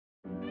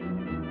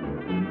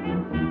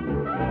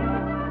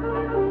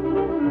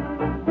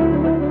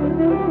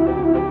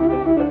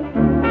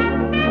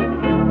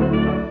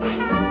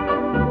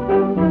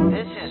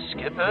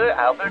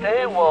Albert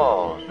A.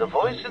 Wall, the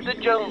voice of the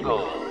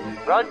jungle,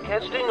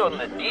 broadcasting on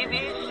the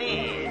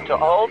DVC to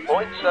all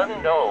points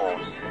unknown.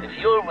 If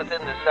you're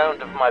within the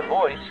sound of my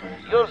voice,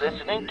 you're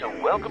listening to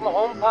Welcome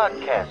Home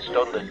Podcast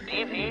on the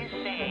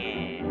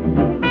DVC.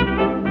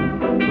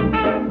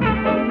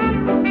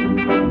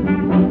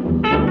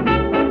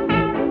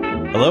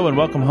 Hello and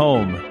welcome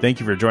home. Thank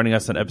you for joining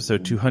us on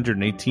episode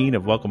 218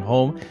 of Welcome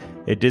Home,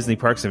 a Disney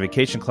Parks and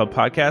Vacation Club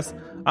podcast.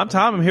 I'm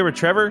Tom. I'm here with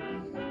Trevor.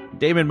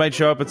 Damon might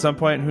show up at some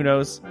point. Who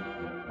knows?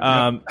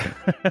 But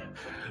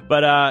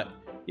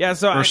yeah.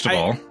 So first of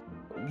all,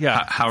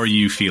 yeah. How are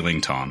you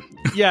feeling, Tom?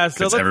 Yeah.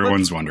 So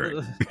everyone's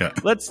wondering. Yeah.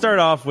 Let's start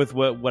off with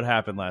what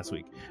happened last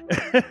week.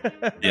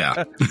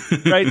 Yeah.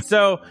 Right.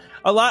 So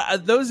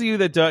those of you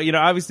that don't,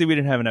 obviously we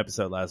didn't have an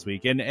episode last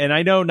week, and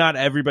I know not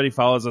everybody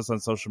follows us on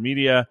social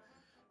media.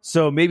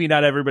 So maybe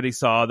not everybody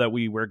saw that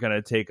we were going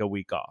to take a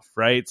week off,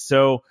 right?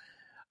 So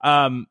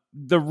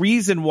the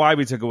reason why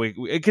we took a week,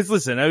 because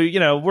listen,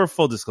 we're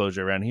full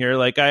disclosure around here.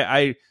 Like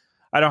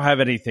I don't have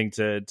anything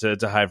to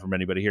hide from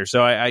anybody here.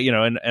 So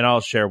and I'll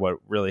share what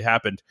really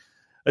happened.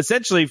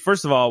 Essentially,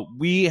 first of all,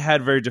 we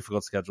had very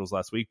difficult schedules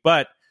last week,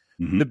 but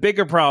the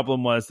bigger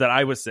problem was that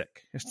I was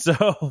sick.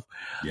 So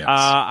yes.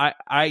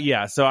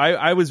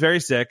 I was very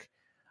sick.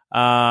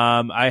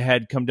 I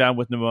had come down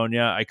with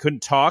pneumonia. I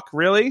couldn't talk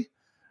really.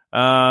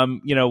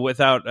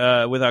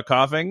 Without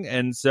coughing.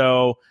 And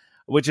so,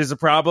 which is a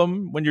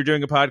problem when you're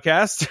doing a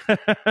podcast.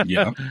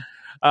 Yeah.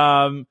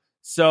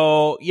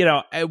 So,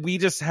 we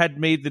just had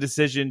made the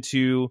decision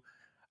to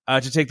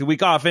take the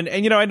week off. And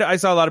I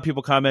saw a lot of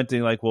people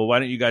commenting like, well, why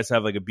don't you guys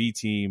have like a B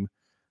team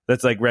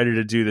that's like ready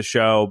to do the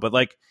show? But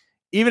like,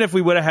 even if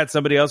we would have had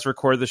somebody else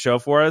record the show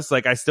for us,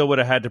 like I still would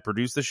have had to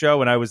produce the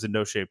show and I was in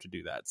no shape to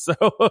do that. So,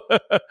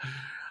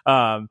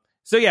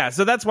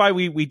 so that's why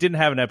we didn't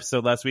have an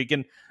episode last week.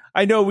 And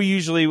I know we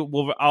usually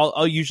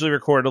I'll usually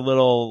record a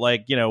little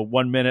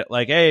 1 minute,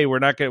 like, hey, we're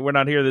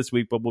not here this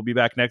week, but we'll be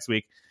back next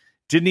week.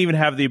 Didn't even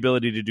have the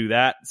ability to do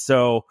that.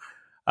 So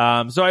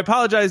I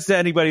apologize to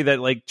anybody that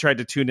like tried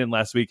to tune in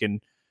last week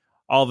and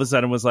all of a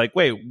sudden was like,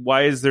 wait,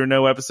 why is there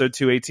no episode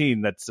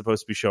 218 that's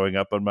supposed to be showing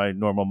up on my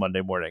normal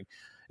Monday morning?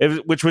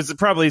 Which was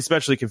probably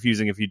especially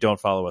confusing if you don't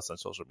follow us on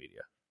social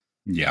media.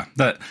 Yeah,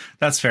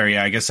 that's fair.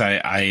 Yeah, I guess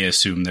I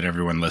assume that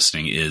everyone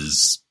listening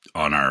is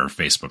on our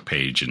Facebook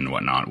page and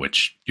whatnot,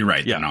 which you're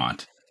right, they're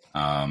not.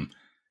 I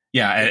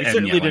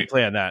certainly didn't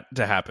plan that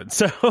to happen.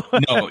 So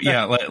no,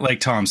 yeah, like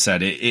Tom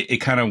said,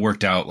 it kind of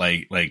worked out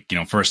like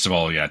first of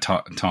all, yeah,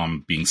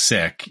 Tom being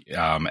sick,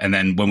 and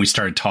then when we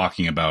started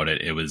talking about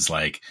it, it was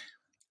like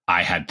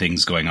I had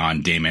things going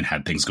on, Damon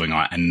had things going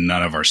on, and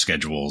none of our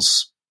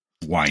schedules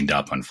lined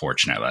up.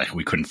 Unfortunately, like,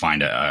 we couldn't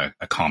find a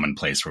common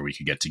place where we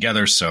could get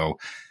together. So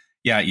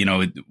yeah,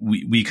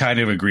 we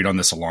kind of agreed on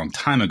this a long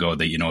time ago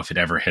that, if it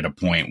ever hit a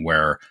point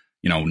where,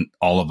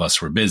 all of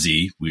us were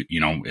busy,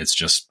 it's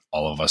just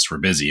all of us were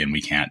busy and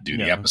we can't do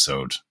the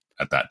episode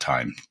at that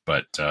time.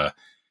 But, that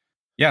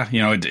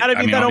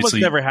almost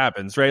never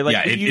happens, right?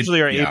 Like we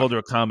usually are able to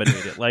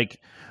accommodate it. Like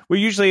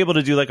we're usually able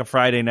to do like a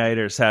Friday night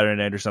or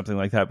Saturday night or something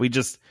like that. It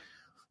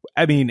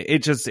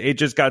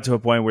just got to a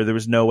point where there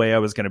was no way I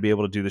was going to be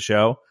able to do the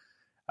show.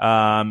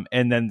 And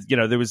then,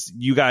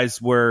 you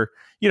guys were,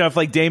 if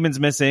like Damon's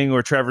missing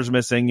or Trevor's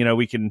missing,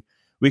 we can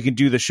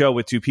do the show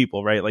with two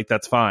people, right? Like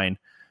that's fine.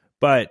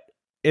 But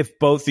if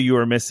both of you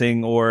are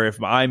missing or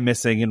if I'm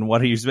missing and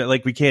one of you's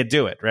like, we can't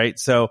do it. Right.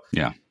 So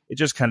yeah, it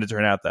just kind of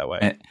turned out that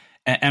way.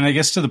 And I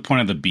guess to the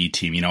point of the B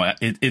team,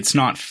 it's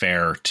not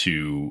fair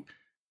to,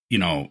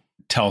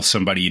 tell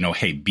somebody,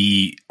 hey,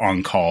 be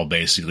on call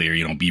basically,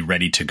 or, be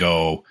ready to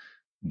go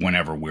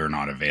whenever we're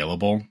not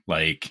available.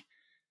 Like,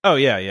 oh,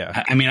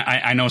 yeah. I mean,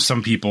 I know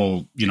some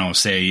people,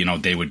 say,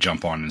 they would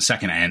jump on in a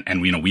second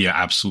and we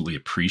absolutely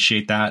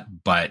appreciate that.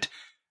 But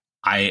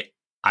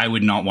I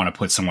would not want to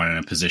put someone in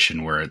a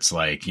position where it's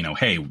like,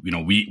 hey,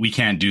 we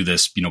can't do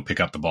this, pick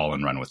up the ball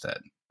and run with it.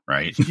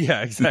 Right.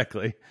 Yeah,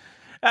 exactly.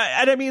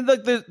 And I mean,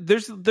 look,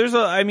 there's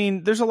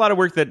a lot of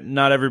work that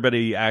not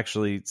everybody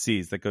actually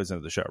sees that goes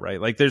into the show. Right.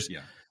 Like there's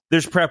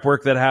prep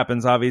work that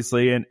happens,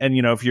 obviously. And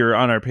if you're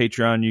on our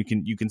Patreon,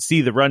 you can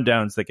see the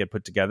rundowns that get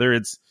put together.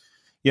 It's,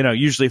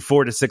 usually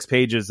 4 to 6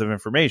 pages of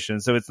information.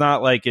 So it's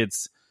not like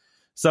it's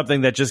something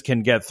that just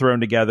can get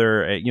thrown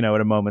together, at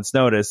a moment's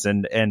notice.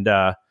 And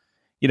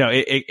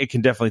it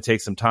can definitely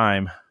take some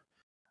time.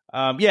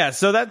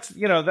 So that's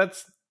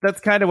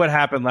kind of what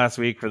happened last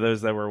week for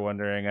those that were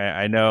wondering.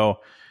 I know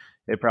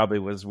it probably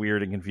was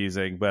weird and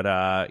confusing, but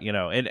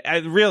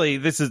really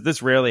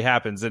this rarely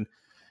happens. And,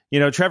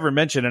 Trevor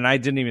mentioned, and I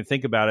didn't even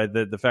think about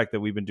it, the fact that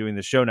we've been doing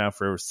the show now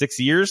for 6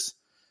 years.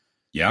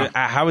 Yeah.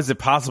 How is it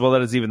possible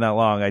that it's even that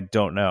long? I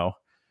don't know.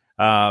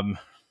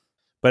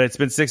 But it's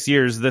been 6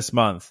 years this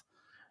month.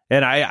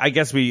 And I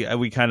guess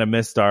we kind of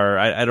missed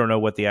I don't know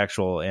what the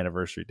actual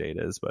anniversary date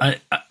is, but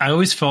I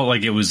always felt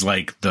like it was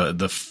like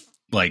the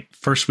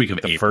first week of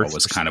April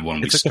was kind of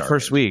when we started. The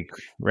first week,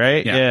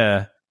 right?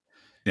 Yeah.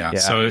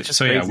 So it's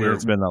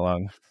been that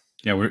long.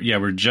 Yeah,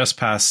 we're just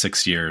past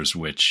 6 years,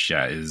 which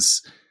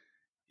is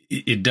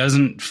it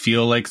doesn't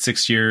feel like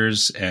 6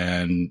 years,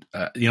 and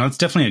it's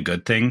definitely a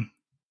good thing.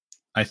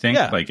 I think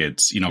like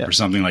it's, for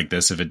something like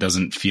this, if it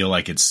doesn't feel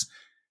like it's,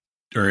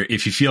 or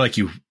if you feel like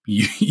you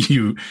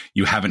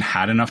haven't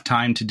had enough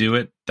time to do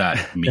it,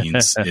 that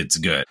means it's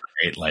good,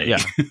 right?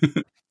 Like,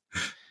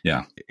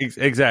 yeah,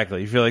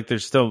 exactly. You feel like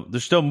there's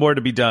still more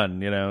to be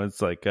done.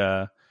 It's like,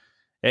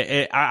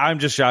 I'm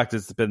just shocked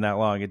it's been that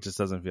long. It just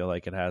doesn't feel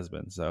like it has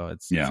been. So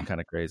it's kind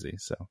of crazy.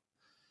 So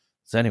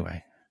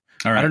anyway,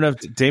 all right. I don't know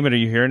if Damon, are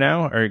you here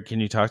now, or can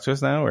you talk to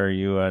us now, or are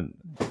you?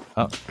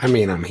 I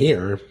mean, I'm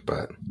here,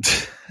 but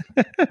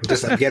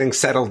I'm getting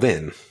settled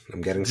in. I'm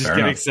getting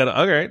settled.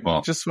 All right.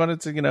 Well, just wanted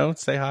to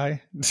say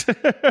hi.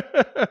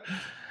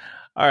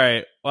 All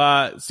right.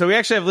 So we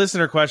actually have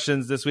listener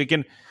questions this week,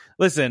 and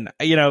listen,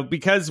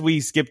 because we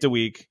skipped a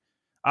week.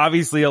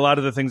 Obviously, a lot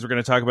of the things we're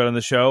going to talk about on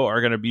the show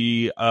are going to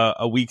be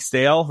a week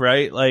stale,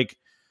 right? Like,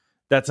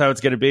 that's how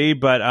it's going to be.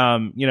 But,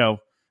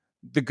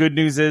 the good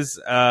news is,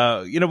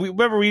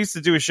 we used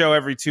to do a show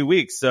every 2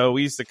 weeks. So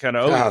we used to kind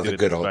of always do the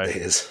good old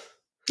days.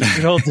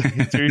 Good old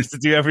days. We used to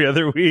do every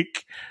other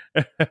week.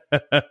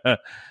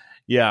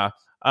 Yeah.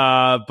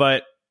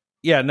 But,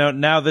 yeah, no.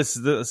 Now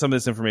some of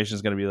this information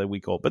is going to be like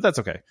week old, but that's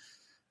okay.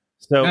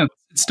 So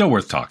it's still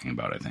worth talking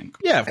about, I think.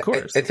 Yeah, of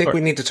course. I think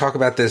we need to talk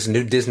about this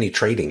new Disney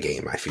trading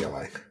game, I feel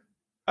like.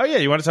 Oh, yeah.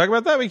 You want to talk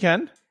about that? We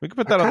can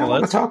put that on the list. I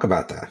want to talk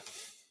about that.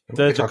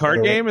 The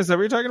card game? Is that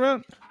what you're talking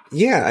about?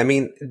 Yeah. I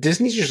mean,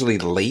 Disney's usually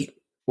late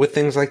with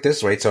things like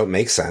this, right? So it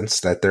makes sense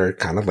that they're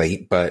kind of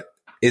late, but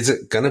is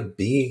it going to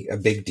be a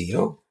big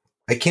deal?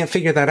 I can't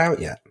figure that out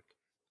yet.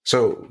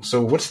 So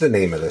what's the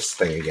name of this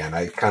thing again?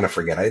 I kind of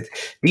forget.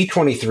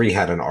 D23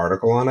 had an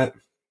article on it.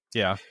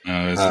 Yeah.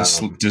 Is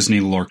this Disney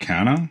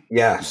Lorcana?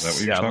 Yes.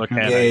 Is that what you're talking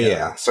about?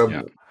 Yeah.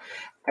 So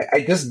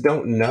I just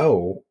don't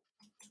know,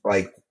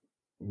 like,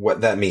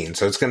 what that means.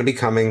 So it's going to be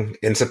coming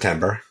in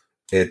September.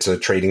 It's a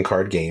trading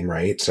card game,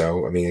 right?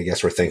 So, I mean, I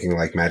guess we're thinking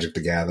like Magic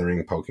the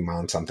Gathering,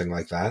 Pokemon, something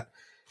like that.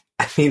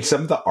 I mean,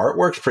 some of the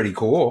artwork's pretty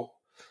cool.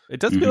 It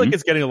does feel like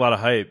it's getting a lot of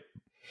hype.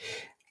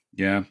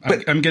 Yeah,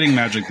 but I'm getting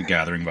Magic the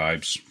Gathering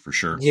vibes for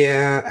sure.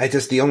 Yeah,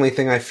 the only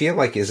thing I feel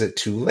like, is it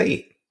too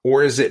late?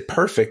 Or is it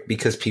perfect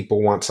because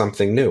people want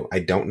something new? I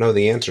don't know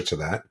the answer to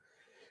that.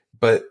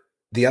 But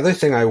the other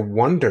thing I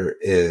wonder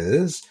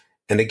is,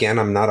 and again,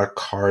 I'm not a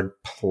card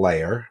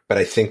player, but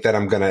I think that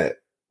I'm going to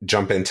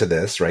jump into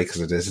this, right?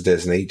 Because it is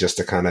Disney, just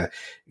to kind of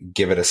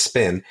give it a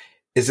spin.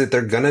 Is that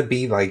they're going to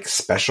be like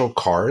special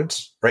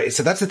cards, right?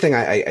 So that's the thing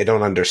I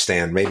don't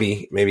understand.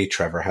 Maybe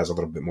Trevor has a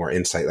little bit more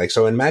insight. Like,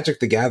 so in Magic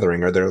the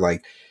Gathering, are there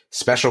like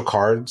special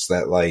cards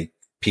that like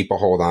people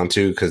hold on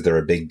to because they're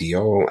a big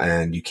deal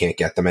and you can't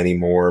get them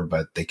anymore,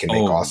 but they can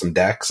make awesome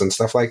decks and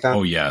stuff like that?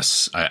 Oh,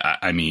 yes.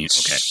 I mean,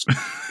 okay.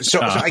 So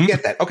I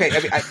get that. Okay. I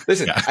mean,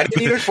 listen, yeah. I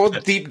didn't need a full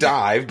deep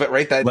dive, but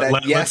right.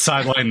 Let's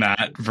sideline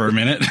that for a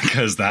minute,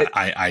 because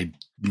I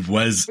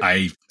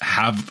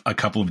have a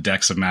couple of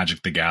decks of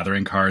Magic the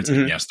Gathering cards.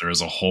 And yes, there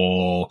is a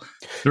whole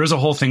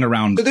thing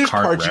around so there's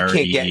card cards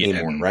rarity you can't get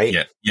anymore, right?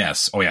 Yeah,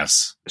 yes. Oh,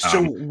 yes.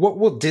 So what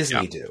will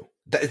Disney do?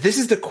 This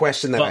is the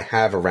question that I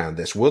have around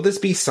this. Will this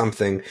be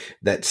something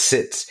that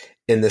sits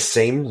in the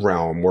same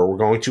realm where we're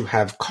going to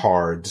have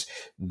cards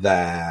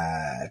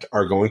that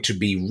are going to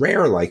be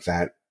rare like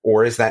that,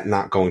 or is that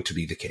not going to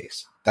be the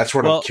case? That's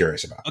what I'm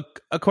curious about.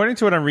 According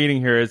to what I'm reading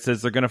here, it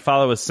says they're going to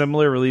follow a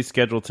similar release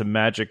schedule to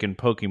Magic and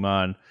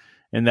Pokemon,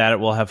 in that it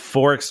will have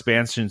 4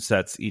 expansion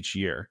sets each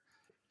year.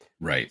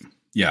 Right.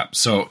 Yeah.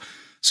 So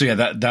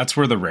yeah, that's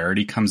where the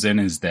rarity comes in,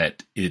 is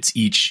that it's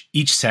each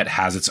set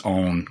has its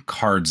own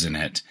cards in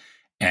it.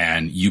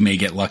 And you may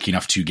get lucky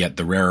enough to get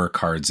the rarer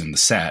cards in the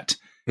set.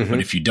 But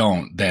if you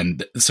don't, then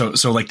so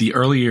like the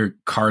earlier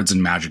cards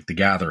in Magic the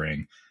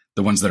Gathering,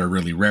 the ones that are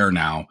really rare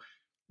now,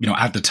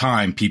 at the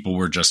time people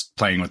were just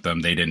playing with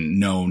them. They didn't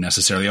know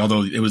necessarily,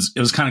 although it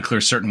was kind of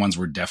clear certain ones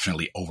were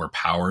definitely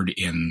overpowered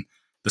in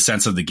the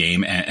sense of the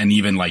game. And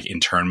even like in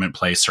tournament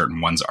play,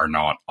 certain ones are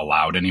not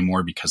allowed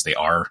anymore because they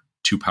are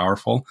too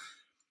powerful.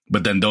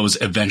 But then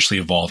those eventually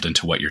evolved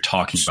into what you're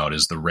talking about,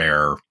 is the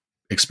rare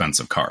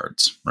expensive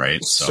cards,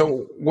 right?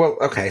 So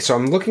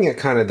I'm looking at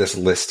kind of this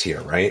list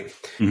here, right?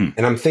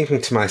 And I'm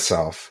thinking to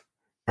myself,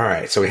 all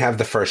right, so we have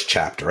the first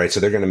chapter, right? So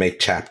they're going to make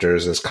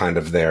chapters as kind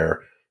of their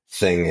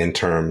thing in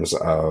terms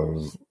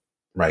of,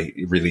 right,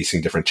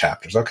 releasing different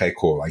chapters. Okay,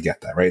 cool, I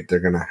get that, right? They're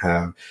going to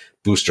have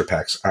booster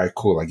packs. All right,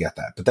 cool, I get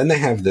that. But then they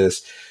have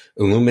this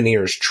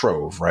Illumineers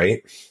Trove,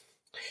 right?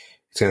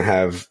 It's going to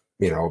have,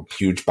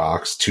 huge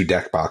box, 2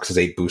 deck boxes,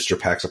 8 booster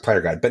packs, a player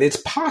guide. But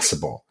it's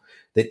possible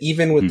that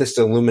even with this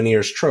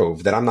Illumineers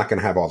Trove, that I'm not going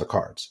to have all the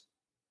cards.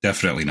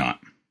 Definitely not.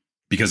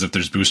 Because if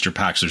there's booster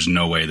packs, there's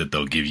no way that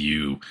they'll give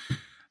you,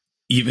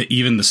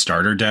 even the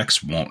starter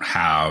decks won't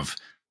have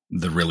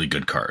the really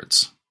good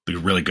cards. The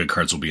really good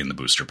cards will be in the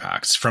booster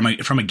packs from a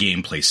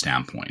gameplay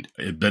standpoint.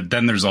 But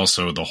then there's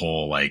also the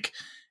whole, like,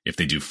 if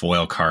they do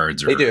foil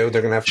cards, or they're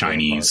going to have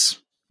Chinese.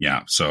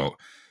 Yeah. So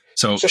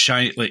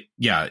shiny, like,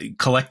 yeah,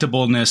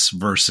 collectibleness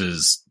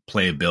versus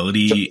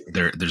playability,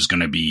 there's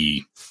going to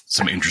be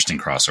some interesting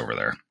crossover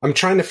there. I'm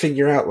trying to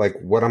figure out like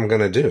what I'm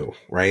going to do,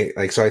 right?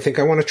 Like, so I think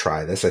I want to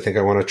try this. I think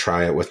I want to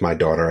try it with my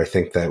daughter. I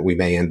think that we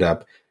may end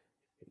up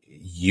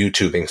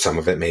YouTubing some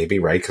of it maybe,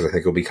 right? Because I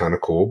think it'll be kind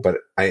of cool. But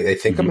I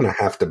think I'm going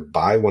to have to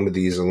buy one of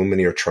these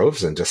Illuminator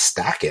troves and just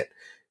stack it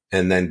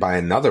and then buy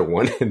another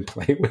one and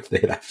play with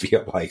it. I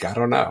feel like, I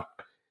don't know.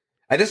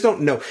 I just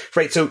don't know.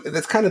 Right. So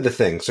that's kind of the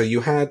thing. So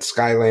you had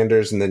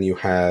Skylanders and then you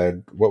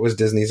had, what was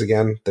Disney's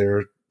again?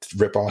 Their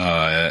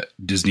ripoff?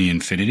 Disney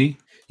Infinity.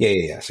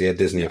 Yeah. So you had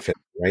Disney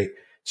Infinity, right?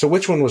 So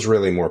which one was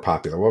really more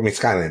popular? Well, I mean,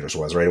 Skylanders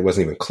was, right? It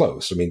wasn't even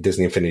close. I mean,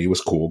 Disney Infinity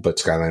was cool, but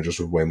Skylanders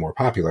was way more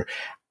popular.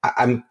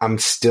 I'm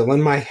still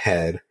in my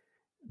head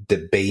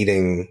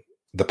debating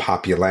the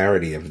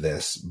popularity of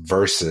this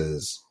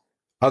versus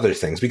other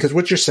things, because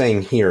what you're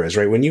saying here is,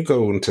 right, when you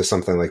go into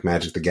something like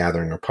Magic the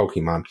Gathering or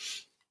Pokemon,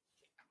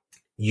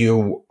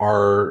 you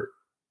are,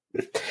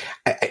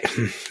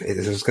 it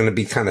is going to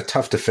be kind of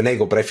tough to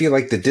finagle, but I feel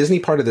like the Disney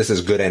part of this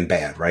is good and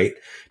bad, right?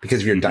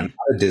 Because if you're not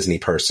a Disney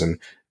person,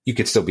 you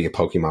could still be a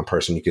Pokemon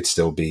person. You could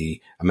still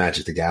be a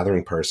Magic the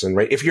Gathering person,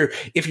 right? If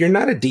you're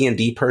not a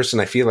D&D person,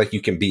 I feel like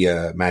you can be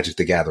a Magic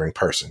the Gathering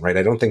person, right?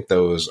 I don't think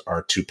those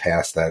are two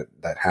paths that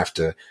have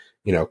to,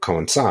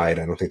 coincide.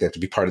 I don't think they have to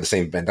be part of the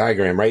same Venn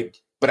diagram, right?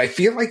 But I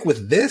feel like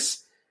with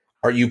this,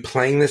 are you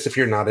playing this if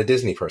you're not a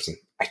Disney person?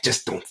 I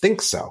just don't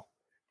think so.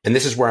 And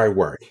this is where I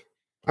worry.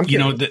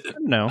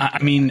 No.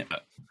 I mean,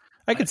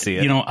 I could see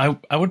it.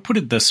 I would put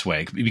it this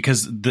way,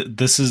 because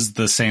this is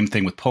the same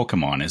thing with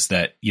Pokemon, is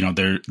that,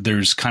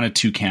 there's kind of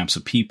two camps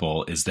of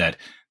people, is that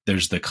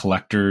there's the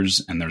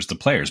collectors and there's the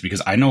players,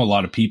 because I know a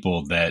lot of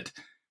people that,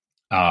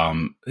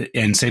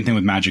 and same thing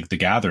with Magic the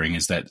Gathering,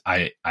 is that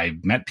I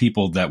met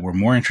people that were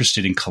more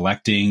interested in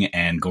collecting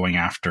and going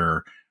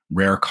after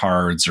rare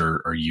cards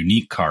or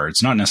unique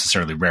cards, not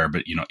necessarily rare,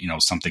 but,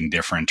 something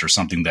different or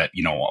something that,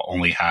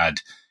 only had,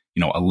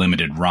 a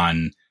limited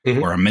run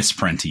or a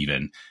misprint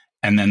even.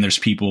 And then there's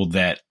people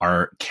that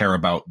care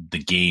about the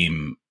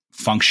game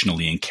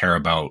functionally and care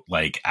about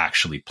like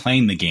actually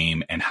playing the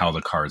game and how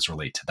the cards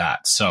relate to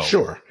that. So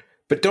sure.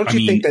 But don't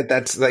you think that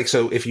that's like,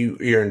 so if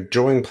you're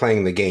enjoying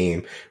playing the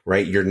game,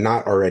 right, you're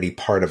not already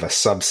part of a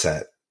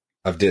subset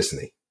of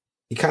Disney.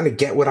 You kind of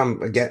get what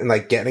I'm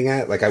getting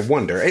at. Like, I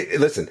wonder,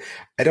 listen,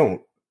 I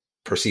don't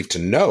perceive to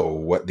know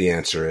what the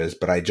answer is,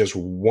 but I just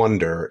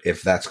wonder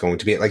if that's going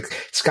to be it. Like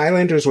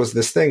Skylanders was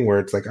this thing where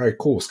it's like, all right,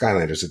 cool,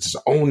 Skylanders, it's its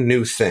own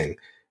new thing.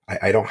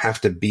 I don't have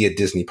to be a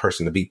Disney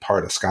person to be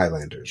part of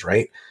Skylanders,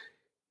 right?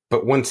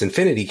 But once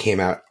Infinity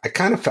came out, I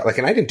kind of felt like,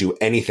 and I didn't do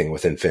anything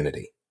with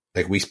Infinity.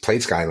 Like, we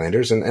played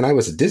Skylanders, and I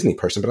was a Disney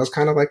person, but I was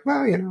kind of like,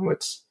 well,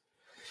 it's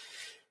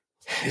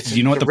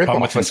what the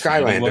problem with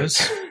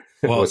Skylanders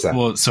was?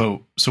 Well,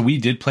 so we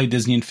did play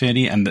Disney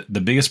Infinity, and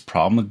the biggest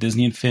problem with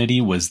Disney Infinity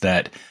was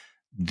that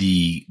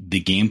the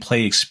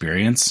gameplay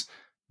experience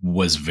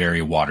was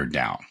very watered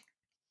down,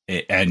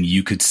 and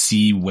you could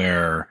see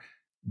where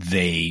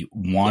they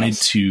wanted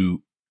to,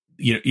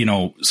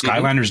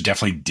 Skylanders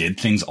definitely did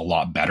things a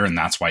lot better. And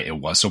that's why it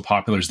was so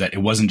popular, is that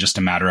it wasn't just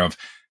a matter of,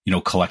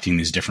 collecting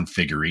these different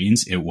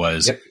figurines. It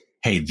was,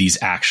 hey, these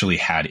actually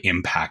had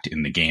impact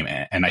in the game.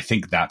 And I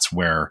think that's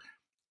where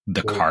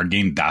the card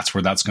game, that's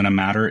where that's going to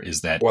matter,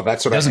 is that, well,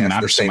 that's what it doesn't I asked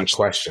matter the so same much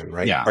question,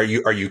 right? Yeah. Are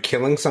you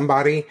killing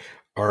somebody?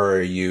 Or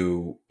are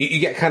you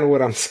get kind of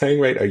what I'm saying,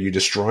 right? Are you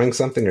destroying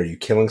something? Are you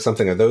killing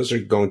something? Are those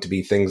going to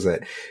be things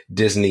that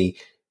Disney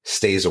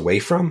stays away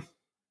from?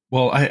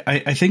 Well,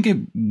 I think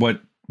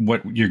what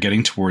you're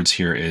getting towards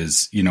here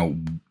is,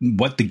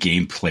 what the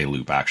gameplay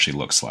loop actually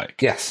looks like.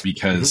 Yes.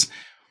 Because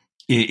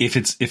if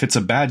it's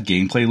a bad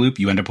gameplay loop,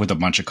 you end up with a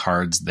bunch of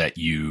cards that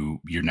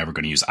you're never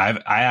going to use. I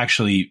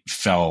actually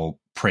fell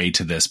prey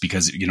to this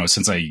because,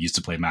 since I used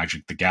to play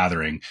Magic the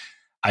Gathering,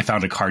 I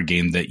found a card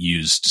game that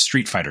used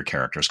Street Fighter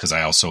characters, because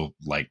I also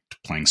liked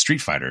playing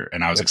Street Fighter,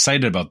 and I was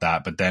excited about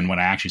that. But then when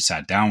I actually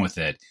sat down with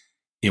it,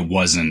 it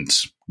wasn't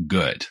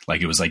good.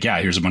 Like, it was like,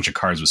 yeah, here's a bunch of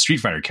cards with Street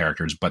Fighter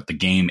characters, but the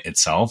game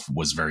itself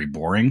was very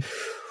boring.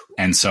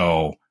 And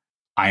so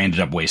I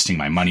ended up wasting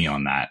my money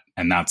on that.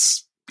 And I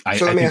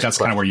think that's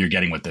kind of where you're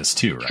getting with this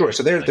too, right? Sure.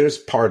 So there's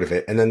part of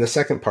it. And then the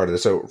second part of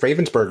this, so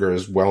Ravensburger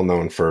is well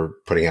known for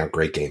putting out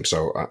great games.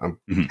 So I'm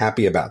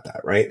happy about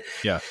that. Right.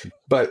 Yeah.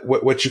 But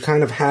what you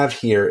kind of have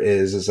here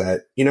is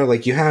that,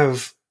 like you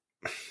have,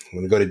 I'm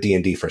going to go to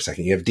D&D for a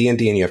second. You have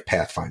D&D and you have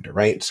Pathfinder,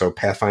 right? So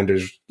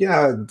Pathfinder's,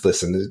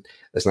 listen,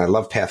 I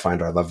love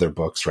Pathfinder. I love their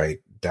books, right?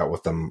 Dealt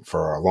with them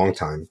for a long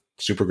time.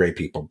 Super great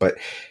people. But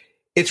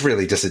it's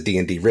really just a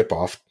D&D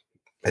ripoff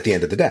at the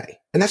end of the day.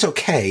 And that's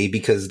okay,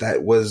 because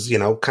that was,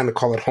 kind of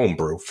call it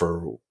homebrew,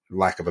 for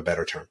lack of a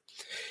better term.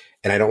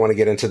 And I don't want to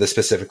get into the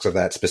specifics of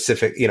that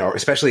specific,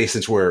 especially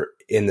since we're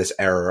in this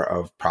era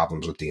of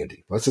problems with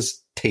D&D. Let's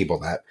just table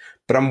that.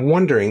 But I'm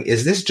wondering,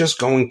 is this just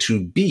going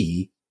to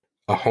be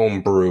a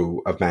homebrew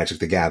of Magic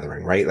the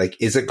Gathering, right? Like,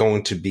 is it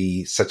going to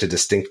be such a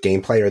distinct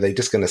gameplay? Or are they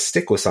just going to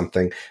stick with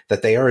something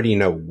that they already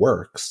know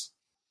works?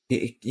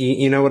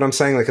 You know what I'm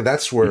saying? Like,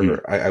 that's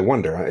where I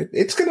wonder.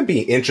 It's going to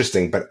be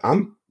interesting, but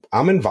I'm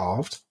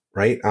involved,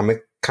 right? I'm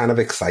kind of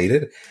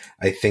excited.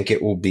 I think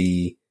it will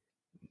be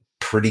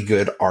pretty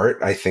good art.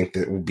 I think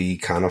that it will be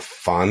kind of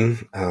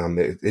fun.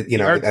 The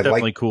art's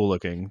definitely cool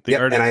looking. The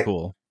art is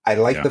cool. I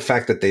like the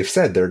fact that they've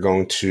said they're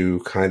going to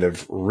kind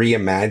of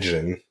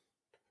reimagine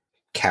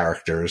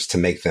characters to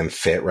make them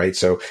fit, right?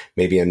 So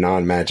maybe a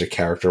non-magic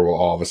character will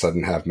all of a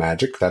sudden have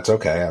magic. That's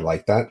okay. I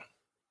like that.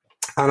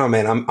 I don't know,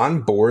 man. I'm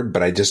on board,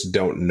 but I just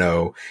don't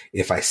know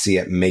if I see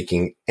it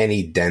making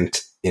any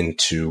dent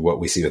into what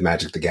we see with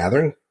Magic the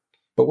Gathering,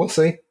 but we'll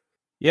see.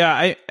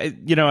 Yeah,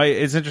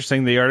 it's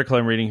interesting. The article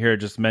I'm reading here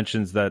just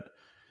mentions that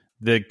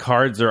the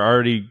cards are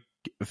already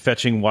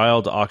fetching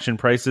wild auction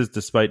prices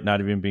despite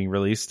not even being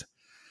released.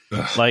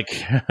 Ugh. Like,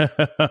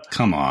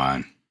 come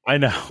on. I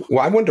know.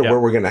 Well, I wonder where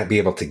we're going to be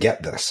able to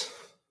get this.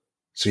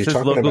 So you're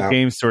talking local about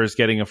game stores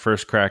getting a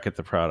first crack at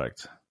the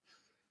product.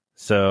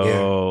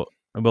 So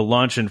it will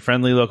launch in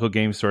friendly local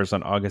game stores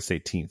on August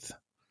 18th.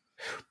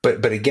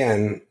 But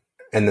again,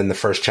 and then the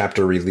first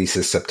chapter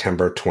releases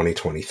September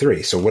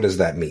 2023. So what does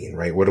that mean,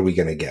 right? What are we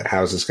going to get?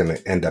 How is this going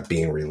to end up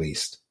being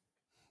released?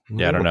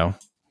 Yeah, I don't know.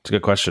 It's a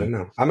good question. I don't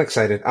know. I'm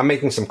excited. I'm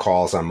making some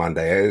calls on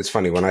Monday. It's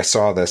funny. When I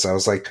saw this, I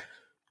was like,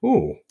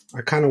 ooh,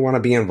 I kind of want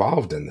to be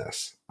involved in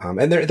this.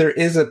 And there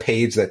is a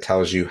page that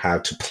tells you how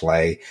to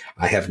play.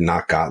 I have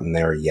not gotten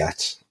there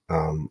yet.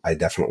 I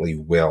definitely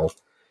will.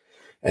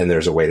 And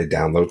there's a way to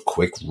download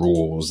quick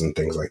rules and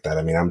things like that.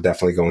 I mean, I'm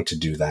definitely going to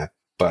do that.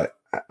 But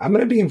I'm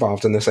going to be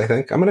involved in this, I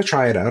think. I'm going to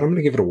try it out. I'm going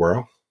to give it a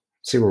whirl.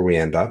 See where we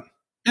end up.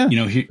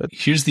 Yeah.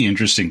 Here's the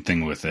interesting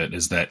thing with it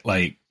is that,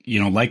 like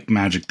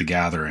Magic the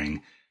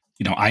Gathering,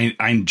 I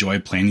enjoy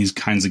playing these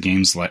kinds of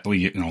games like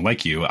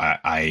you.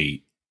 I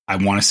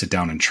want to sit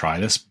down and try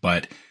this,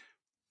 but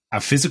a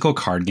physical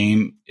card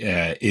game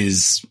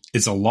is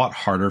a lot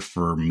harder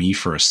for me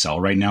for a sell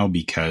right now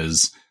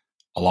because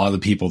a lot of the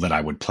people that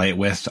I would play it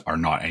with are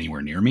not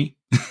anywhere near me.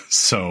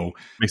 So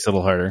makes it a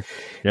little harder.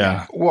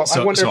 Yeah. Well,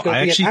 I wonder if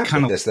there'll be an app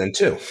of this then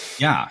too.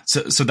 Yeah.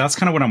 So that's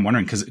kind of what I'm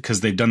wondering because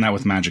they've done that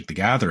with Magic the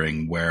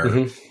Gathering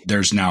where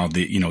there's now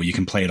you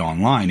can play it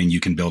online and you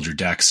can build your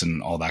decks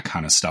and all that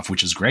kind of stuff,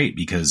 which is great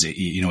because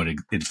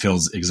it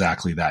fills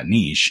exactly that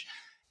niche.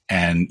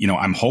 And,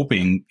 I'm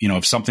hoping,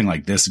 if something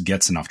like this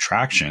gets enough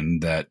traction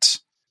that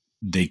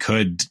they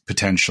could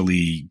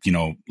potentially,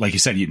 like you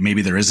said,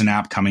 maybe there is an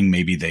app coming.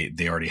 Maybe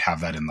they already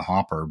have that in the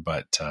hopper,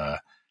 but,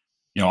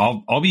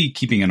 I'll be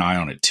keeping an eye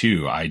on it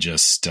too. I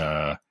just,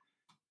 I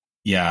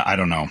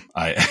don't know.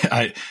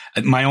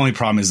 My only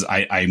problem is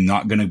I'm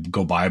not going to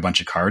go buy a bunch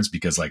of cards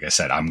because, like I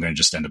said, I'm going to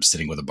just end up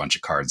sitting with a bunch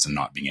of cards and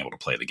not being able to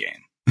play the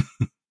game.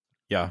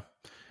 Yeah.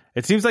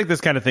 It seems like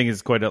this kind of thing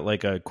is quite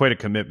a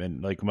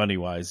commitment, like money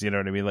wise. You know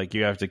what I mean? Like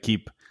you have to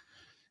keep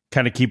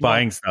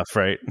buying stuff,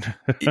 right?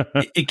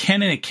 it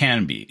can and it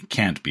can't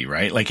be,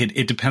 right? Like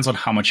it depends on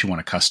how much you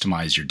want to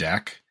customize your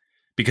deck,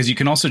 because you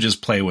can also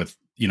just play with,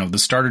 the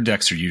starter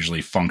decks are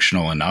usually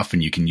functional enough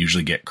and you can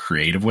usually get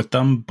creative with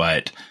them.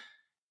 But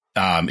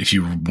if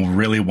you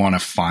really want to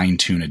fine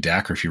tune a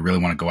deck, or if you really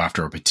want to go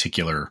after a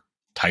particular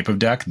type of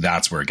deck,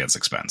 that's where it gets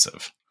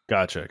expensive.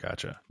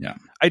 Gotcha. Yeah.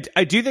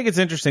 I do think it's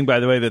interesting, by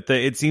the way, that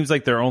it seems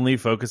like they're only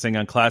focusing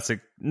on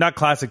not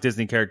classic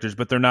Disney characters,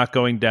 but they're not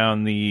going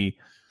down the,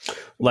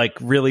 like,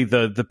 really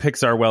the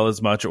Pixar well as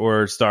much,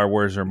 or Star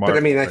Wars or Marvel. But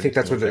I mean, I think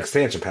that's what the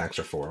expansion packs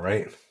are for,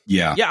 right?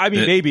 Yeah. Yeah, I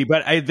mean, maybe,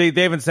 but they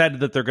haven't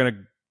said that they're going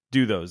to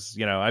do those.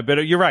 I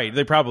bet you're right.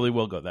 They probably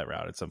will go that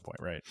route at some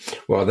point, right?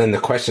 Well, then the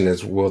question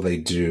is, will they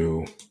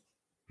do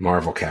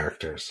Marvel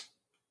characters?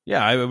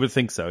 Yeah, I would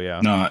think so.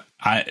 Yeah.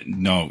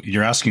 No,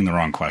 you're asking the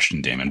wrong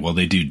question, Damon. Will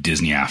they do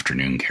Disney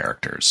afternoon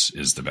characters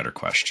is the better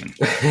question.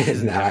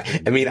 Nah,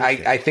 I mean,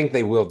 I think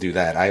they will do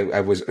that.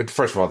 I was,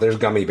 first of all, there's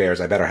gummy bears.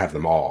 I better have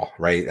them all,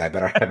 right? I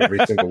better have every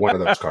single one of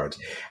those cards.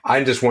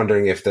 I'm just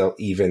wondering if they'll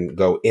even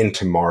go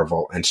into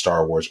Marvel and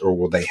Star Wars, or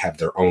will they have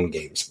their own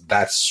games?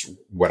 That's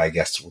what I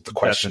guess the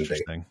question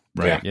is.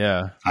 Right.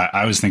 Yeah.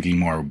 I was thinking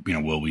more,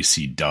 will we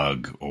see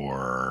Doug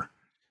or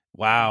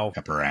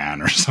Pepper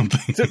Ann or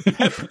something?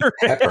 Pepper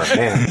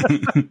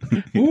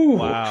Ann.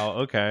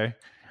 Wow. Okay.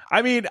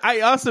 I mean,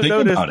 I also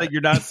noticed that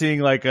you're not seeing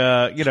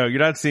you're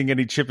not seeing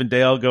any Chip and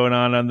Dale going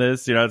on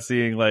this. You're not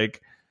seeing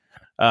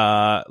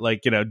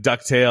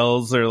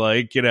DuckTales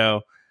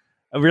or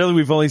really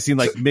we've only seen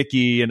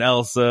Mickey and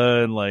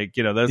Elsa and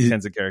those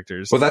kinds of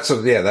characters. Well, that's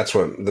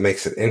what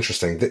makes it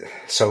interesting.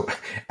 So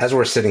as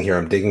we're sitting here,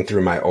 I'm digging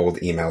through my old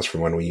emails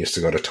from when we used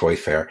to go to Toy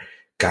Fair.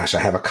 Gosh,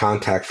 I have a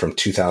contact from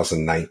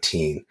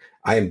 2019.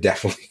 I am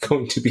definitely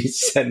going to be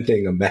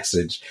sending a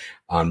message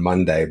on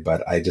Monday,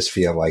 but I just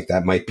feel like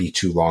that might be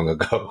too long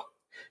ago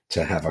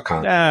to have a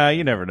contact.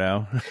 You never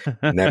know.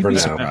 Never know.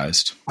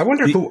 Surprised. I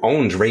wonder who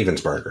owns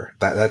Ravensburger.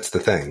 That's the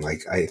thing.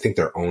 I think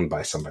they're owned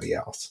by somebody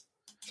else.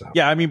 So.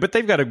 Yeah, I mean, but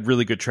they've got a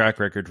really good track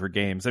record for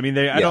games. I mean,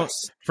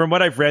 from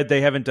what I've read,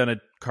 they haven't done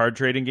a card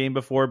trading game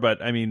before,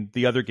 but I mean,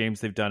 the other games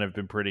they've done have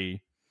been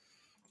pretty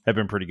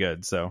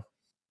good. So.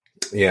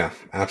 Yeah,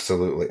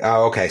 absolutely.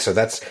 Oh, okay. So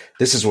this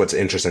is what's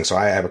interesting. So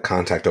I have a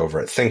contact over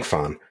at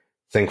ThinkFun.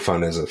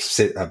 ThinkFun is a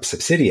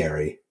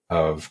subsidiary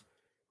of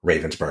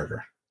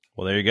Ravensburger.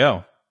 Well, there you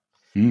go.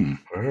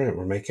 All right,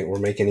 we're making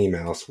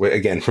emails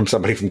again from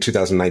somebody from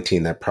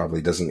 2019 that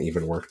probably doesn't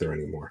even work there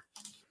anymore.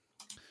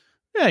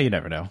 Yeah, you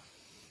never know.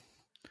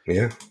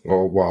 Yeah.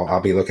 Well,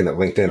 I'll be looking at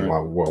LinkedIn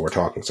while we're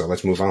talking. So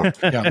let's move on.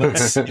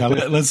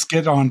 Let's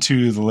get on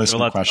to the list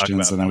of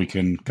questions, and then we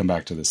can come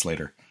back to this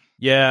later.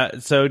 Yeah.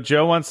 So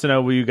Joe wants to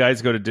know: will you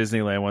guys go to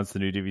Disneyland once the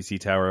new DVC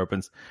tower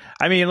opens?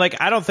 I mean,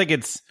 like, I don't think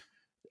it's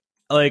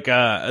like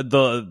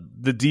the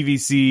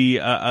DVC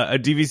a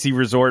DVC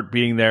resort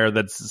being there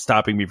that's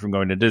stopping me from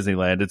going to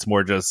Disneyland. It's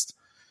more just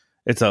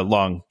it's a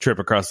long trip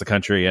across the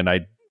country, and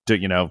I do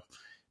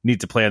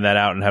need to plan that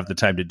out and have the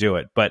time to do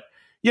it. But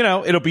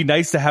it'll be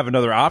nice to have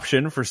another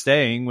option for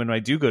staying when I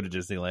do go to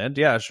Disneyland.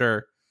 Yeah,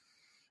 sure.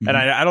 Mm-hmm. And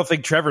I don't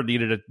think Trevor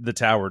needed the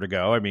tower to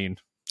go. I mean,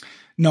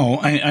 no,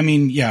 I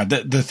mean, yeah,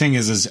 the thing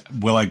is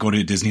will I go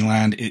to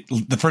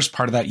Disneyland? The first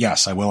part of that,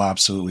 yes, I will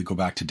absolutely go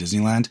back to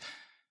Disneyland.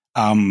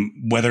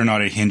 Whether or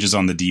not it hinges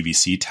on the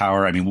DVC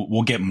tower, I mean,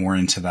 we'll get more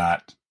into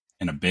that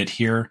in a bit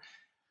here.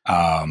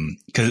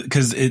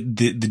 Because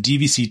the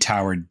DVC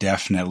tower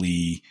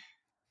definitely,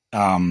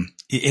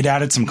 it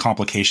added some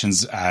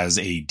complications as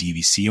a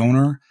DVC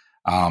owner.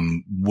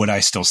 Would I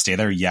still stay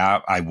there?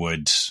 Yeah, I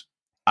would.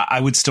 I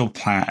would still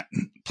plan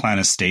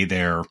to stay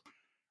there,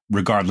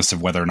 regardless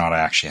of whether or not I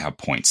actually have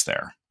points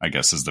there, I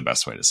guess is the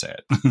best way to say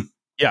it.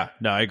 Yeah,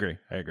 no, I agree.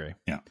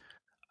 Yeah.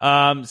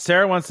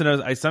 Sarah wants to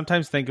know, I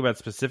sometimes think about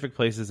specific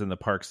places in the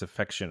parks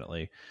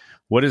affectionately.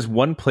 What is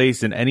one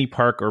place in any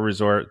park or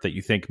resort that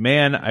you think,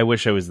 man, I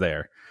wish I was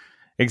there?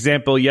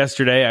 Example,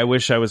 yesterday, I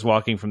wish I was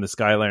walking from the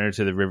Skyliner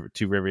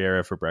to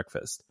Riviera for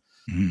breakfast.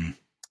 Mm.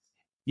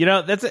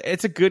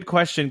 It's a good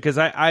question, because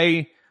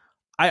I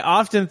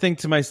often think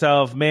to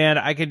myself, man,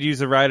 I could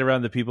use a ride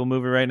around the People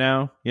Mover right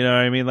now. You know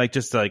what I mean? Like,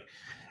 just like,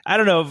 I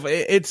don't know,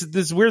 it's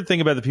this weird thing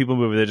about the People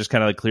Mover that just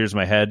kind of like clears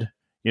my head.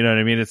 You know what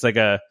I mean? It's like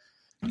a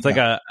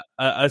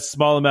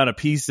small amount of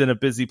peace in a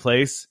busy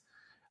place.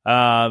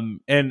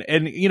 And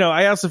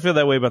I also feel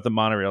that way about the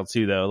monorail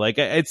too, though. Like,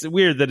 it's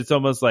weird that it's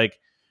almost like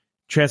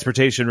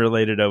transportation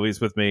related always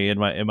with me in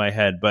my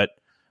head. But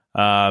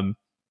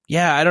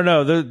yeah, I don't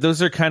know.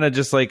 Those are kind of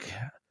just like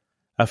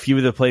a few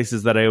of the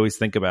places that I always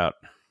think about.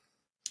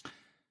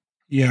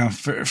 Yeah,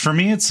 for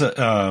me, it's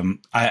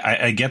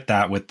I get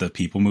that with the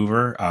People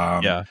Mover.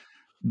 Yeah.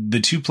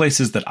 The two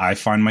places that I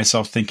find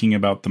myself thinking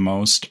about the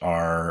most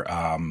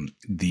are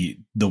the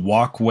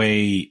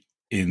walkway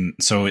in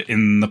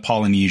the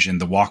Polynesian,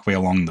 the walkway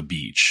along the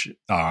beach.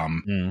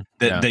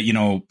 That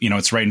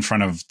it's right in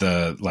front of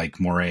the like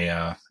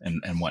Moorea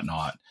and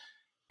whatnot,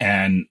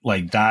 and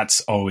like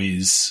that's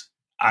always.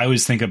 I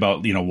always think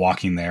about,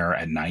 walking there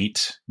at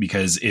night,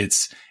 because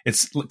it's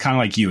kind of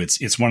like you.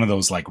 It's one of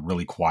those like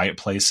really quiet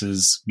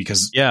places,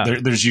 because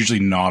there's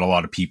usually not a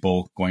lot of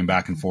people going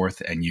back and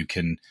forth, and you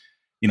can,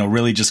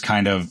 really just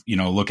kind of,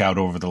 look out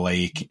over the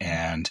lake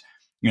and,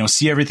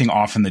 see everything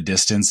off in the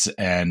distance,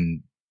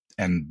 and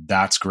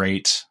that's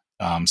great.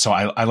 So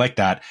I like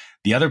that.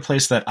 The other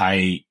place that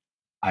I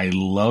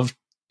love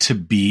to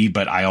be,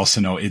 but I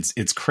also know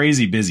it's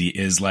crazy busy,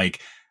 is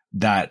like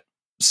that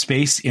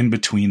space in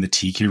between the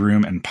Tiki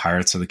Room and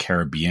Pirates of the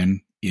Caribbean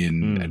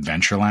in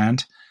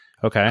Adventureland.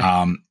 Okay.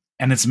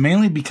 And it's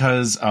mainly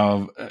because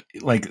of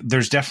like,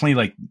 there's definitely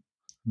like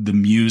the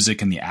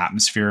music and the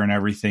atmosphere and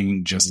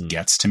everything just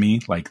gets to me.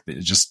 Like,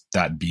 just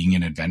that being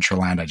in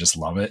Adventureland, I just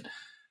love it.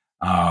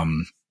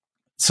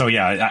 So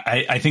yeah,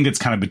 I think it's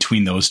kind of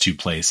between those two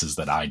places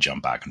that I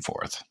jump back and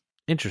forth.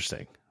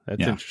 Interesting.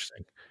 That's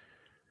interesting.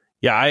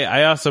 Yeah.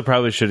 I also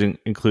probably should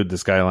include the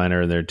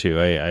Skyliner in there too.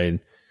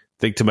 I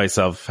think to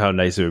myself how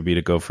nice it would be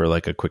to go for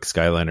like a quick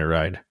Skyliner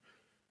ride.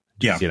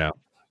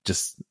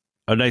 Just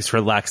a nice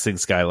relaxing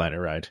Skyliner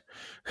ride.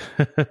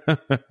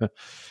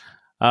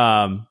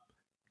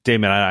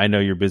 Damon, I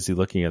know you're busy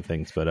looking at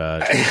things, but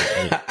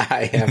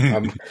I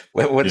am.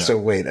 So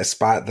wait, a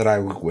spot that I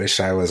wish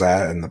I was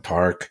at in the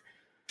park,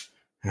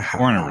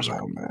 or in a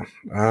resort, man.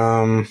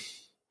 I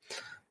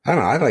don't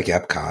know. I like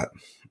Epcot.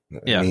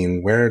 Yeah. I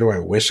mean, where do I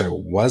wish I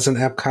was in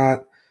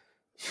Epcot?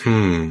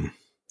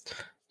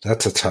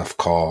 That's a tough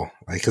call.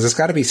 Like, because it's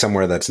got to be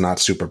somewhere that's not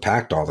super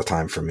packed all the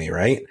time for me,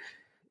 right?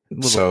 A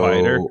little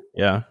quieter.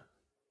 Yeah.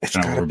 It's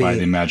got to be by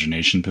the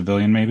Imagination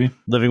Pavilion, maybe.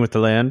 Living with the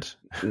Land.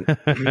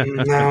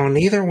 No,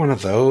 neither one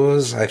of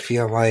those. I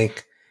feel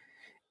like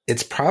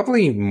it's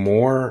probably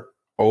more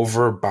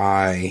over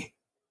by.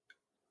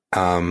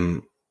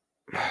 Gosh,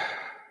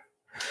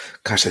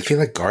 I feel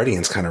like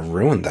Guardians kind of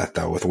ruined that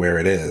though with where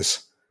it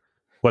is.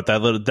 What,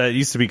 that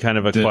used to be kind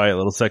of a quiet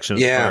little section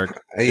of the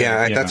park.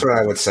 Yeah, that's what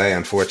I would say,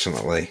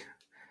 unfortunately.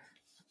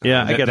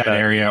 Yeah, I get that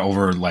area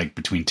over like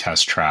between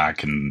Test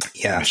Track and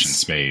Mission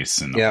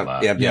Space and all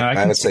that. Yeah,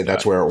 I would say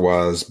that's where it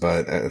was,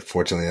 but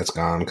fortunately that's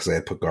gone because they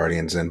had put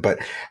Guardians in. But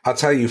I'll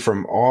tell you,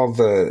 from all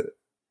the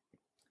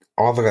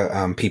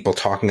people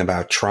talking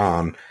about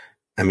Tron,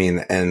 I mean,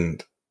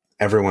 and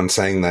everyone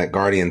saying that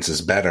Guardians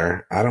is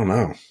better, I don't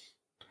know.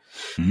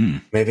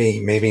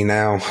 Maybe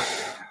now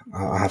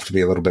I'll have to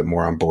be a little bit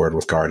more on board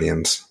with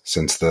Guardians,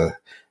 since the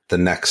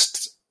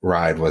next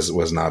ride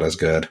was not as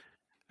good.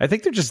 I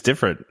think they're just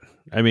different.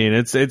 I mean,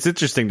 it's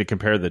interesting to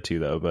compare the two,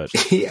 though.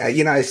 But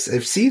yeah, I've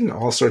seen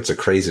all sorts of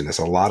craziness.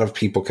 A lot of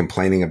people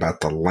complaining about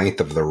the length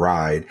of the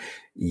ride,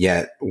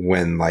 yet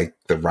when like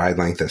the ride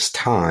length is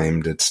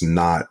timed, it's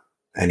not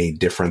any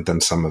different than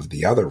some of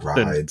the other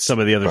rides. Some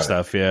of the other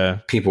stuff, yeah.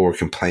 People were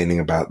complaining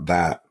about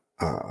that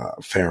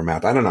a fair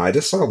amount. I don't know. I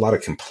just saw a lot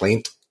of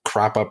complaint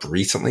crop up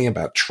recently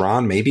about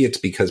Tron. Maybe it's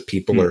because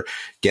people are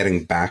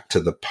getting back to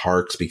the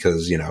parks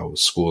because,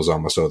 school's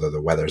almost over,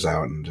 the weather's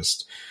out, and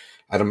just,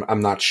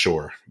 I'm not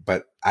sure.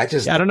 But I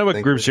don't know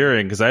what groups you're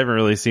in, because I haven't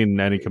really seen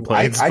any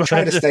complaints. I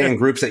try to stay in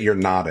groups that you're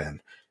not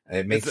in.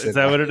 It makes is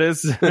that what it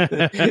is?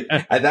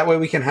 That way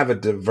we can have a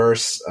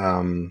diverse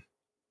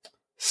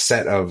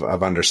set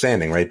of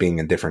understanding, right? Being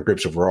in different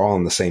groups. If we're all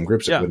in the same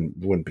groups, it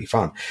wouldn't be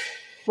fun.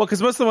 Well,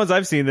 because most of the ones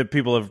I've seen that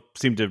people have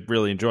seemed to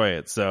really enjoy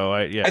it. So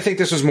I think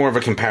this was more of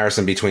a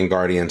comparison between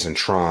Guardians and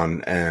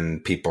Tron,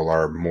 and people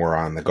are more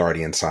on the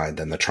Guardian side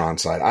than the Tron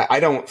side. I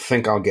don't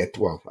think I'll get,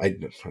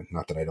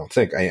 not that I don't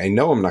think, I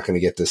know I'm not going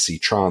to get to see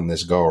Tron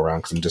this go around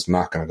because I'm just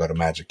not going to go to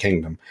Magic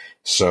Kingdom.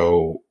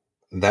 So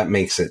that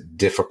makes it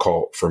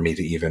difficult for me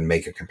to even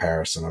make a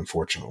comparison,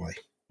 unfortunately.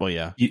 Well,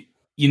 yeah.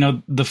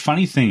 The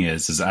funny thing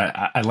is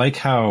I like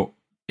how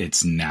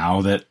it's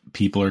now that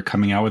people are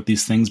coming out with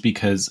these things,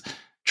 because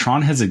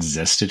Tron has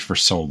existed for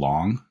so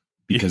long,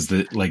 because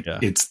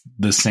it's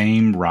the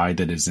same ride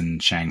that is in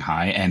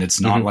Shanghai, and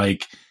it's not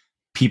like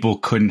people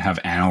couldn't have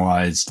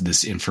analyzed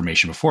this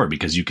information before,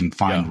 because you can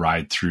find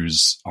ride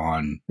throughs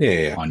on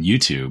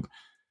YouTube.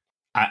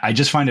 I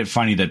just find it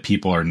funny that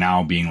people are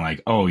now being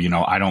like, oh,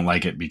 I don't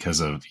like it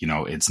because of,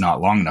 it's not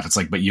long enough. It's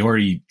like, but you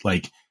already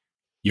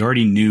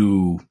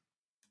knew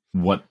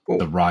what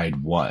the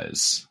ride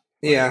was.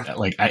 Yeah.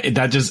 I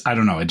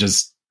don't know. It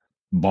just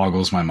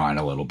boggles my mind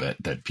a little bit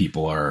that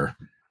people are.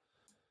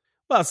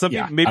 Well, some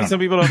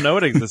people don't know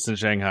it exists in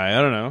Shanghai.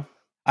 I don't know.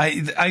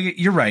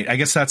 You're right. I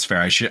guess that's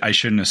fair. I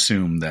shouldn't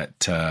assume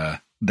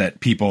that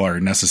people are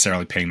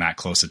necessarily paying that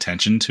close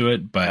attention to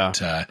it.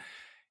 But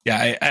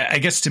I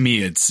guess to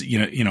me, it's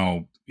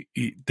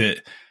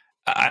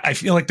I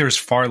feel like there's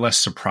far less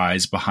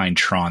surprise behind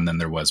Tron than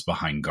there was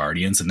behind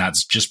Guardians, and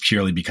that's just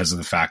purely because of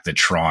the fact that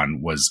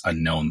Tron was a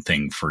known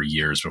thing for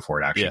years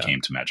before it actually came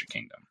to Magic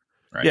Kingdom.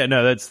 Right? Yeah,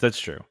 no, that's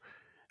true.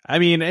 I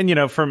mean,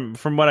 and from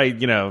what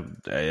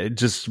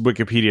just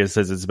Wikipedia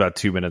says it's about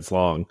 2 minutes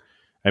long.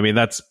 I mean,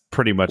 that's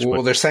pretty much.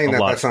 Well, they're saying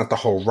that's not the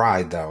whole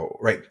ride, though,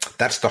 right?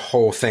 That's the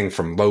whole thing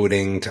from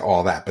loading to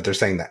all that. But they're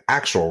saying the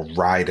actual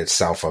ride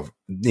itself of,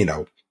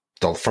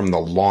 from the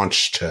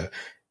launch to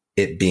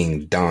it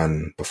being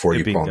done before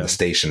you go on the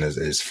station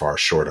is far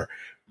shorter.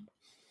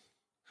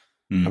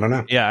 I don't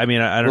know. Yeah, I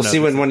mean, I don't know. We'll see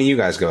when one of you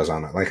guys goes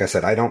on it. Like I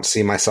said, I don't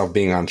see myself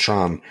being on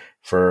Tron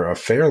for a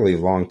fairly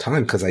long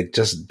time because I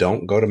just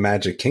don't go to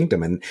Magic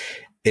Kingdom. And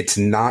it's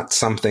not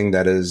something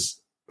that is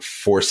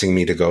forcing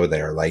me to go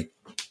there. Like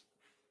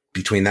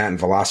between that and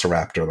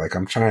Velociraptor, like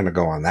I'm trying to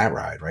go on that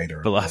ride, right?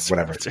 Or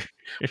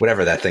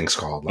whatever that thing's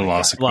called. Like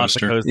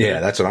Velocicoaster.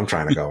 Yeah, that's what I'm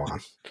trying to go on.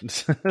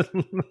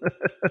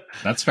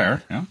 That's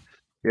fair.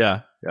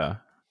 Yeah. Yeah.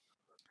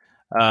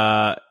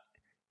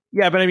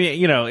 But I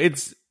mean,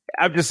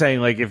 I'm just saying,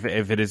 like, if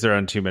it is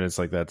around 2 minutes,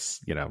 like that's,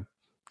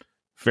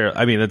 fair.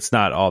 I mean, that's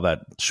not all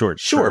that short.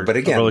 Sure. But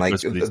again, like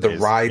the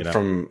ride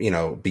from,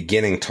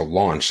 beginning to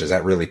launch, is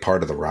that really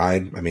part of the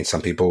ride? I mean,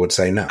 some people would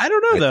say no. I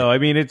don't know though. I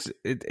mean,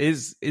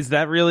 is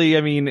that really,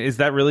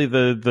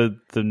 the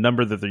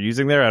number that they're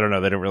using there? I don't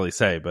know. They don't really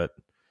say, but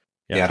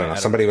I don't know.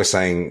 Somebody was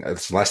saying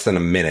it's less than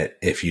a minute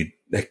if you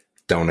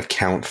don't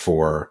account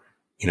for,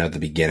 the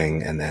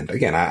beginning and then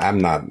again, I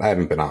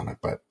haven't been on it,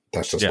 but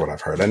that's just what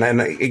I've heard.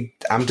 And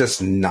I'm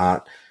just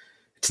not,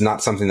 it's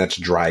not something that's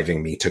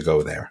driving me to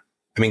go there.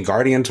 I mean,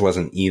 Guardians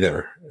wasn't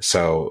either,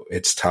 so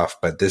it's tough,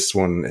 but this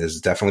one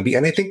is definitely,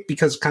 and I think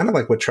because kind of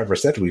like what Trevor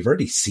said, we've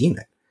already seen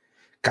it.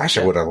 Gosh,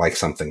 I would have liked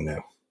something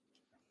new.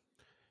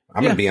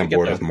 I'm going to be on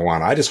board with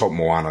Moana. I just hope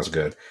Moana's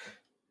good.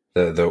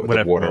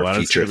 The water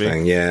feature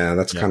thing. Yeah,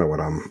 that's kind of what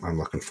I'm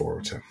looking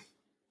forward to.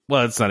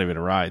 Well, it's not even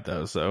a ride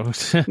though, so no,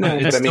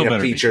 it's still a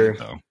feature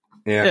though.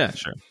 Yeah,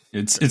 sure.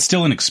 It's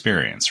still an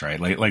experience, right?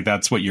 Like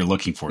that's what you're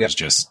looking for is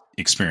just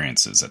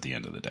experiences at the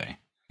end of the day.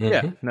 Mm-hmm.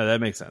 Yeah, no, that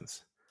makes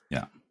sense.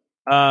 Yeah.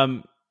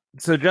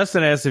 So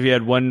Justin asked if you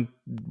had one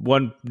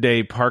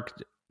day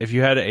park. If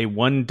you had a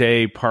 1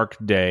 day park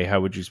day, how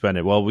would you spend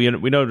it? Well, we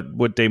know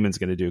what Damon's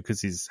going to do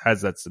because he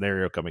has that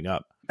scenario coming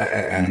up.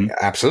 I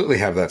absolutely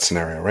have that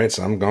scenario, right?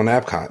 So I'm going to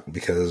Epcot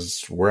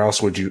because where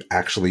else would you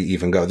actually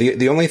even go?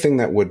 The only thing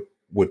that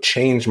would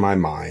change my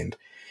mind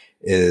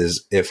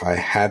is if I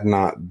had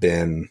not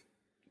been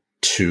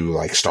to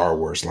like Star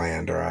Wars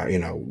Land or,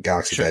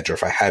 Galaxy's Edge, or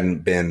if I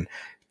hadn't been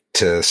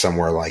to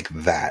somewhere like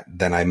that,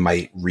 then I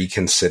might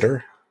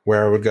reconsider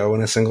where I would go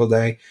in a single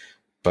day.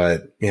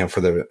 But,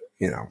 for the,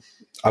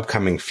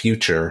 upcoming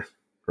future,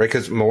 right?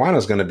 Because Moana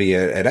is going to be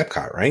at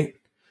Epcot, right?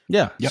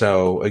 Yeah. Yep.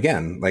 So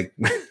again, like,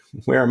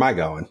 where am I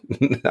going?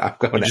 I'm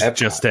going to Epcot.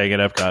 Just staying at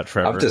Epcot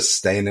forever. I'm just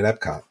staying at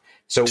Epcot.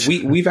 So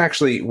we've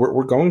actually,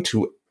 we're going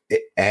to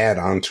add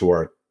on to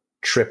our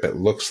trip, it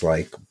looks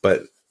like,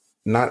 but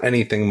not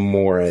anything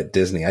more at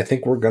Disney. I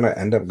think we're going to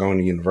end up going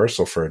to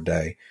Universal for a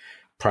day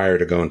prior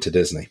to going to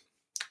Disney.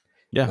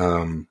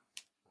 Yeah.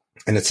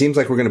 And it seems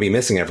like we're going to be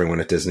missing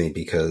everyone at Disney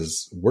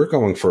because we're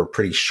going for a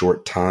pretty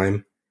short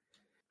time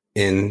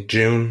in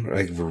June.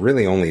 Like, we're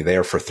really only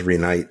there for 3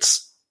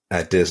 nights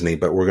at Disney,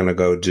 but we're going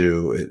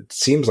to it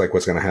seems like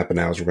what's going to happen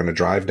now is we're going to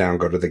drive down,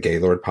 go to the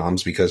Gaylord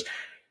Palms, because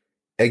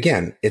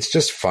again, it's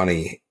just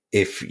funny.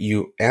 If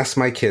you ask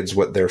my kids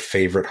what their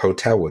favorite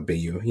hotel would be,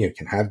 you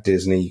can have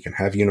Disney, you can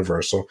have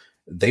Universal.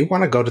 They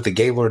want to go to the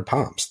Gaylord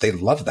Palms. They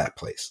love that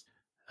place.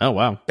 Oh,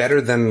 wow.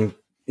 Better than,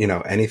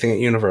 anything at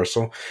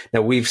Universal.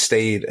 Now, we've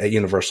stayed at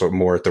Universal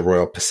more at the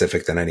Royal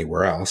Pacific than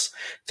anywhere else.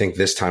 I think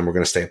this time we're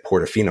going to stay at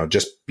Portofino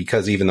just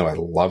because even though I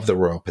love the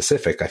Royal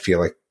Pacific, I feel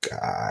like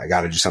I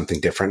got to do something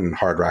different, and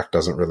Hard Rock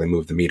doesn't really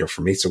move the meter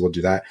for me, so we'll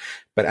do that.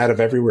 But out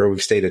of everywhere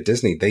we've stayed at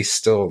Disney, they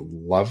still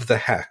love the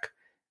heck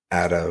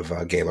out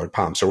of Gaylord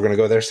Palms. So we're going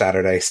to go there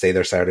Saturday, stay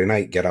there Saturday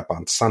night, get up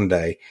on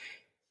Sunday,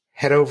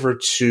 head over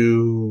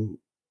to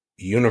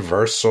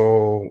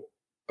Universal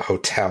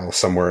Hotel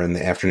somewhere in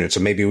the afternoon. So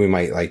maybe we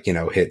might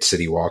hit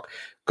City Walk,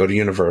 go to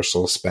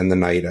Universal, spend the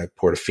night at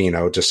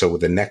Portofino, just so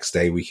the next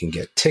day we can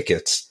get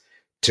tickets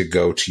to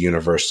go to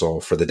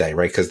Universal for the day,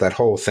 right? Because that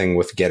whole thing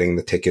with getting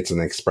the tickets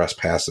and the express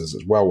passes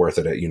is well worth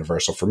it at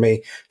Universal for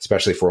me,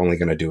 especially if we're only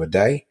going to do a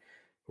day.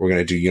 We're going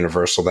to do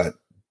Universal that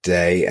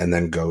day and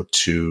then go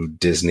to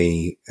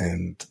Disney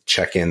and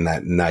check in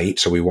that night.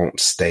 So we won't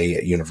stay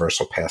at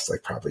Universal past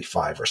probably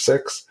 5 or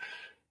 6.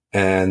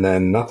 And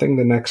then nothing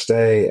the next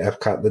day,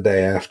 Epcot the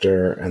day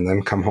after, and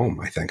then come home,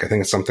 I think. I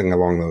think it's something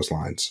along those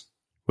lines.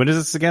 When is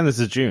this again? This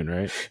is June,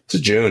 right? It's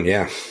June,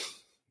 yeah.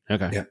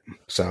 Okay. Yeah.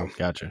 So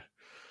gotcha.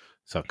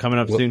 So coming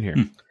up soon here.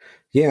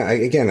 Yeah.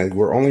 Again,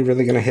 we're only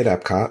really going to hit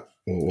Epcot.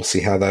 We'll see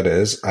how that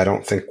is. I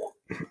don't think,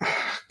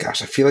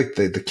 gosh, I feel like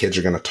the kids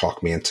are going to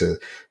talk me into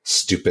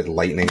stupid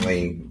Lightning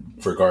Lane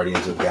for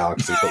Guardians of the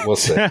Galaxy, but we'll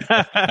see.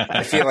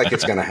 I feel like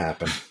it's going to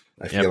happen.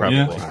 I feel like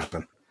it will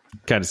happen.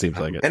 Kind of seems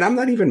like it. And I'm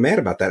not even mad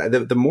about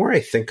that. The more I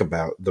think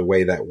about the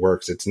way that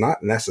works, it's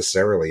not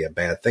necessarily a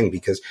bad thing,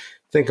 because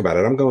think about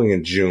it. I'm going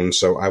in June,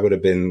 so I would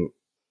have been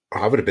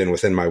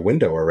within my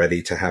window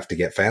already to have to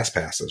get fast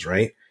passes,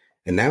 right?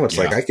 And now it's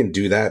like I can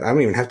do that. I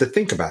don't even have to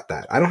think about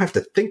that. I don't have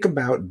to think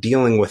about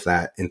dealing with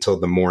that until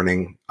the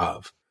morning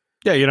of.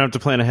 Yeah, you don't have to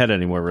plan ahead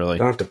anymore, really. You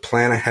don't have to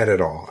plan ahead at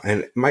all.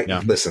 And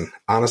listen,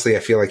 honestly, I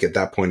feel like at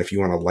that point, if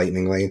you want a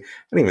Lightning Lane,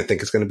 I don't even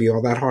think it's going to be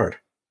all that hard.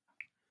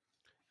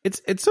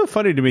 It's so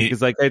funny to me because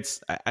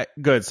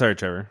go ahead. Sorry,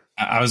 Trevor.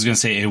 I was going to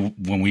say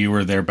when we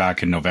were there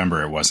back in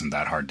November, it wasn't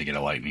that hard to get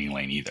a Lightning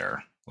Lane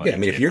either. Yeah, I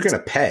mean, if you're going to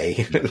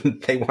pay,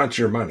 they want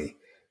your money.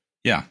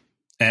 Yeah,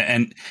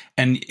 and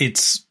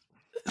it's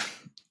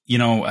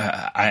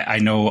I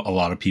know a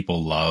lot of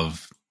people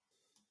love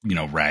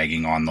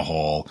ragging on the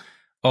whole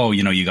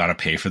you got to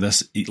pay for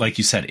this. Like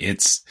you said,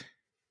 it's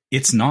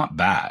not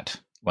bad.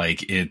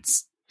 Like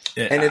it's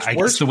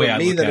worse for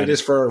me than it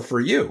is for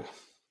you.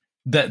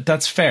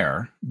 That's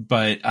fair,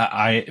 but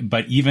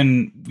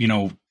even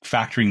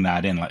factoring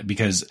that in,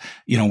 because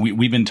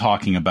we've been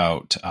talking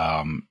about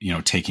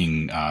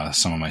taking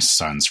some of my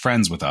son's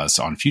friends with us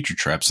on future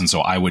trips, and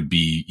so I would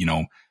be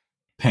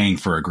paying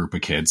for a group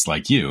of kids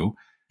like you.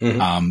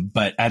 Mm-hmm.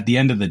 But at the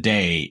end of the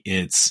day,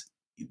 it's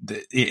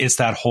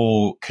that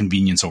whole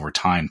convenience over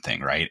time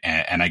thing, right?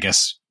 And I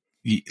guess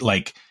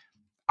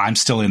I'm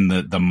still in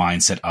the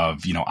mindset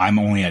of I'm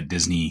only at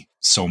Disney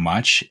so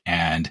much,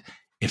 and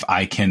if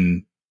I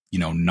can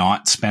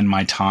not spend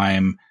my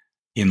time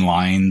in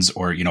lines,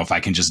 or, if I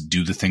can just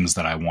do the things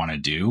that I want to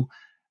do.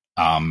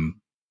 And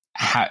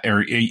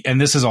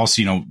this is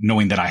also,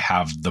 knowing that I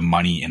have the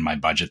money in my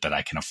budget that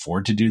I can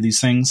afford to do these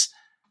things.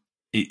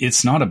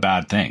 It's not a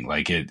bad thing.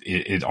 Like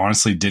it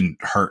honestly didn't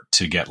hurt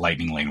to get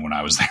Lightning Lane when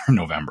I was there in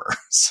November.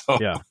 So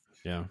yeah.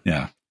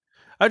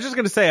 I was just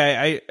going to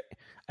say,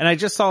 I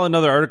just saw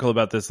another article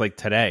about this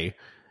today.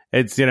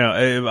 It's,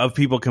 of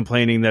people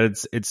complaining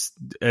that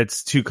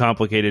it's too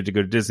complicated to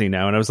go to Disney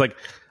now. And I was like,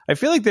 I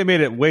feel like they made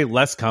it way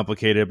less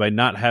complicated by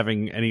not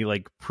having any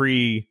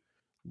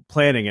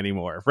pre-planning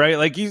anymore, right?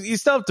 Like you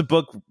still have to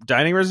book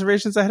dining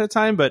reservations ahead of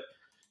time, but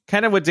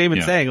kind of what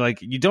Damon's saying,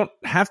 you don't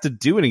have to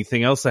do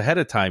anything else ahead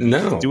of time. You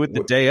just do it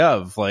the day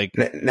of.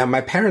 Now my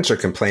parents are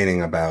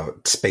complaining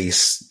about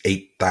Space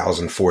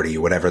 8040,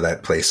 whatever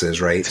that place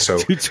is, right? So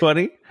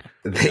 220.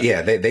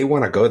 They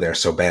want to go there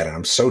so bad, and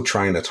I'm so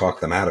trying to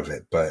talk them out of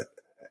it. But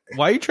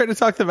why are you trying to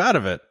talk them out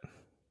of it?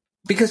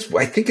 Because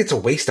I think it's a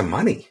waste of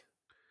money.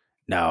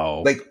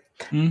 No.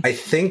 I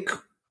think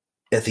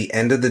at the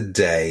end of the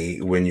day,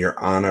 when you're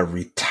on a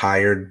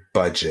retired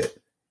budget,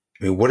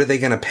 I mean, what are they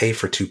going to pay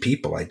for 2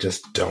 people? I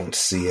just don't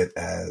see it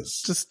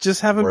as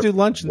just have them do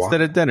lunch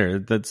instead of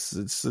dinner. It's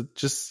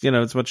just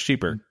it's much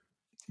cheaper.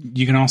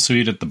 You can also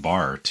eat at the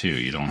bar too.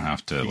 You don't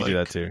have to do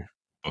that too.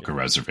 Book a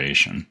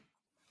reservation.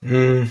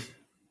 Yeah,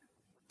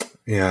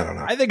 I don't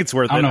know. I think it's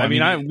worth it. I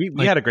mean,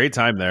 we had a great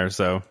time there,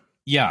 so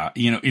yeah,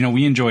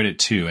 we enjoyed it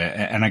too.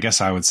 And I guess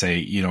I would say,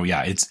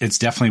 it's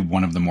definitely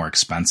one of the more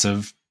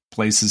expensive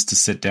places to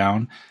sit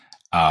down.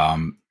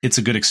 it's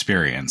a good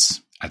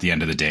experience at the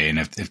end of the day. And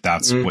if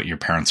that's what your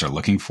parents are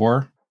looking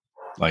for,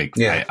 like,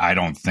 I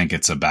don't think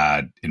it's a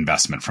bad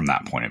investment from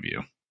that point of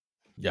view.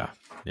 Yeah.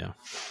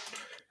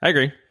 I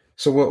agree.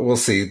 So we'll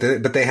see.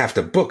 But they have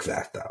to book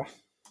that, though.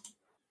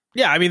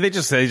 Yeah, I mean, they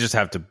just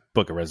have to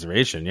book a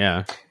reservation,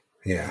 yeah.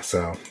 Yeah,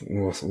 so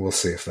we'll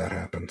see if that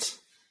happens.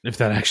 If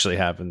that actually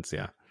happens,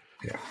 yeah.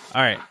 Yeah.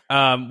 All right.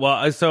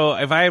 Well, so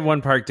if I had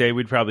one park day,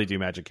 we'd probably do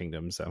Magic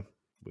Kingdom. So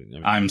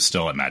I'm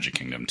still at Magic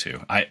Kingdom too.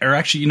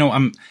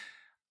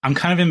 I'm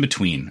kind of in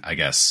between, I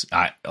guess.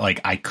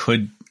 I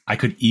could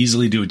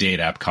easily do a day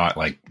at Epcot,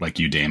 like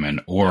you, Damon,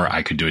 or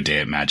I could do a day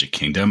at Magic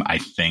Kingdom. I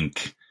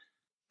think,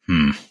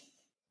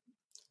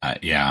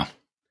 yeah.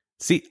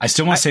 See, I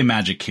still want to say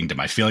Magic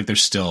Kingdom. I feel like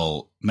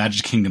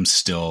Magic Kingdom's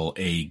still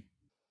a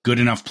good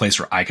enough place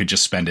where I could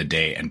just spend a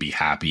day and be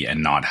happy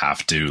and not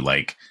have to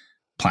like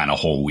plan a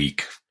whole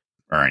week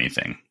or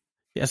anything.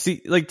 Yeah,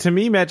 see, like to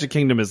me, Magic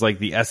Kingdom is like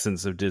the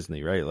essence of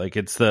Disney, right? Like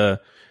it's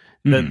the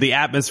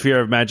atmosphere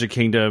of Magic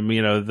Kingdom,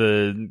 you know,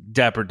 the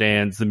Dapper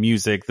Dans, the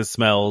music, the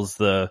smells,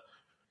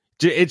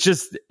 it's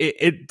just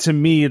to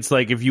me, it's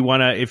like if you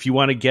want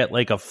to get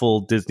like a full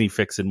Disney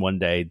fix in one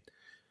day,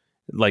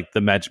 like the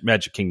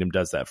Magic Kingdom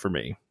does that for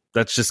me.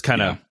 That's just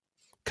kind of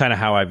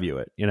how I view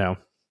it, you know?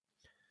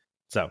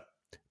 So,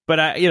 but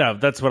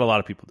that's what a lot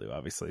of people do,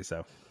 obviously.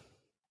 So,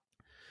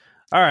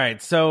 all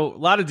right. So a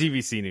lot of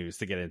DVC news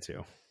to get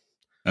into.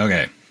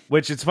 Okay.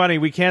 Which it's funny.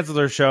 We canceled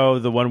our show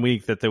the 1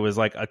 week that there was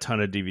like a ton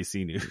of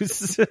DVC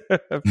news,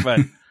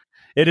 but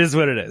it is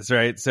what it is.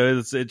 Right.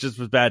 So it just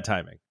was bad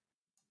timing.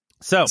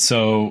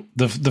 So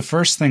the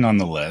first thing on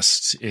the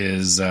list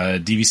is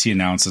DVC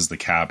announces the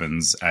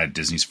cabins at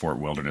Disney's Fort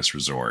Wilderness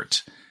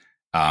Resort.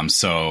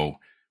 So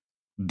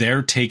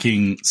they're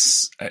taking,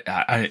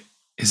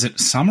 is it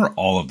some or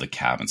all of the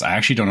cabins? I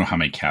actually don't know how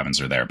many cabins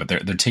are there, but they're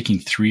taking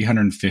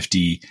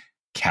 350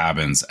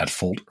 cabins at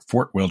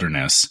Fort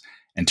Wilderness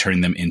and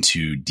turning them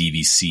into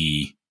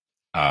DVC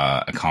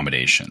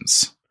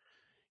accommodations.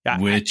 Yeah,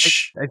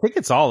 which I think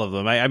it's all of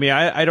them. I mean,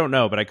 I don't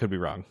know, but I could be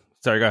wrong.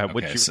 Sorry, go ahead. Okay,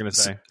 what you were going to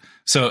say?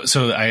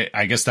 So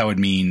I guess that would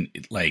mean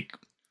like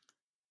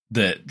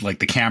the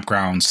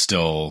campground's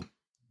still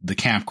the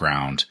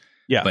campground.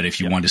 Yeah. But if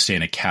you want to stay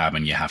in a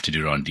cabin, you have to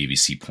do it on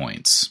DVC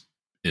points.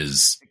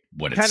 Is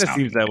what it kind of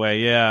seems that way.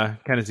 Yeah,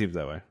 kind of seems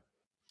that way.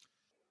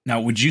 Now,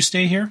 would you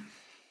stay here?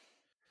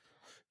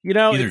 You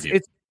know,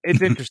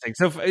 it's interesting.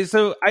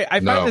 So I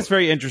find this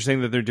very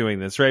interesting that they're doing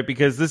this, right?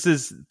 Because this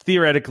is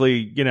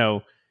theoretically, you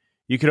know,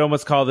 you could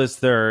almost call this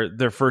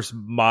their first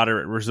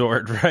moderate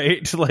resort,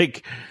 right?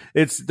 Like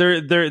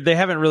they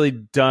haven't really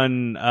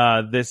done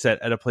this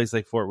at a place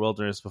like Fort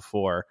Wilderness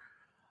before.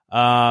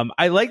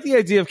 I like the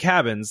idea of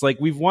cabins. Like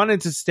we've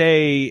wanted to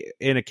stay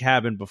in a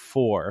cabin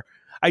before.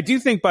 I do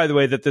think, by the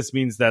way, that this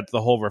means that the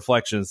whole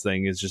Reflections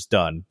thing is just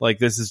done. Like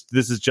this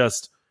is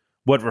just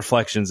what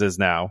Reflections is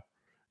now.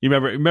 You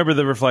remember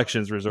the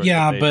Reflections resort?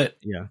 Yeah,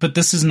 but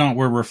this is not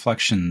where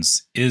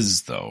Reflections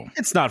is, though.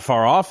 It's not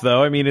far off,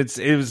 though. I mean, it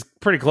was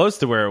pretty close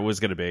to where it was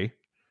going to be.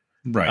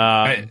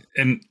 Right.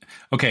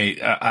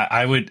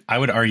 I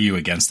would argue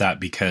against that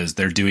because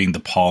they're doing the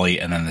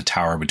Poly and then the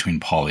tower between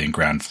Poly and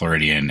Grand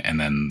Floridian and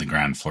then the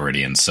Grand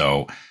Floridian.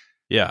 So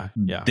yeah,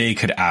 they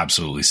could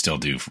absolutely still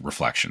do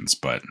Reflections,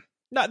 but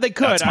no, they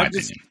could. That's my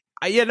opinion.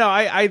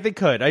 They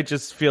could. I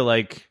just feel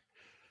like.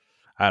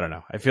 I don't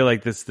know. I feel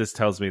like this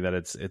tells me that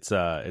it's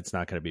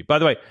not going to be. By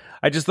the way,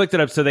 I just looked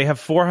it up. So they have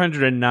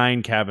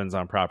 409 cabins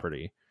on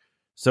property.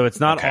 So it's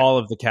not all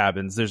of the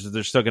cabins.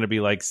 There's still going to be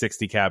like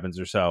 60 cabins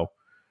or so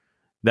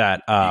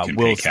that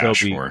will still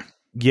be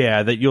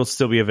that you'll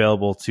still be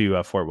available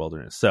to Fort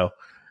Wilderness. So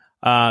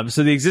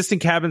the existing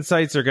cabin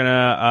sites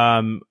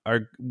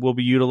will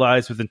be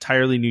utilized with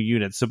entirely new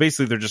units. So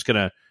basically, they're just going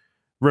to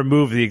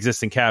remove the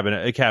existing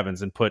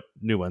cabins and put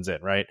new ones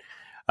in, right?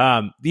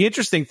 The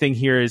interesting thing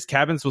here is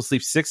cabins will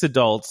sleep 6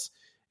 adults,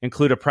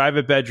 include a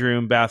private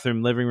bedroom,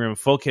 bathroom, living room,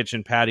 full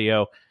kitchen,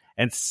 patio,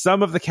 and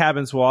some of the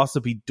cabins will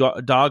also be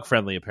dog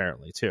friendly,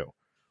 apparently too.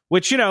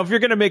 Which, you know, if you're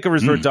going to make a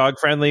resort dog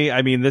friendly,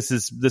 I mean, this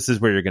is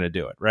where you're going to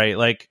do it, right?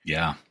 Like,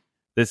 yeah,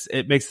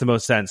 it makes the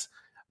most sense.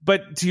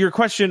 But to your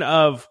question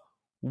of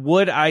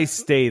would I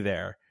stay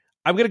there,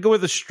 I'm going to go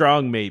with a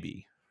strong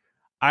maybe.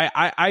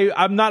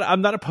 I'm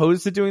not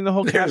opposed to doing the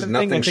whole cabin thing.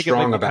 There's nothing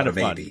strong about a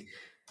maybe. Fun.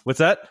 What's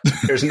that?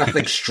 There's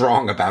nothing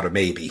strong about a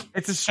maybe.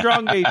 It's a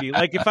strong maybe.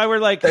 Like if I were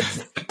like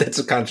that's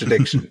a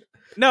contradiction.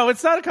 No,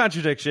 it's not a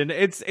contradiction.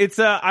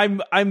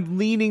 I'm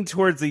leaning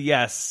towards a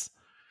yes.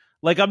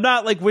 Like I'm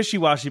not like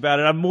wishy-washy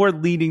about it. I'm more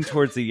leaning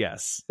towards a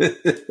yes.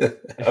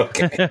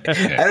 Okay.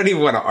 I don't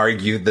even want to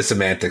argue the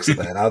semantics of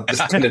that. I'm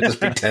just going to just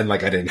pretend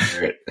like I didn't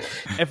hear it.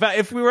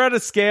 If we were at a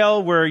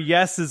scale where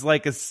yes is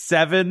like a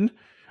 7,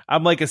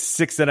 I'm like a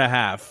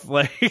 6.5.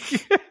 Like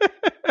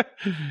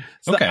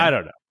so okay. I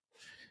don't know.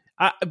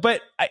 But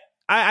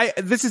I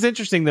this is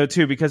interesting though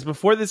too, because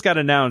before this got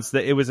announced,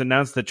 that it was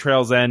announced that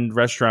Trails End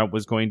restaurant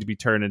was going to be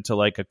turned into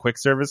like a quick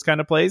service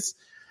kind of place,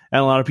 and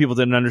a lot of people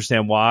didn't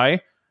understand why.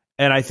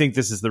 And I think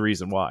this is the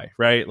reason why,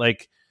 right?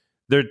 Like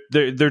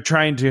they're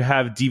trying to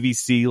have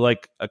DVC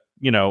like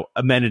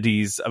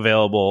amenities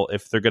available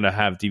if they're going to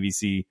have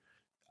DVC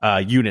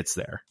units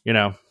there.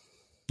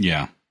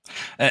 Yeah.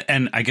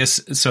 And I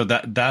guess so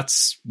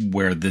that's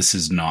where this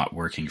is not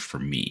working for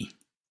me,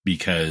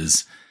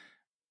 because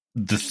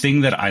the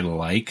thing that I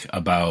like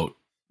about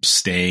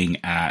staying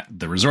at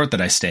the resort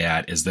that I stay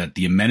at is that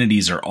the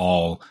amenities are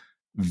all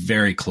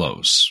very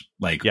close,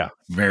 like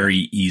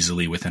very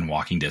easily within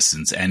walking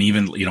distance. And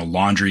even,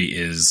 laundry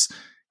is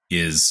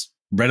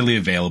readily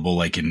available,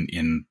 like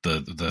in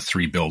the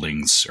three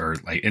buildings, or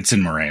like it's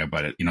in Moorea,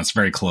 but it's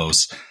very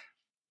close.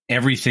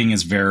 Everything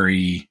is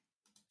very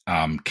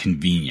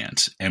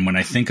convenient. And when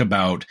I think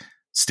about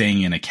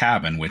staying in a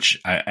cabin, which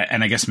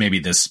I guess maybe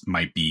this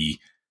might be,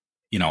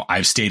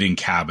 I've stayed in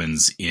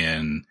cabins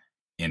in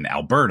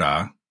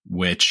Alberta,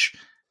 which,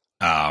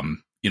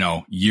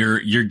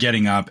 you're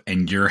getting up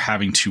and you're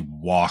having to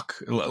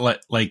walk,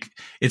 like,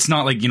 it's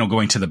not like,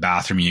 going to the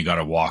bathroom and you got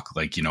to walk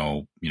like,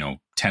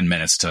 10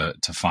 minutes to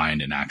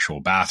find an actual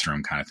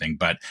bathroom kind of thing.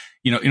 But,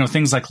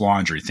 things like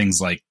laundry,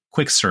 things like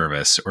quick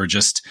service, or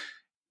just,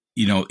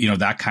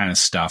 that kind of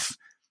stuff,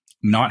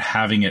 not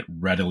having it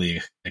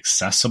readily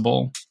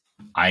accessible,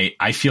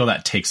 I feel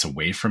that takes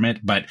away from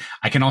it. But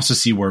I can also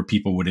see where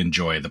people would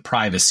enjoy the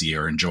privacy,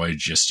 or enjoy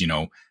just,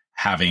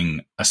 having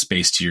a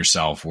space to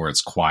yourself where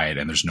it's quiet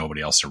and there's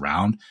nobody else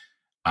around.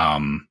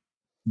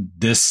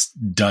 This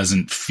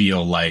doesn't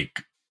feel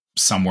like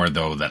somewhere,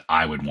 though, that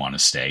I would want to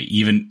stay,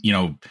 even,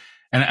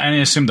 and I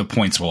assume the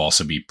points will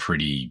also be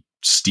pretty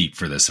steep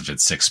for this if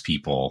it's 6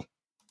 people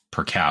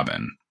per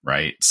cabin.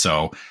 Right.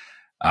 So,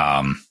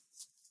 a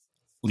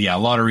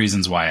lot of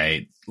reasons why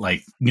I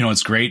like,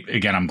 it's great.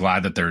 Again, I'm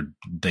glad that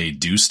they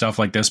do stuff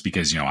like this,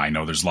 because, I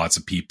know there's lots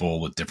of people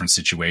with different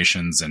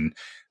situations, and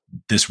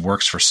this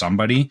works for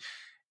somebody.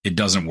 It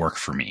doesn't work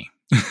for me.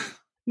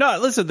 No,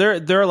 listen,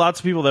 there are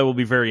lots of people that will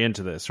be very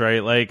into this,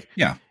 right? Like,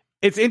 yeah,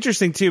 it's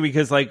interesting too,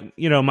 because like,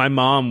 my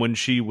mom, when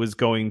she was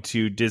going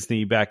to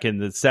Disney back in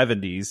the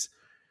 70s,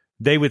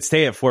 they would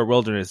stay at Fort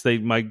Wilderness.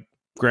 My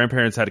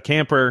grandparents had a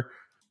camper.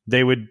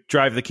 They would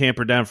drive the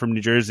camper down from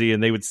New Jersey,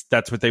 and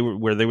that's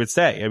where they would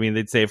stay. I mean,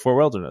 they'd stay at Fort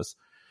Wilderness.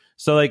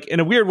 So like, in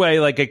a weird way,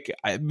 like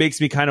it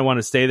makes me kind of want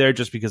to stay there,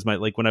 just because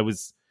when I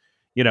was,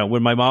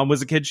 when my mom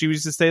was a kid, she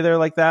used to stay there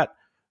like that.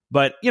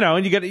 But,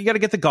 and you got to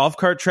get the golf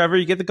cart, Trevor.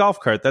 You get the golf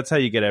cart. That's how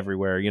you get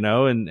everywhere,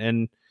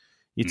 and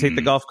you take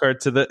the golf cart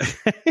to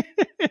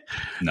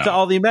to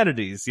all the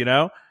amenities,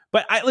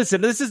 But listen,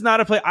 this is not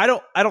a place. I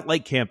don't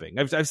like camping.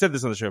 I've said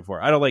this on the show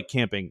before. I don't like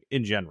camping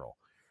in general.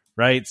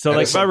 Right. So,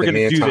 like, if I were going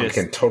to do this,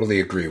 I can totally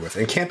agree with.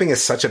 And camping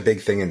is such a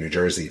big thing in New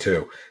Jersey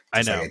too.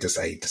 I know. I just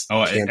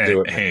can't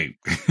do it. Hey,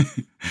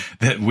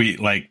 that we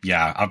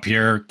up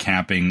here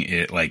camping.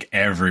 It like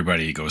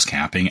everybody goes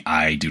camping.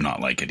 I do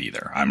not like it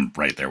either. I'm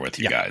right there with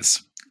you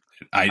guys.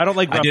 I don't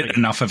like. I did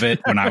enough of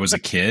it when I was a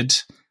kid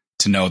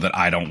to know that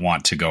I don't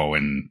want to go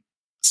and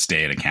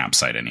stay at a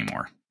campsite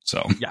anymore.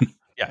 So yeah,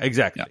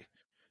 exactly.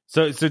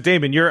 Yeah. So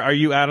Damon, are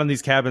you out on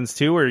these cabins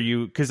too, or are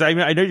you? Because I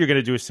know you're going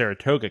to do a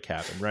Saratoga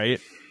cabin,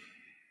 right?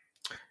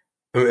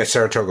 A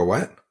Saratoga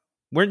what?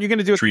 Weren't you going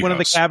to do one of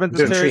the cabins?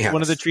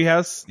 One of the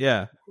treehouse?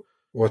 Yeah.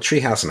 Well,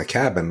 treehouse and a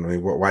cabin. I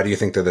mean, why do you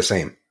think they're the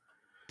same?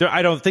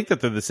 I don't think that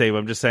they're the same.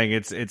 I'm just saying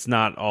it's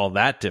not all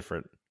that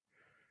different.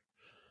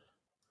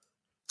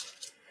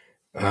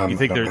 You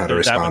think they're that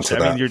much?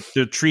 I mean,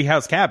 they're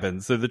treehouse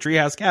cabins. They're the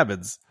treehouse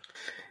cabins.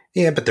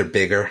 Yeah, but they're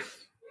bigger.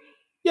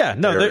 Yeah,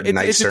 no,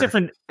 it's a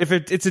different.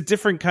 It's a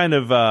different kind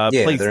of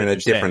place. They're in a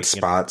different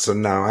spot. So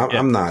no,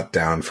 I'm not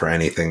down for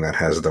anything that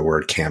has the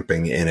word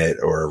camping in it,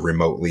 or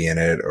remotely in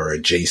it, or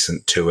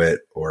adjacent to it,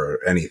 or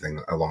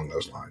anything along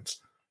those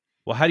lines.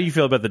 Well, how do you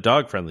feel about the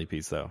dog friendly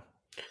piece, though?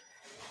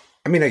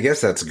 I mean, I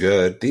guess that's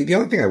good. The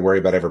only thing I worry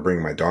about ever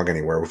bringing my dog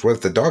anywhere was,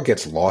 if the dog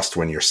gets lost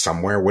when you're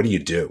somewhere, what do you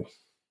do?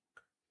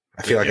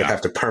 I feel like I'd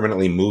have to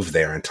permanently move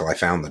there until I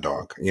found the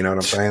dog. You know what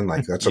I'm saying?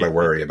 Like, that's what I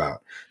worry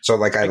about. So,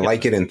 like, I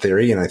like it in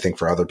theory, and I think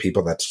for other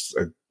people, it's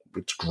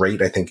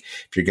great. I think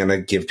if you're going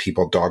to give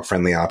people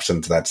dog-friendly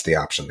options, that's the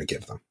option to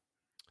give them.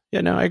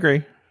 Yeah, no, I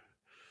agree.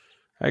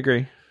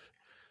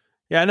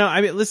 Yeah, no,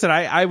 I mean, listen,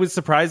 I was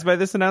surprised by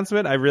this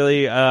announcement. I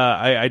really,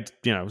 I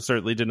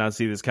certainly did not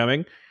see this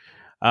coming.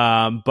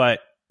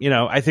 But,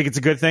 I think it's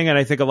a good thing, and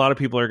I think a lot of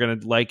people are going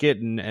to like it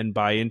and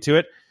buy into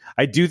it.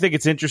 I do think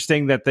it's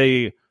interesting that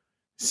they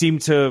seem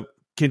to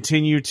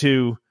continue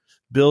to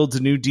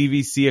build new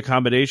DVC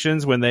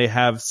accommodations when they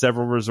have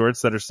several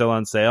resorts that are still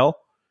on sale.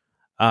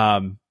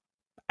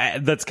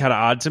 That's kind of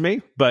odd to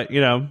me, but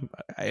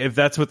if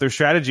that's what their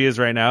strategy is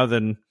right now,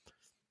 then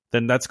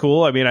that's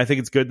cool. I mean, I think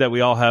it's good that we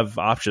all have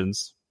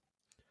options.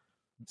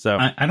 So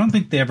I don't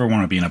think they ever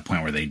want to be in a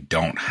point where they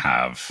don't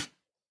have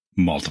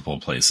multiple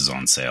places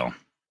on sale.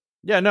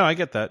 Yeah, no, I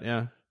get that.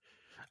 Yeah.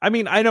 I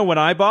mean, I know when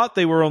I bought,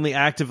 they were only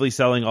actively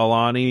selling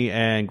Aulani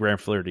and Grand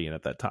Floridian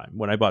at that time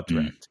when I bought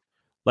direct.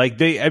 Like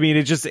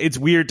it's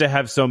weird to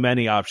have so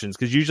many options,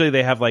 because usually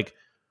they have like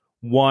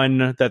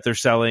one that they're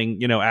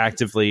selling,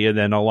 actively, and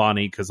then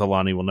Aulani, because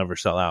Aulani will never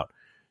sell out.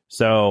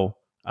 So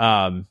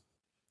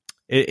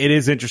it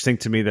is interesting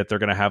to me that they're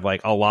going to have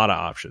like a lot of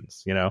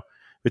options, you know,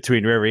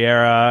 between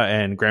Riviera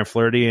and Grand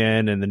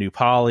Floridian and the new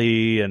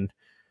Poly and,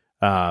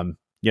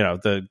 you know,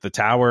 the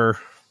Tower.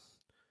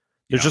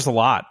 There's just a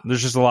lot.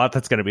 There's just a lot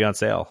that's going to be on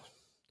sale.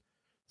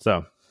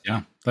 So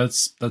yeah,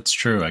 that's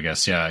true, I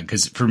guess. Yeah,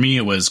 because for me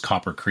it was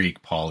Copper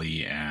Creek,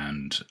 Poly,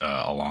 and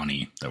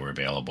Alani that were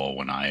available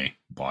when I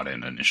bought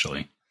in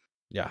initially.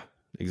 Yeah,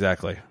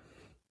 exactly.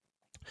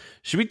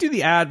 Should we do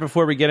the ad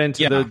before we get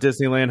into the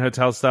Disneyland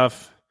hotel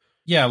stuff?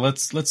 Yeah,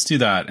 let's do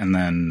that, and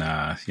then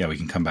we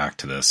can come back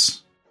to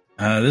this.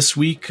 This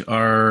week,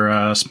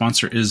 our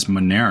sponsor is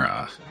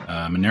Monera.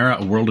 Monera,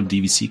 a World of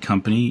DVC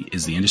company,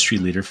 is the industry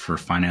leader for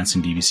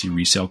financing DVC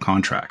resale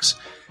contracts.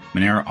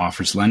 Monera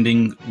offers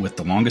lending with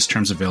the longest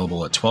terms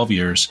available at 12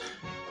 years,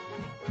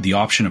 the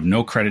option of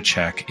no credit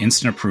check,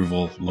 instant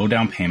approval, low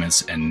down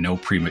payments, and no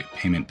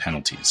prepayment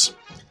penalties.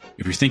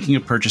 If you're thinking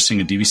of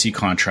purchasing a DVC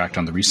contract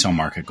on the resale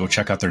market, go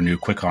check out their new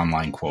quick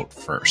online quote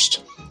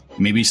first.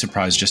 You may be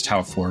surprised just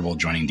how affordable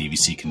joining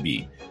DVC can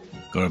be.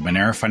 Go to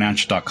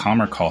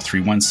monerafinancial.com or call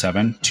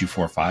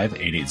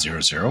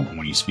 317-245-8800. And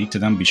when you speak to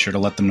them, be sure to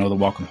let them know that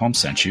Welcome Home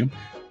sent you.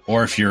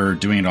 Or if you're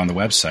doing it on the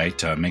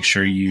website, make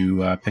sure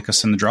you pick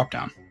us in the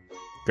dropdown.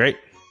 Great.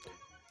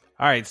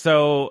 All right.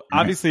 So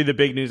obviously the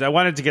big news, I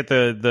wanted to get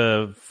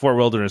the Fort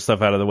Wilderness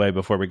stuff out of the way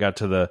before we got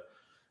to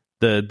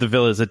the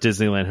Villas at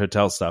Disneyland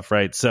Hotel stuff,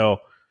 right? So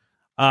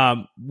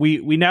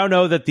we now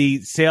know that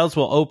the sales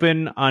will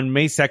open on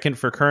May 2nd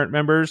for current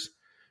members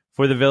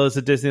for the Villas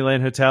at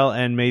Disneyland Hotel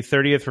and May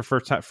 30th for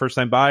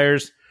first-time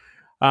buyers.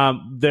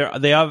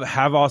 They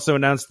have also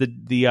announced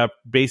the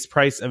base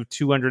price of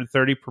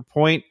 $230 per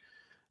point.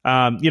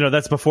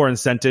 That's before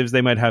incentives.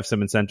 They might have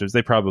some incentives.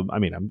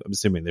 I'm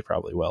assuming they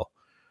probably will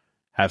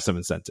have some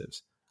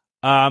incentives.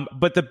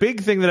 But the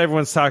big thing that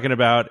everyone's talking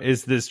about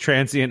is this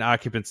transient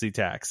occupancy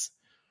tax.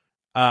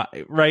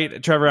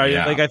 Right, Trevor?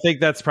 I think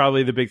that's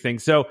probably the big thing.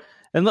 So,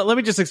 and let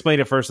me just explain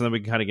it first and then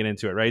we can kind of get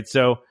into it, right?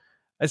 So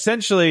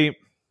essentially,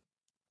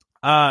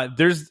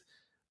 there's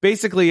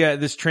basically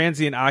this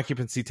transient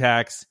occupancy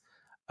tax.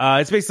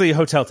 It's basically a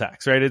hotel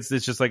tax, right? It's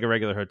just like a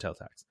regular hotel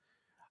tax.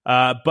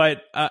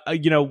 But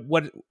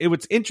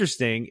what's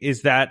interesting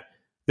is that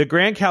the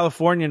Grand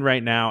Californian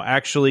right now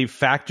actually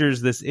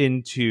factors this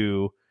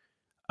into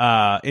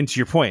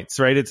your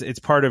points, right? It's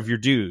part of your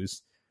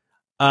dues.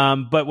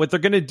 But what they're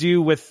going to do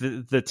with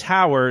the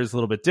Tower is a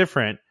little bit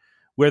different,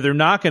 where they're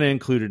not going to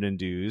include it in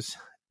dues,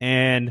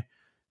 and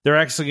they're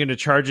actually going to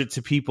charge it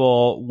to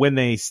people when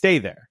they stay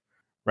there,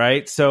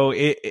 right? So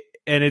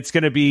it's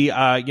going to be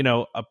a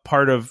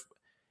part of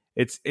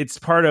it's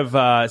part of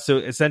so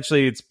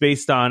essentially it's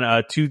based on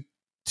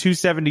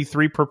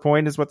 $273 per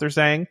point is what they're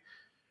saying,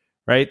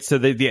 right? So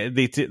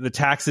the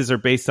taxes are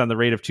based on the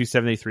rate of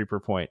 $273 per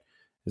point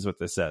is what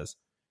this says.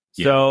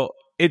 Yeah. So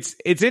it's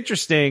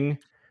interesting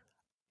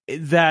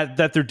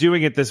that they're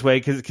doing it this way,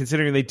 because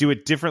considering they do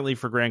it differently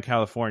for Grand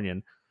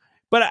Californian.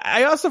 But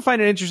I also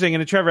find it interesting,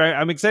 and Trevor,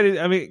 I'm excited.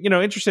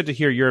 Interested to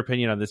hear your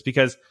opinion on this,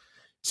 because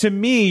to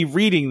me,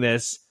 reading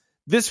this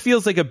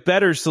feels like a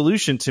better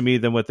solution to me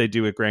than what they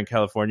do at Grand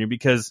Californian,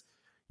 because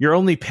you're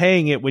only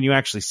paying it when you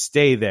actually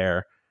stay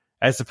there,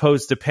 as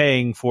opposed to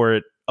paying for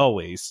it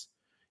always.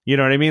 You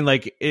know what I mean?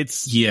 Like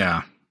it's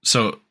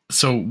So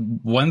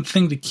one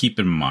thing to keep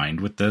in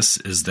mind with this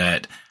is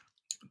that.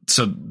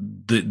 So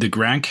the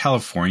Grand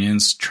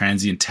Californian's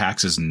transient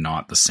tax is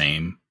not the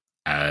same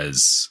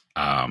as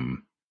the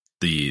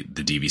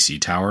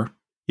DVC Tower.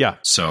 Yeah.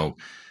 So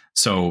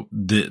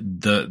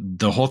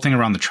the whole thing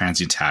around the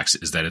transient tax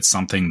is that it's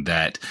something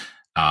that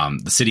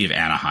the city of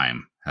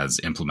Anaheim has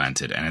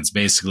implemented, and it's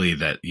basically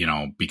that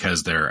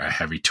because they're a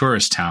heavy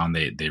tourist town,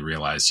 they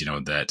realize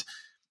that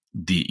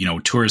the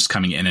tourists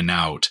coming in and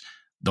out.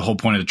 The whole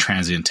point of the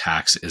transient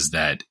tax is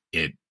that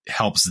it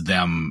helps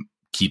them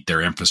keep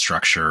their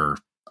infrastructure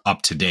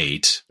up to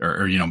date,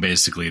 or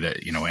basically that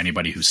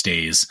anybody who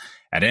stays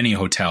at any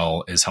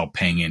hotel is help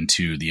paying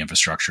into the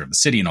infrastructure of the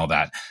city and all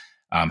that.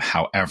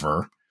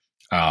 However,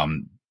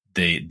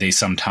 they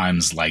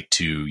sometimes like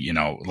to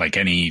like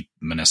any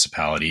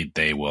municipality,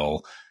 they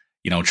will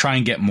try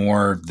and get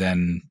more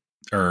than,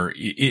 or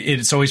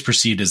it's always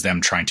perceived as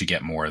them trying to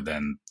get more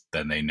than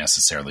they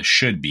necessarily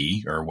should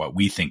be, or what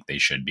we think they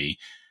should be.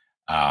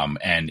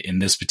 And in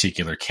this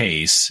particular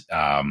case,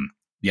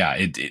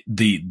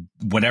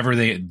 whatever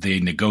they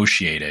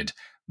negotiated,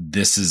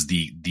 this is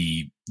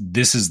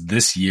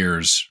this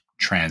year's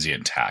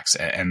transient tax,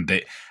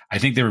 and I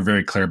think they were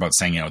very clear about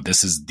saying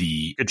this is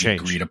the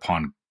agreed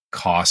upon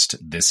cost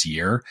this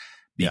year,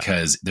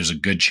 because there's a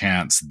good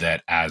chance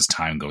that as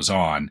time goes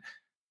on,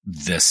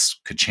 this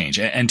could change.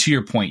 And to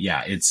your point,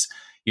 it's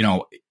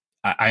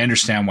I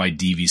understand why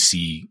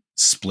DVC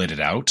split it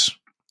out,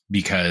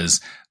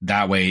 because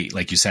that way,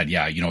 like you said,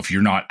 if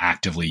you're not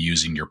actively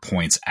using your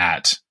points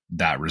at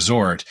that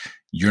resort,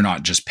 you're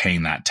not just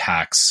paying that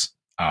tax,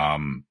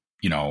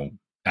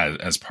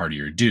 as part of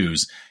your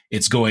dues.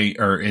 It's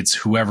it's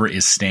whoever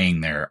is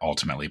staying there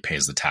ultimately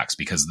pays the tax,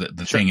 because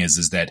the thing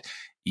is that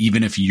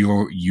even if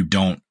you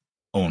don't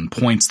own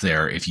points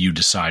there, if you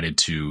decided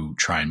to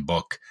try and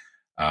book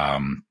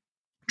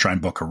try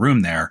and book a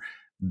room there,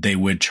 they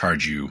would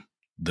charge you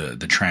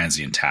the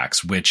transient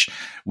tax, which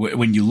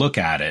when you look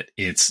at it,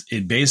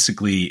 it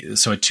basically,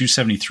 so at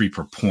 $273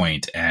 per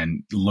point,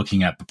 and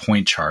looking at the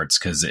point charts,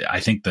 because I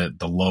think the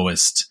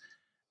lowest,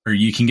 or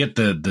you can get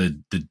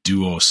the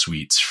duo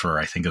suites for,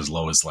 I think, as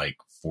low as like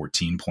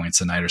 14 points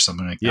a night or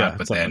something like that.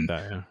 But then,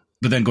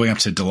 but then going up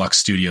to deluxe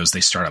studios,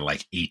 they start at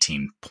like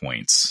 18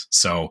 points.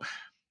 So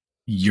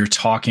you're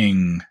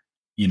talking,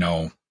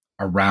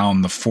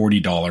 around the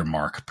 $40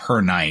 mark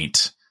per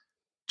night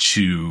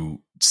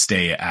to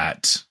stay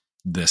at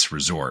this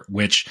resort,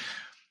 which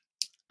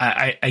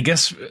I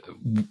guess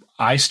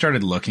I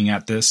started looking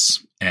at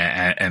this,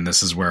 and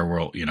this is where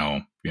we'll,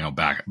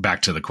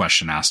 back to the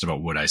question asked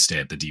about would I stay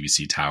at the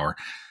DVC Tower.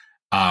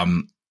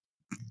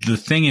 The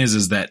thing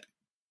is that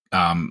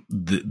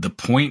the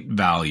point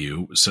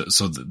value, so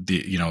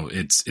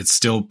it's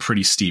still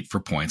pretty steep for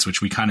points,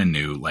 which we kind of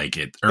knew, like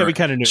it. Yeah, we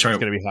kind of knew it was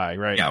going to be high,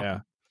 right?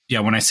 Yeah.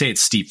 When I say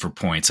it's steep for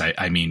points,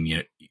 I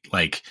mean,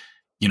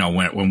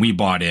 when we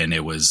bought in,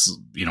 it was,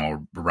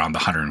 around the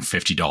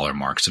 $150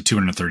 mark. So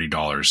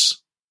 $230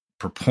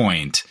 per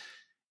point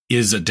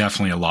is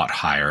definitely a lot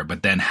higher.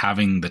 But then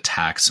having the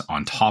tax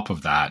on top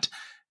of that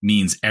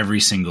means every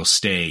single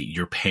stay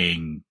you're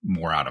paying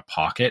more out of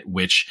pocket,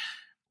 which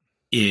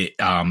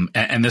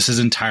and this is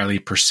entirely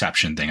a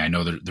perception thing. I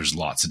know there's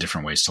lots of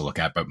different ways to look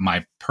at, but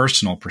my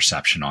personal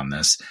perception on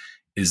this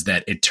is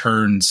that it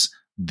turns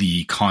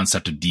the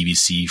concept of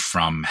DVC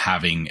from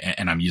having,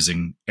 and I'm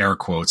using air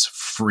quotes,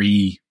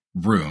 free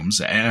rooms.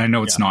 And I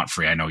know it's not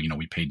free. I know,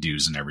 we pay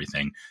dues and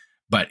everything,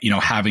 but,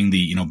 having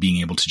the,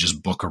 being able to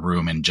just book a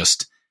room and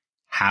just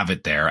have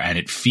it there, and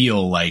it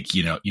feel like,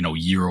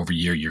 year over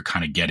year, you're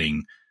kind of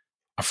getting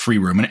a free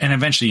room. And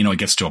eventually, it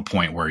gets to a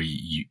point where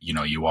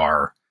you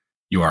are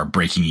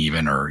breaking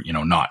even, or,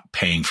 not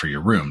paying for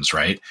your rooms.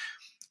 Right.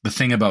 The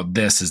thing about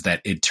this is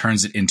that it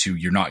turns it into,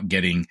 you're not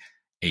getting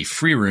a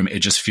free room. It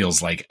just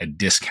feels like a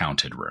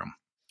discounted room.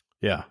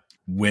 Yeah.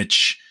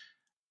 Which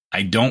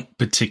I don't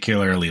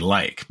particularly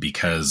like,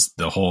 because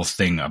the whole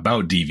thing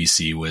about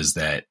DVC was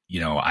that,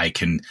 I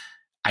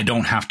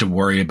don't have to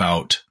worry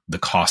about the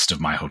cost of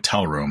my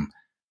hotel room,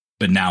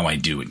 but now I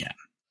do again,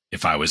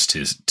 if I was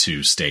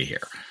to stay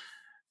here.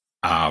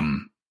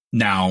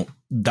 Now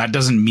that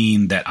doesn't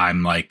mean that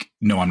I'm like,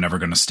 no, I'm never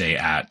going to stay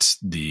at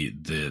the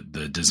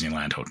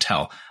Disneyland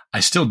hotel. I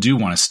still do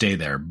want to stay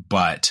there,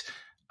 but,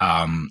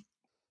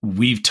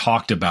 we've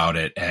talked about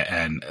it,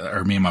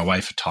 or me and my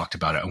wife have talked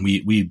about it, and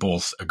we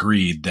both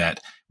agreed that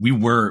we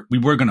were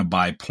going to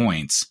buy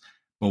points,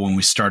 but when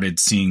we started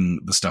seeing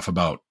the stuff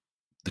about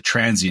the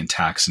transient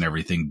tax and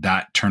everything,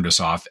 that turned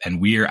us off,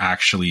 and we are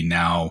actually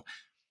now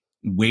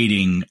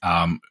waiting.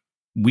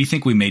 We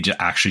think we may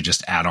actually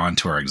just add on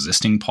to our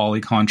existing poly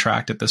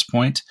contract at this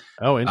point.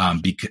 Oh,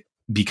 interesting.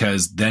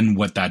 Because then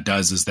what that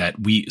does is that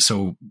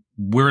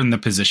we're in the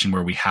position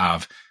where we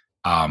have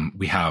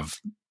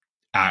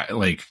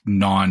like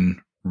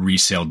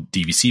non-resale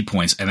DVC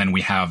points, and then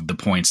we have the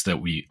points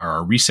that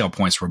our resale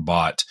points were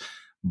bought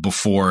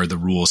before the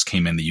rules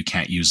came in that you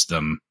can't use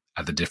them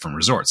at the different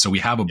resorts. So we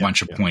have a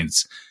bunch of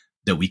points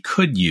that we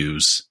could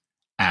use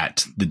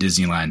at the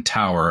Disneyland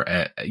Tower,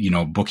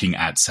 booking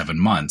at 7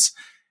 months.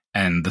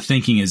 And the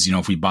thinking is,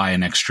 if we buy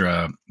an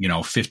extra,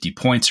 50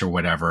 points or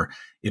whatever,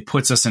 it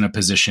puts us in a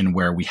position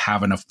where we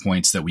have enough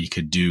points that we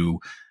could do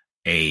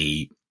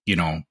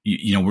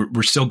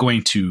we're still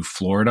going to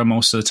Florida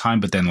most of the time,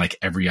 but then like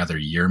every other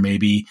year,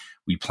 maybe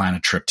we plan a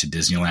trip to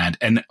Disneyland,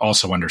 and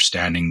also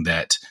understanding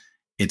that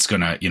it's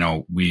gonna,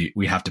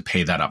 we have to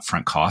pay that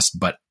upfront cost.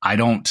 But I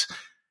don't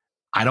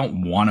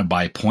want to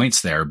buy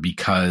points there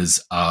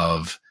because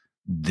of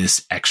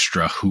this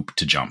extra hoop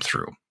to jump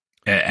through.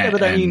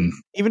 But I mean,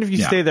 even if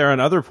you stay there on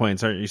other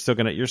points, you're still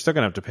gonna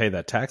have to pay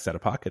that tax out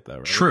of pocket, though,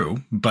 right?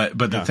 True, but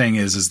the thing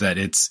is that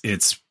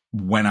it's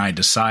when I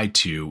decide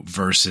to,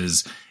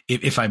 versus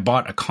if I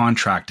bought a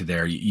contract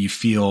there, you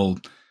feel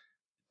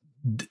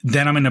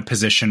then I'm in a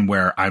position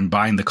where I'm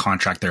buying the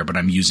contract there, but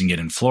I'm using it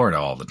in Florida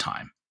all the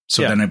time.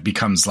 So then it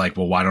becomes like,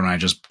 well, why don't I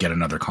just get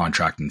another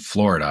contract in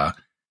Florida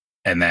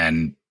and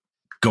then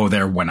go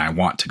there when I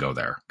want to go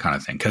there, kind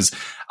of thing? Because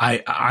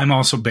I'm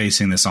also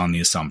basing this on the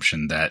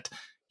assumption that,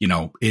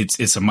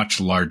 it's a much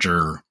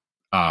larger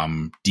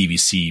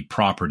DVC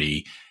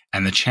property,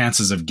 and the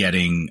chances of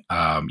getting,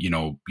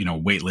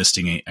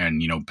 waitlisting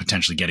and,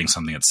 potentially getting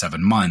something at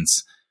 7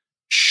 months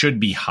should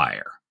be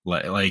higher.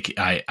 Like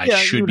I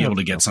should be able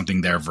to get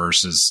something there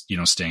versus,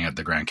 staying at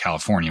the Grand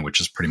California,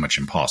 which is pretty much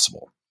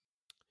impossible.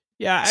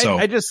 Yeah.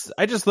 I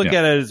just look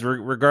at it as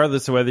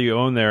regardless of whether you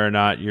own there or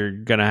not, you're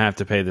going to have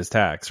to pay this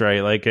tax,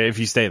 right? Like if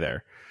you stay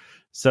there.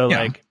 So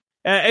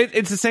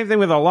it's the same thing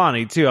with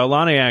Aulani too.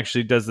 Aulani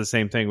actually does the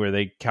same thing where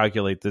they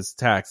calculate this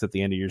tax at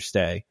the end of your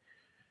stay,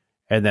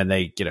 and then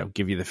they,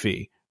 give you the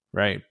fee,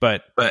 right?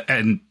 But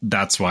and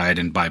that's why I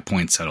didn't buy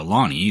points at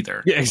Aulani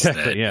either. Yeah,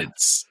 exactly. Yeah,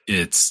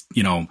 it's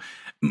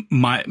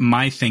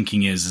my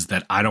thinking is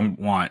that I don't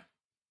want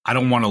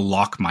to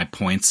lock my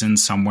points in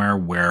somewhere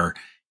where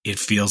it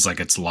feels like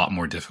it's a lot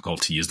more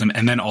difficult to use them.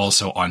 And then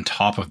also on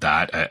top of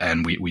that,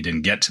 and we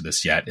didn't get to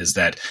this yet, is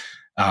that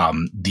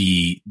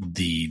the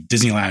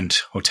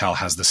Disneyland hotel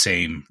has the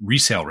same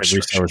resale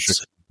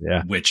restrictions,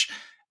 which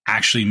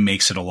actually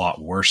makes it a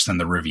lot worse than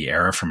the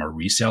Riviera from a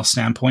resale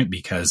standpoint,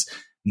 because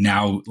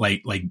now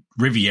like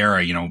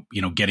Riviera,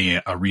 getting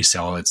a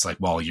resale, it's like,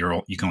 well,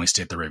 you can only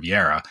stay at the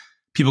Riviera.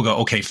 People go,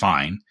 okay,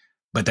 fine.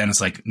 But then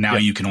it's like, now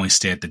you can only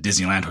stay at the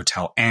Disneyland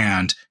hotel.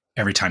 And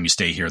every time you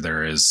stay here,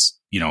 there is,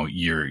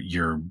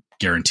 you're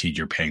guaranteed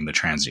you're paying the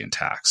transient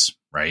tax.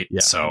 Right.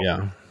 Yeah. So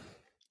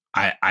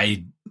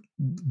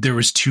there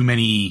was too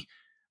many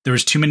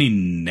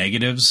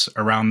negatives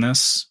around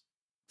this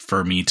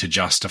for me to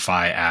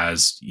justify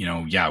as, we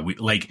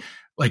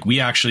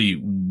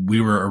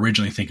were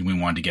originally thinking we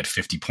wanted to get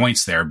 50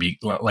 points there.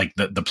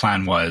 The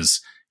plan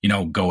was,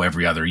 go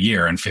every other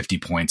year, and 50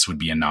 points would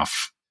be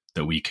enough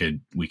that we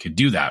could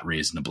do that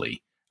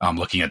reasonably.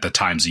 Looking at the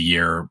times a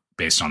year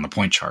based on the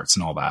point charts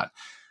and all that.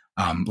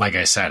 Like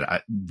I said,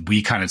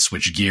 we kind of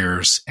switched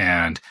gears,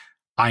 and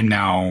I'm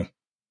now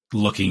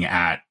looking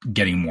at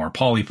getting more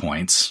poly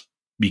points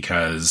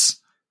because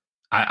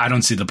I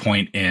don't see the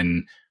point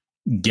in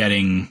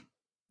getting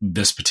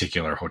this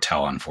particular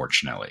hotel,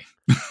 unfortunately.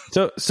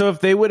 So if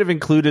they would have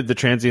included the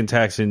transient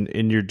tax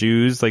in your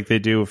dues like they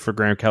do for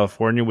Grand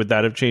California, would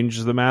that have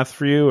changed the math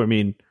for you? I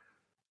mean,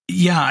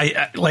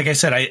 yeah, like I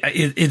said,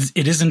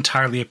 it is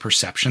entirely a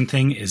perception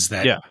thing. Is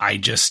that I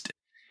just,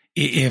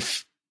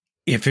 if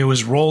it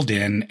was rolled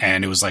in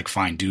and it was like,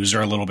 fine, dues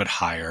are a little bit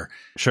higher.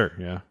 Sure.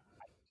 Yeah.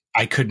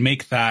 I could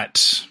make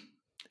that.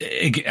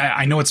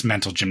 I know it's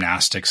mental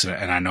gymnastics,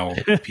 and I know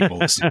people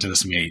listening to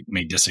this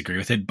may disagree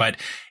with it, but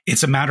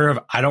it's a matter of,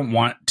 I don't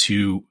want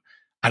to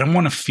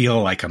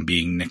feel like I'm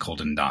being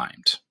nickeled and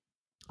dimed.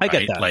 I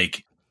get that.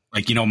 Like,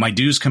 my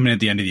dues come in at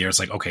the end of the year. It's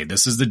like, okay,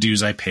 this is the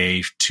dues I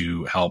pay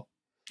to help,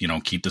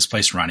 keep this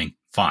place running.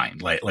 Fine.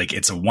 Like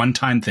it's a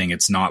one-time thing.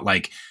 It's not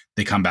like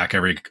they come back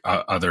every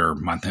other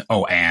month.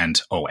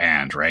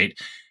 And right.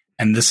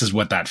 And this is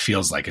what that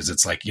feels like, is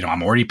it's like,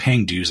 I'm already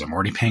paying dues. I'm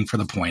already paying for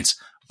the points.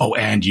 Oh,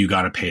 and you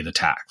got to pay the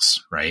tax.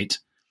 Right.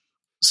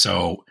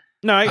 So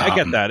no, I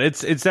get that.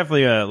 It's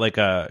definitely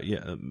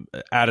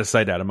out of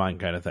sight, out of mind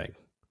kind of thing.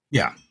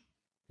 Yeah.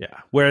 Yeah.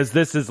 Whereas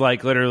this is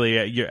like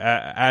literally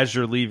as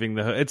you're leaving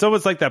it's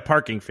almost like that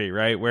parking fee,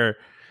 right? Where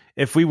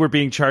if we were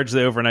being charged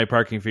the overnight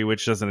parking fee,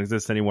 which doesn't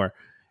exist anymore,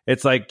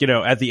 it's like,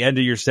 at the end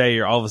of your stay,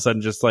 you're all of a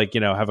sudden just like,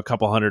 have a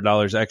couple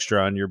 $100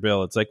 extra on your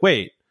bill. It's like,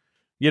 wait,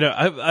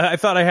 I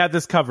thought I had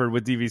this covered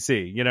with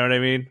DVC. You know what I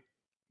mean?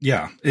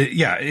 Yeah.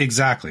 Yeah,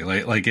 exactly.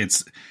 Like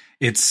it's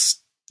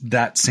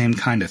that same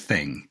kind of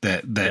thing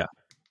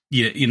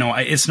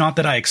it's not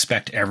that I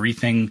expect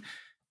everything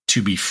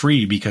to be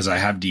free because I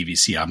have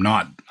DVC.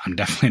 I'm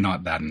definitely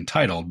not that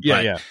entitled.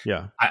 Yeah.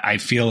 I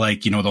feel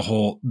like,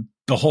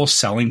 the whole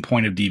selling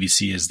point of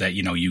DVC is that,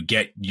 you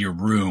get your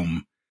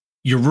room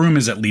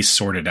is at least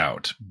sorted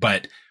out.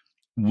 But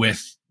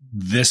with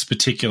this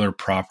particular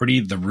property,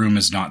 the room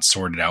is not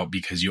sorted out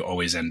because you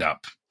always end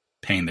up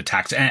paying the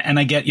tax. And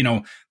I get,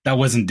 that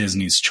wasn't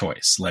Disney's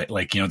choice.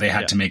 They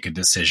had to make a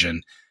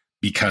decision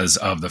because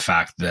of the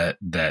fact that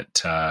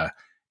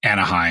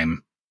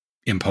Anaheim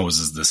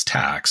imposes this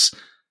tax.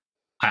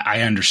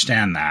 I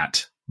understand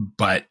that,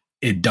 but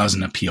it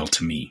doesn't appeal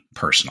to me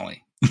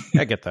personally.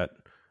 I get that.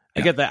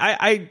 I get that.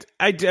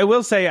 I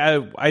will say,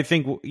 I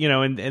think,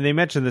 and they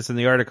mentioned this in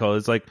the article,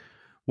 is like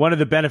one of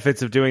the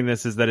benefits of doing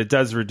this is that it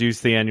does reduce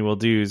the annual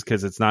dues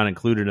because it's not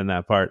included in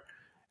that part.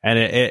 And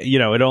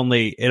it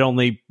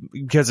only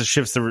because it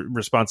shifts the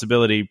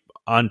responsibility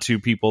onto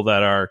people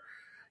that are,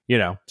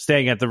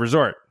 staying at the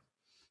resort.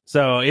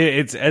 So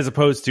it's as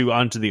opposed to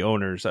onto the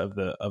owners of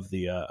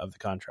the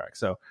contract.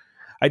 So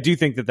I do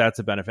think that that's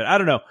a benefit. I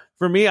don't know.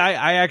 For me,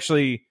 I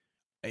actually,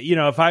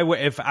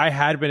 if I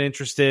had been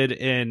interested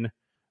in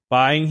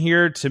buying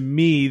here, to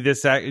me,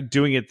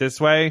 doing it this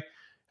way,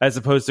 as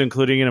opposed to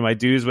including it in my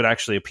dues, would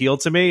actually appeal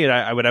to me. And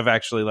I would have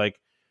actually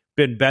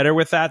been better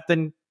with that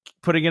than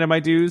putting it in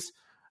my dues.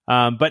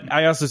 But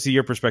I also see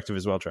your perspective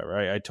as well,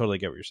 Trevor. I totally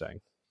get what you're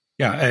saying.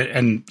 Yeah.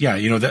 And yeah,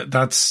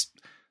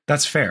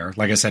 that's fair.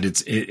 Like I said,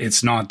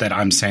 it's not that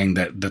I'm saying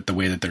that the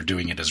way that they're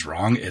doing it is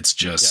wrong. It's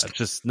just, it's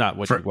just not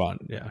what you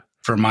want. Yeah.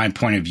 From my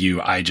point of view,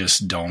 I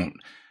just don't,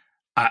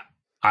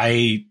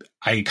 I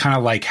kind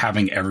of like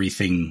having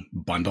everything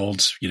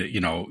bundled,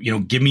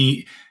 give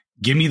me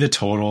the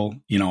total,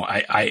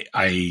 I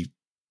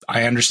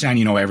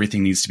understand,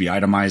 everything needs to be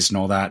itemized and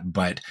all that,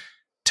 but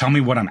tell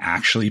me what I'm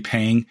actually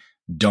paying.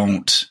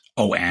 Don't,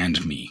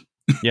 and me.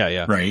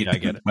 Yeah. Right. Yeah, I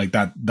get it. Like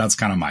that's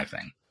kind of my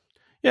thing.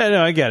 Yeah,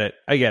 no, I get it.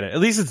 At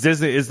least it's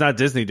Disney. It's not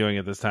Disney doing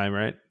it this time,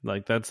 right?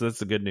 Like that's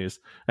the good news.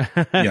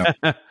 Yeah.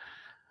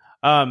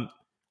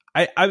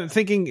 I'm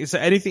thinking, is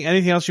there anything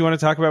else you want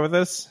to talk about with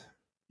this?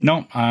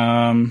 No.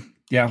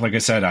 Yeah, like I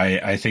said,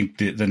 I think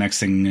the next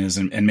thing is,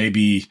 and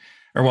maybe,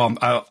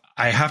 I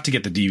have to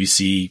get the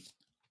DVC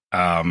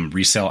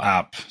resale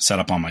app set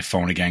up on my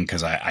phone again,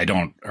 because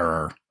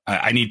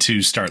I need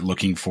to start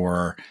looking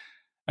for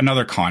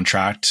another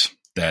contract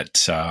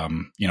that,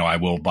 I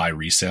will buy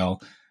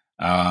resale.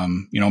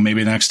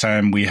 Maybe next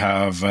time we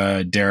have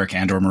Derek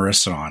and or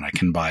Marissa on, I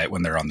can buy it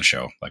when they're on the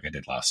show, like I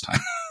did last time.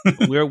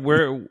 we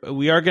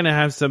are going to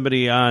have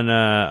somebody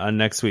on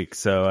next week.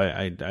 So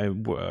I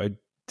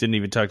didn't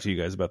even talk to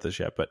you guys about this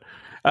yet, but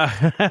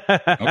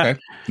okay.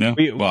 No.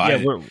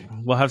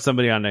 We'll have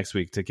somebody on next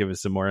week to give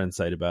us some more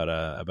insight about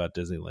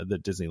Disneyland, the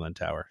Disneyland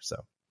Tower.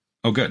 So,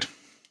 good.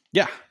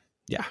 Yeah.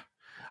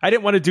 I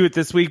didn't want to do it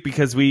this week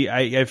because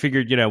I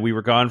figured, we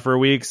were gone for a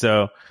week.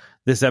 So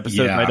this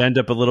episode might end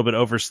up a little bit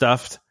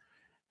overstuffed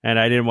and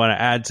I didn't want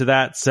to add to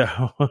that. So,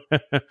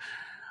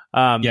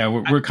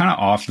 we're kind of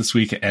off this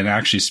week. And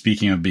actually,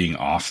 speaking of being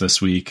off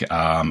this week,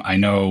 I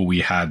know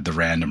we had the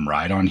random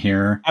ride on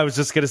here. I was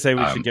just going to say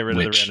we should get rid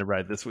of the random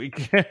ride this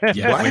week.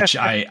 Which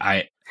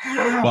I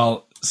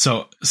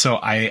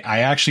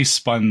actually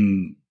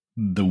spun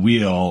the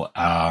wheel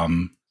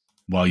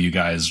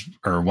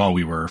while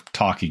we were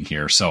talking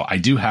here. So I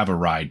do have a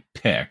ride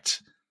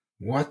picked.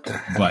 What the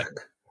heck? But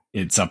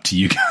it's up to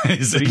you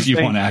guys if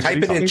you want to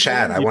actually type it in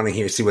chat. I want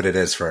to see what it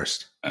is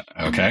first.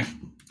 Okay.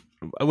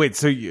 Wait,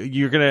 so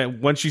you're going to,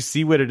 once you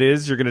see what it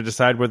is, you're going to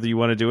decide whether you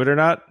want to do it or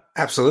not?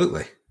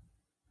 Absolutely.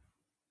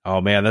 Oh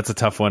man, that's a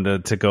tough one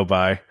to go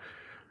by.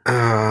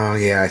 Oh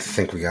yeah, I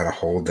think we got to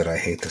hold it. I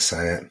hate to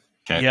say it.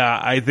 Okay. Yeah,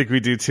 I think we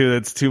do too.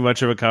 That's too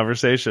much of a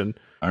conversation.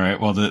 All right.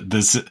 Well,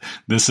 this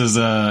is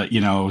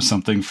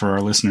something for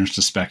our listeners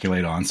to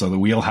speculate on. So the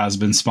wheel has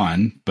been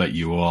spun, but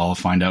you will all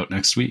find out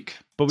next week.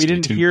 But we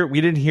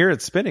didn't hear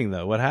it spinning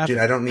though. What happened? Dude,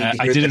 I don't need to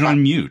hear I did it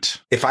on mute.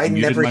 If I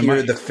never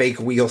hear the fake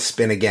wheel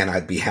spin again,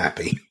 I'd be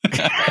happy.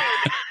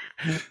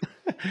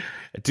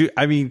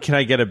 Can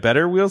I get a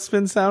better wheel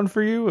spin sound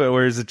for you?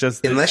 Or is it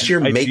just unless you're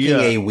making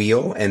a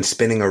wheel and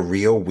spinning a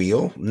real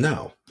wheel?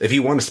 No. If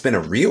you want to spin a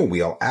real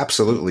wheel,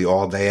 absolutely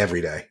all day,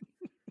 every day.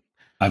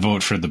 I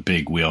vote for the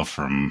big wheel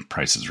from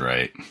Price is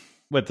Right.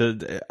 What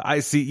I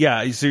see?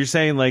 Yeah. So you're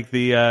saying like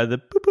the boop,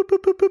 boop,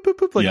 boop, boop, boop,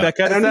 boop, like that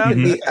kind of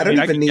sound? I don't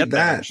even need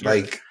that. Sure.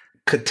 Like,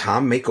 could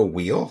Tom make a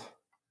wheel?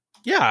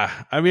 Yeah.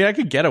 I mean, I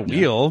could get a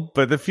wheel,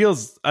 but it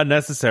feels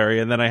unnecessary.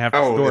 And then I have to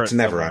store it. It's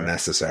never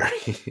unnecessary.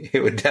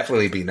 It would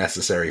definitely be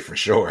necessary for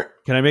sure.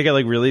 Can I make it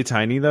like really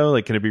tiny though?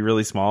 Like, can it be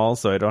really small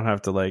so I don't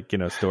have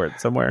to store it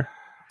somewhere?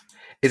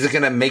 Is it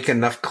going to make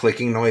enough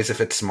clicking noise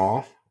if it's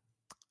small?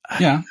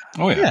 Yeah.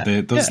 Oh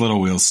yeah. Those little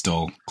wheels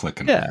still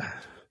clicking. Yeah.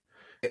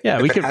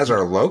 Yeah, if it has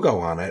our logo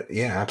on it.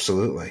 Yeah,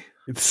 absolutely.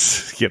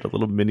 It's get a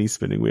little mini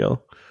spinning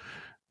wheel.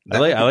 I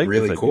like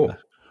really cool.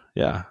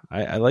 Yeah,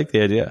 I like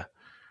the idea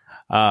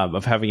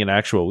of having an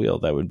actual wheel.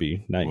 That would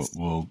be nice.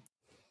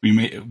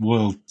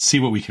 We'll see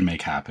what we can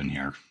make happen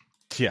here.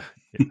 Yeah.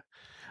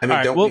 I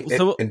mean,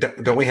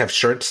 don't we have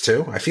shirts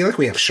too? I feel like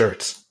we have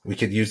shirts. We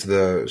could use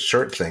the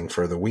shirt thing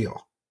for the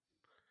wheel.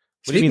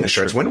 Speaking of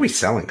shirts, when are we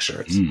selling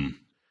shirts?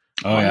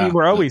 Oh yeah,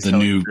 we're always the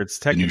selling new shirts.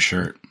 The new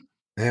shirt.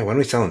 Yeah, when are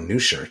we selling new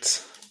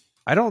shirts?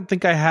 I don't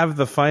think I have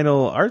the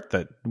final art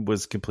that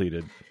was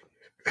completed.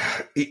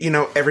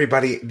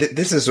 Everybody,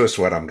 this is just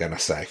what I'm going to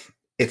say.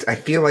 I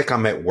feel like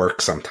I'm at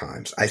work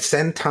sometimes. I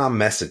send Tom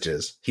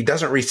messages. He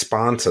doesn't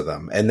respond to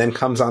them and then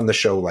comes on the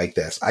show like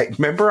this. I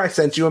remember I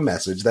sent you a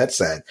message that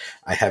said,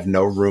 I have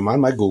no room on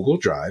my Google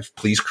Drive.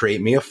 Please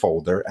create me a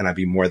folder and I'd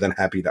be more than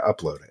happy to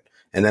upload it.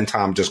 And then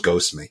Tom just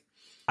ghosts me.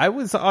 I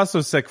was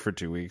also sick for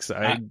 2 weeks.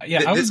 I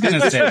was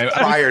going to say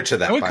prior to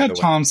that. I would cut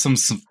Tom some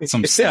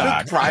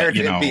slack prior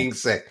to him being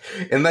sick,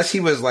 unless he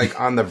was like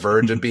on the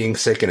verge of being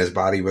sick and his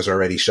body was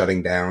already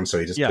shutting down, so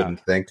he just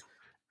couldn't think.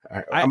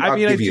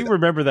 I do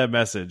remember that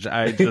message.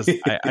 I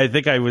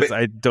think I was.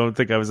 I don't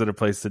think I was in a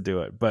place to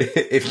do it. But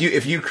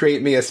if you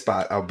create me a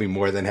spot, I'll be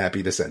more than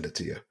happy to send it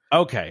to you.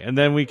 Okay, and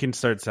then we can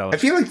start selling. I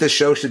feel like the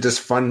show should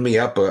just fund me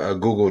up a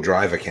Google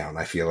Drive account.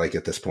 I feel like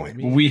at this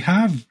point we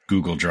have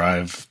Google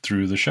Drive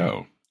through the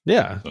show.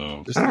 Yeah,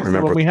 so I don't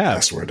remember what the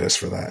password is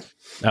for that.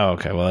 Oh,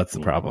 okay. Well, that's the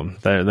problem.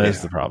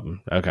 There's the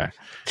problem. Okay,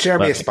 share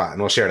me a spot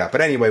and we'll share it out.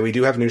 But anyway, we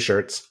do have new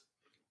shirts.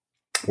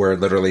 We're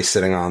literally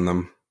sitting on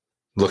them,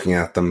 looking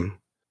at them,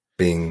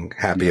 being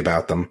happy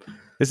about them.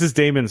 This is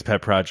Damon's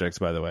pet projects,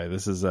 by the way.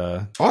 This is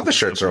all the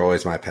shirts are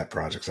always my pet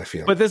projects, I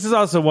feel. But this is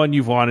also one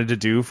you've wanted to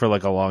do for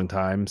like a long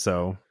time.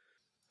 So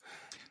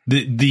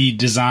the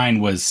design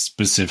was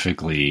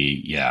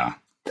specifically,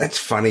 That's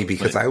funny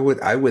because I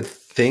would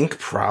think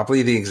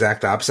probably the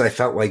exact opposite. I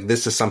felt like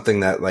this is something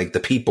that like the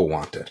people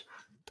wanted.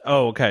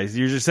 Oh, okay. So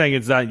you're just saying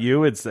it's not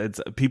you. It's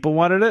people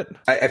wanted it.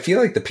 I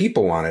feel like the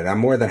people wanted it. I'm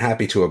more than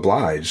happy to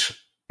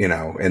oblige,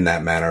 in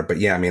that manner. But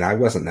yeah, I mean, I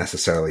wasn't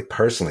necessarily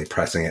personally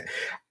pressing it.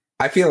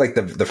 I feel like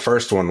the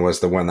first one was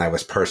the one I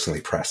was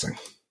personally pressing.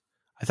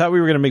 I thought we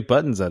were going to make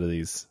buttons out of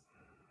these.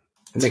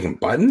 Making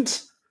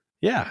buttons?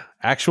 Yeah,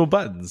 actual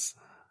buttons.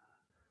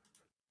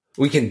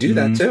 We can do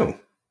that too.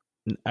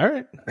 All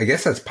right. I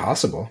guess that's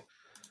possible.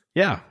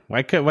 Yeah.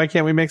 Why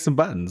can't we make some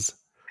buttons?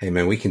 Hey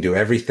man, we can do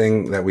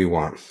everything that we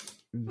want.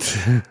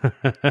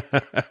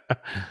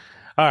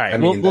 All right.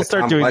 We'll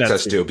start doing that.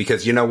 Us do,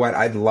 because you know what?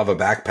 I'd love a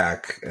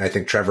backpack. I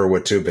think Trevor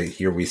would too, but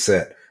here we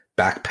sit,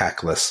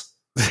 backpackless.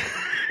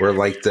 We're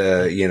like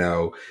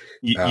the,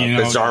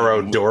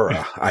 Bizarro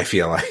Dora, I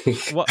feel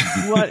like. What?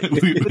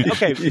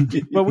 Okay,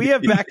 but we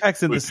have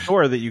backpacks in the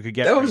store that you could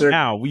get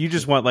now. You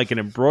just want like an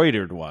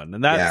embroidered one,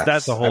 and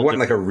that's a whole. I want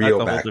like a real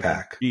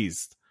backpack.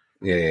 Beast.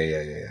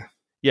 Yeah.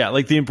 Yeah,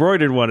 like the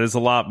embroidered one is a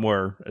lot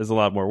more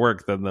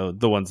work than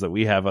the ones that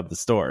we have on the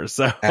store.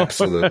 So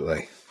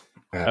absolutely.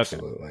 Okay.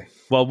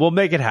 Well, we'll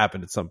make it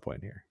happen at some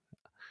point here.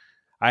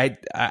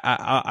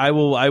 I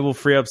will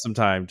free up some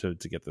time to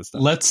get this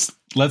done.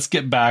 Let's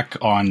get back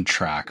on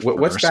track.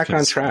 What's back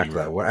on track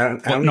though? I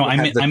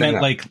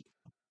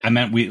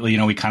meant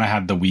we kind of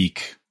had the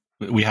week.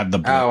 We had the.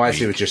 I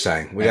see what you're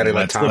saying. We got to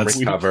let Tom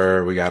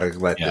recover. We got to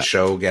let the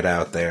show get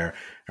out there.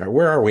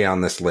 Where are we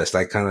on this list?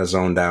 I kind of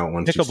zoned out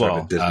once you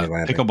started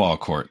Disneyland. Pickleball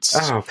courts.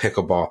 Oh,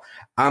 pickleball.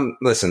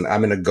 Listen,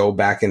 I'm going to go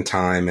back in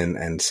time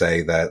and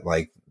say that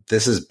like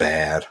this is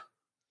bad.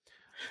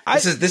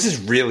 This is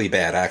really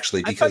bad,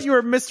 actually. Because I thought you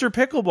were Mr.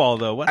 Pickleball,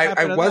 though. What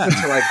happened I was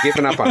until I've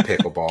given up on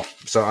pickleball.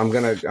 So I'm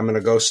gonna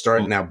go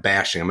start now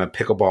bashing. I'm a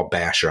pickleball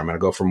basher. I'm gonna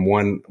go from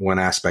one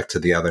aspect to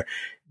the other.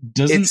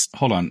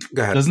 Hold on.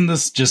 Go ahead. Doesn't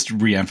this just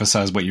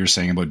reemphasize what you're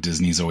saying about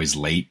Disney's always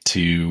late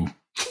to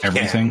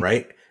everything? Yeah,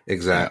 right.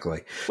 Exactly.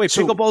 Yeah. Wait,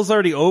 pickleball's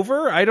already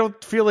over? I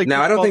don't feel like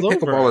I don't think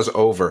pickleball is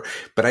over.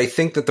 But I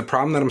think that the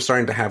problem that I'm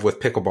starting to have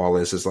with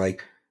pickleball is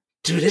like,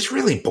 dude, it's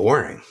really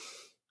boring.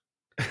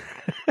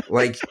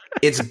 Like,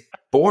 it's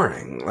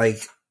boring.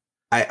 Like,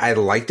 I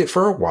liked it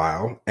for a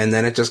while, and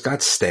then it just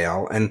got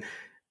stale, and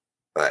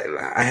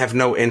I have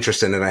no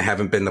interest in it. I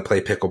haven't been to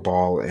play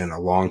pickleball in a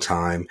long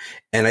time,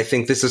 and I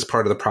think this is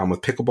part of the problem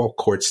with pickleball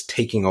courts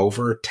taking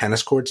over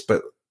tennis courts,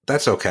 but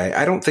that's okay.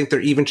 I don't think there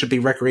even should be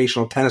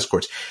recreational tennis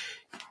courts.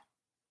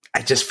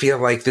 I just feel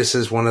like this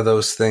is one of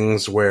those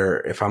things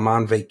where if I'm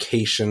on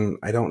vacation,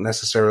 I don't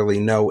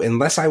necessarily know,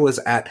 unless I was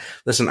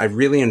listen, I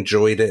really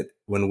enjoyed it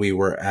when we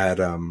were at,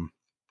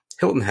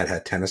 Hilton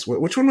had tennis.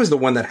 Which one was the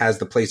one that has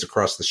the place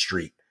across the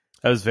street?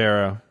 That was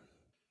Vero.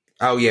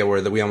 Oh yeah,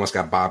 where we almost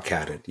got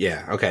bobcatted.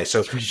 Yeah. Okay.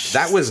 So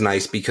that was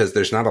nice because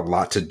there's not a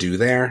lot to do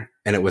there,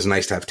 and it was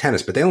nice to have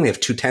tennis, but they only have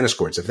 2 tennis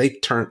courts. If they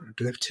do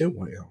they have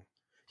 2?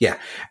 Yeah.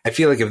 I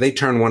feel like if they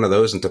turn one of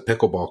those into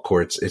pickleball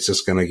courts, it's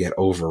just going to get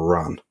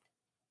overrun.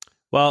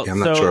 Well, I'm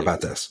not sure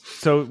about this.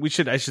 So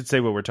I should say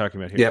what we're talking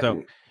about here. Yep.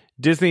 So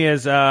Disney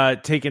has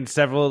taken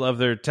several of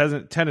their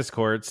tennis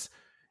courts,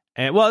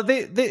 and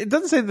it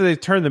doesn't say that they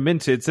turned them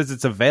into. It says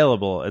it's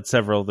available at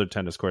several of their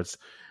tennis courts.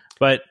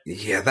 But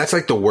yeah, that's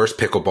like the worst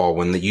pickleball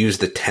when they use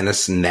the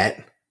tennis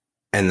net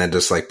and then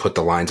just like put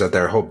the lines out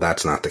there. I hope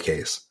that's not the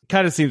case.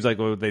 Kind of seems like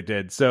what they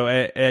did. So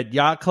at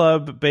Yacht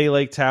Club, Bay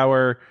Lake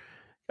Tower,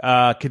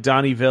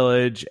 Kidani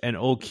Village, and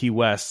Old Key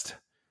West,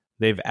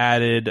 they've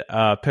added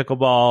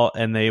pickleball,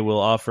 and they will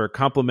offer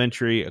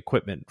complimentary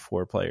equipment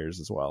for players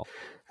as well.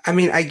 I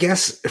mean, I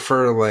guess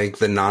for like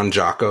the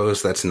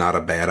non-jockos, that's not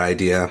a bad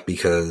idea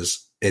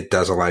because it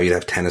does allow you to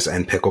have tennis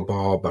and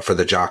pickleball. But for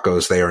the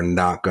jockos, they are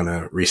not going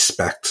to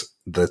respect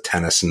the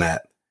tennis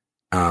net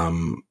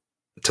to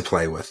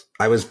play with.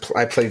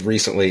 I played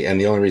recently, and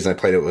the only reason I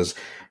played it was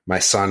my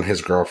son,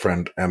 his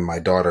girlfriend, and my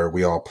daughter.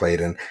 We all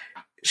played, and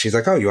she's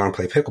like, "Oh, you want to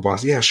play pickleball?" I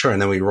said, "Yeah, sure."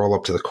 And then we roll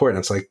up to the court, and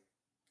it's like,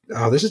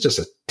 oh, this is just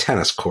a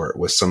tennis court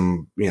with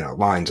some,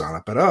 lines on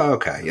it. But,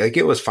 okay. Like,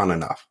 it was fun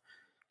enough.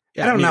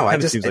 Yeah, I don't know.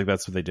 It seems like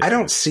that's what they did. I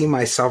don't see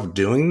myself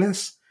doing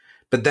this.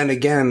 But then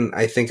again,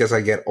 I think as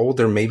I get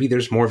older, maybe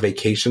there's more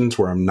vacations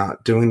where I'm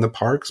not doing the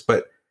parks.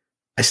 But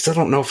I still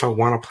don't know if I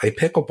want to play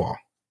pickleball.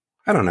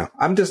 I don't know.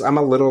 I'm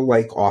a little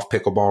like off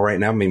pickleball right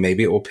now. I mean,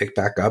 maybe it will pick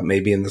back up.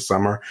 Maybe in the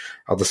summer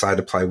I'll decide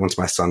to play once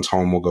my son's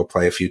home. We'll go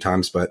play a few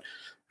times. But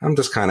I'm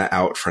just kind of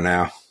out for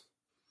now.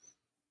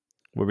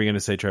 What were we going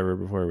to say, Trevor,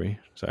 before we...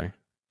 Sorry.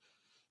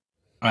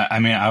 I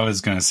mean, I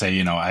was going to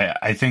say,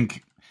 I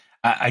think,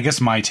 I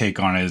guess my take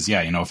on it is,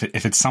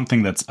 if it's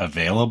something that's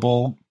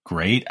available,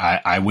 great.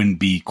 I wouldn't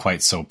be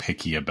quite so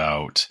picky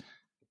about,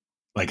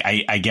 like,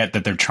 I get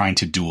that they're trying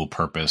to dual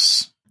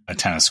purpose a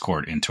tennis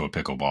court into a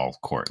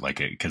pickleball court, like,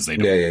 because they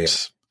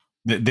don't,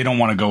 they don't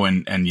want to go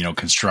and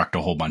construct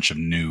a whole bunch of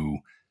new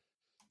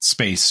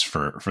space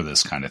for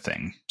this kind of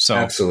thing. So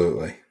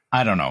absolutely.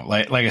 I don't know.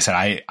 Like I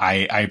said,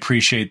 I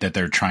appreciate that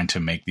they're trying to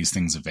make these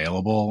things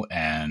available.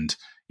 And,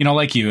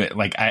 like you,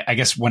 like, I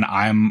guess when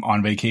I'm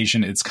on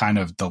vacation, it's kind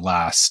of the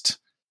last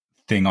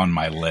thing on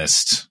my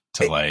list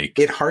to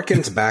it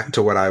harkens back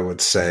to what I would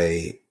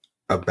say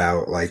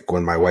about like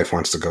when my wife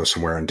wants to go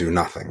somewhere and do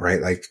nothing, right?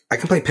 Like I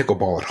can play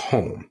pickleball at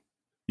home.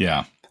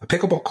 Yeah. A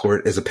pickleball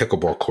court is a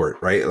pickleball court,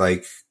 right?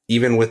 Like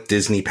even with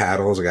Disney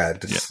paddles, I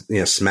got,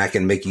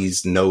 smacking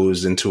Mickey's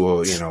nose into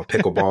a,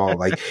 pickleball.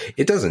 Like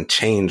it doesn't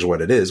change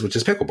what it is, which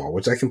is pickleball,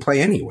 which I can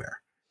play anywhere.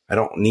 I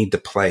don't need to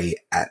play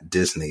at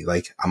Disney.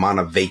 Like I'm on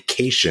a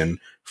vacation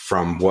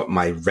from what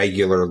my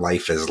regular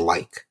life is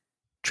like.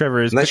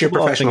 Trevor, is unless you're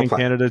professional in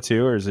Canada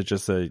too, or is this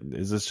just a?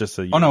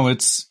 Oh no,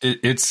 it's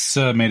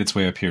made its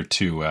way up here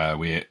too.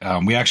 We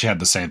actually had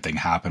the same thing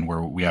happen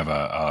where we have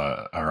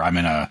I'm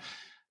in a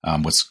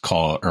what's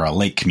called a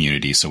lake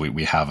community. So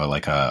we have a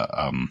lake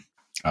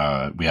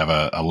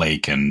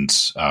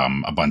and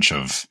a bunch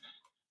of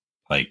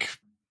like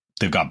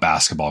they've got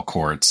basketball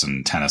courts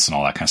and tennis and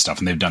all that kind of stuff.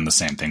 And they've done the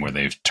same thing where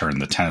they've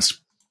turned the tennis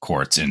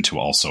courts into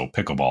also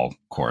pickleball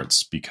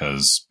courts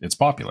because it's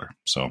popular.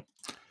 So,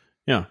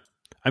 yeah.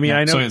 I mean,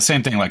 I know. So it's the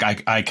same thing. Like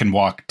I can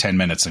walk 10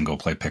 minutes and go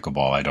play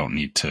pickleball. I don't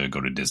need to go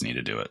to Disney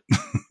to do it.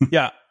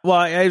 Yeah. Well,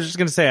 I was just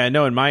going to say, I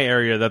know in my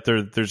area that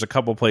there's a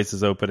couple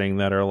places opening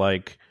that are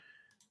like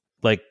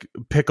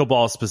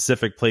pickleball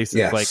specific places.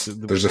 Yes, like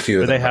there's a few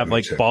where of they them have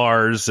like too.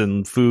 bars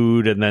and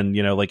food and then,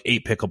 like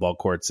 8 pickleball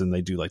courts and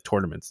they do like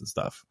tournaments and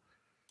stuff.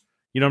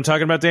 You know what I'm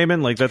talking about,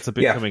 Damon? Like that's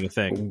becoming a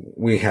thing.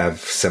 We have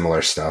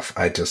similar stuff.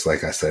 I just,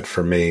 like I said,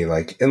 for me,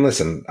 like, and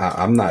listen,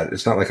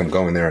 it's not like I'm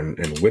going there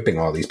and whipping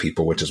all these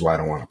people, which is why I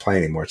don't want to play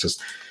anymore. It's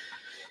just,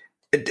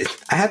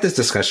 I had this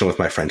discussion with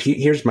my friend.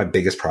 Here's my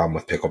biggest problem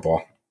with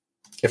pickleball.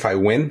 If I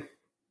win,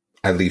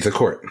 I leave the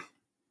court.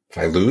 If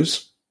I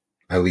lose,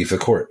 I leave the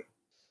court.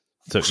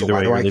 So either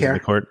way, you're leaving the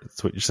court.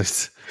 That's what you're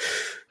saying.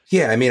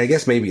 Yeah, I mean, I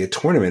guess maybe a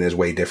tournament is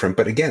way different.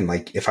 But again,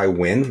 like if I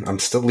win, I'm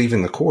still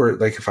leaving the court.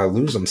 Like if I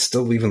lose, I'm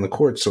still leaving the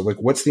court. So like,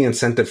 what's the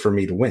incentive for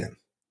me to win?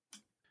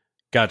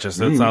 Gotcha.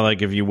 So it's not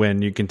like if you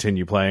win, you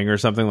continue playing or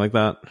something like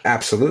that?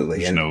 Absolutely.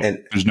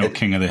 There's no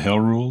King of the Hill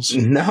rules?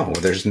 No,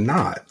 there's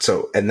not.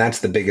 So, and that's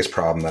the biggest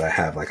problem that I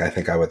have. Like, I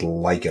think I would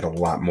like it a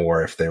lot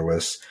more if there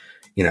was,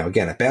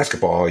 again, at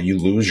basketball, you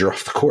lose, you're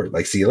off the court.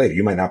 Like, see you later.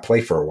 You might not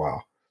play for a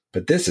while.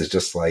 But this is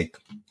just like,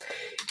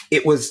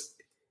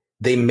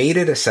 they made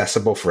it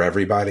accessible for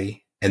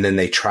everybody, and then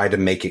they tried to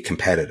make it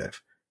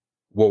competitive.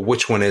 Well,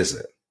 which one is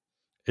it?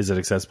 Is it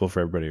accessible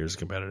for everybody or is it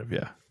competitive?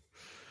 Yeah.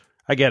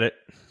 I get it.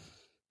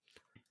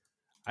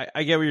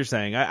 I get what you're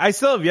saying. I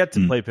still have yet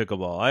to play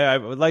pickleball. I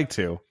would like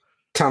to.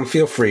 Tom,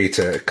 feel free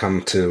to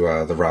come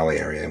to the Raleigh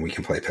area and we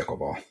can play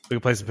pickleball. We can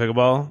play some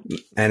pickleball?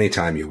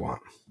 Anytime you want.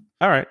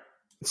 All right.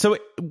 So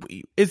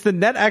is the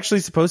net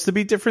actually supposed to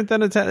be different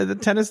than the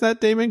tennis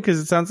net, Damon? Because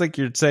it sounds like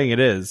you're saying it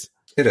is.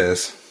 It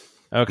is.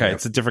 Okay, Yep.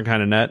 It's a different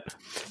kind of net.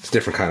 It's a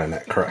different kind of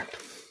net, correct.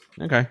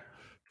 Okay.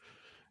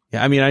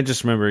 Yeah, I mean, I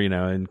just remember,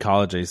 in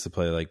college I used to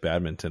play like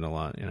badminton a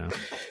lot,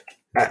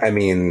 I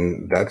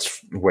mean,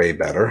 that's way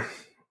better.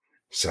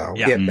 So,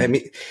 Yeah. I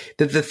mean,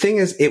 the thing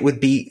is, it would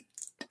be,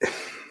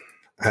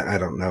 I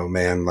don't know,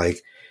 man. Like,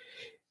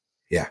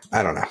 yeah,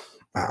 I don't know.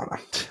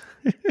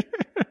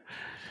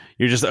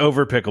 You're just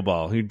over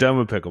pickleball. You're done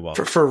with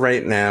pickleball. For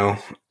right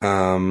now,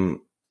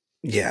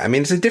 yeah, I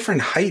mean, it's a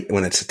different height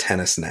when it's a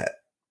tennis net.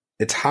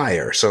 It's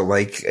higher. So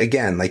like,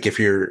 again, like if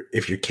you're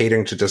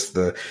catering to just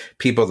the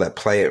people that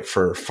play it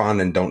for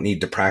fun and don't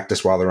need to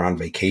practice while they're on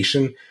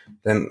vacation,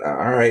 then all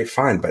right,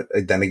 fine. But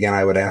then again,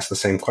 I would ask the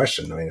same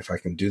question. I mean, if I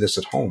can do this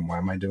at home, why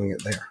am I doing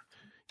it there?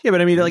 Yeah,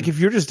 but I mean, like if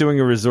you're just doing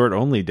a resort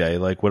only day,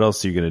 like what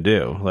else are you going to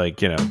do?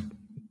 Like,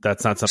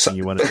 that's not something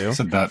you want to do.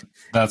 So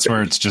that's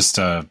where it's just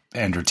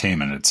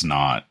entertainment. It's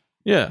not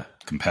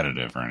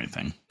competitive or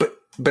anything.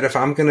 But if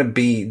I'm going to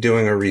be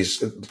doing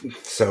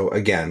so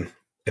again,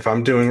 if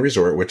I'm doing a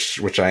resort,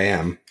 which I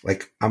am,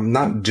 like I'm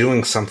not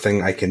doing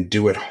something I can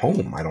do at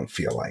home. I don't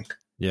feel like.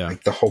 Yeah.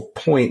 Like the whole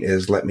point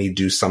is let me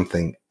do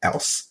something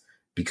else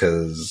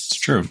because it's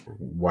true.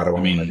 Why do I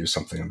want to do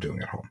something I'm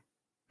doing at home?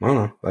 I don't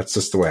know. That's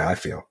just the way I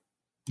feel.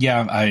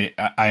 Yeah,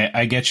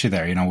 I get you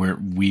there.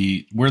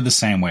 We're the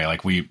same way.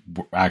 Like we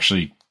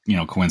actually,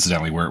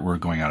 coincidentally, we're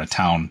going out of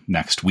town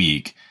next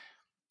week,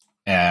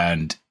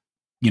 and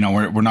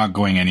we're not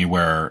going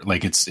anywhere.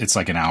 Like it's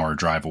like an hour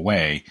drive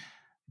away.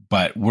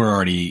 But we're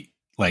already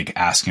like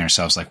asking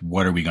ourselves, like,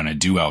 what are we going to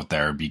do out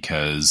there?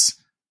 Because,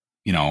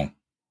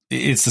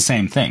 it's the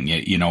same thing.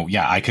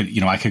 Yeah, I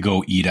could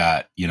go eat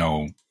at,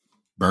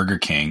 Burger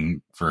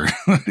King for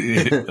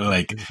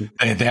like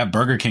they have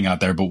Burger King out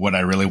there. But would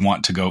I really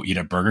want to go eat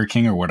at Burger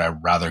King, or would I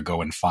rather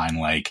go and find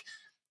like,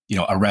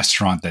 a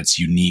restaurant that's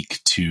unique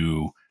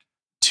to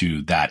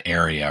that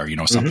area,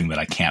 or, something that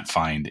I can't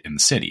find in the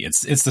city?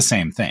 It's the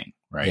same thing,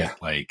 right? Yeah.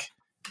 Like,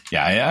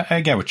 yeah,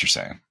 I get what you're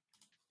saying.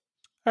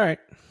 All right.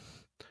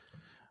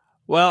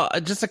 Well,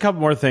 just a couple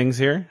more things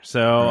here.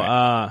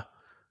 So,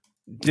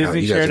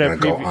 Disney shared a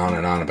preview. Go on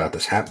and on about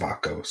this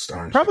Hatbox Ghost,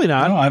 aren't you? Probably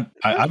not. No,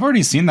 I've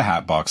already seen the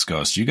Hatbox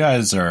Ghost. You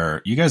guys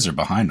are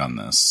behind on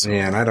this. So.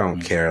 Yeah, and I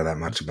don't care that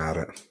much about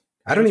it.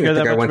 I don't even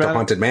think I went to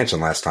Haunted Mansion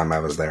last time I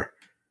was there.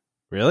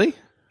 Really?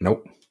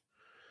 Nope.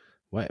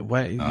 What?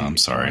 I'm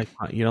sorry.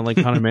 You don't like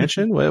Haunted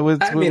Mansion? I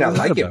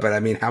like it, but I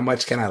mean, how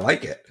much can I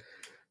like it?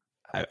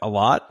 A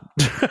lot.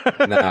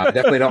 No, I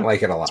definitely don't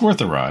like it a lot. It's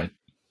worth a ride.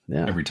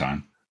 Yeah, every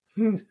time.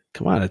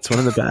 Come on, it's one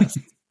of the best.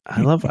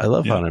 I love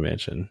Haunted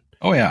Mansion.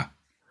 Oh yeah.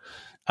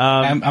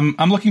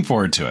 I'm looking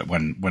forward to it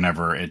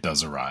whenever it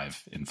does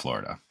arrive in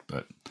Florida.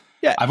 But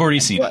yeah, I've already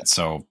seen it,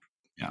 so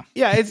yeah.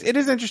 Yeah, it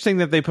is interesting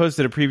that they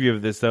posted a preview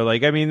of this though.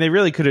 Like, I mean, they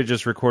really could have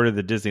just recorded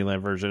the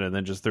Disneyland version and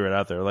then just threw it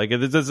out there. Like,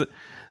 this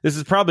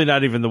is probably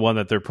not even the one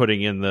that they're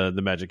putting in the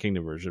Magic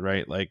Kingdom version,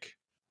 right? Like,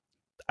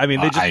 I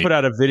mean, they just put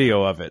out a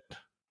video of it.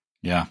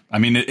 Yeah, I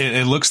mean,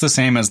 it looks the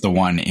same as the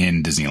one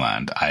in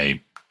Disneyland.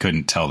 I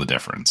couldn't tell the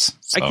difference.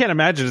 So. I can't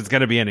imagine it's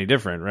going to be any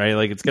different, right?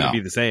 Like, it's going to be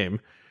the same.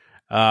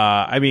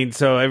 I mean,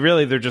 so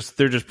they're just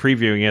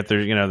previewing it.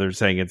 They're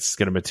saying it's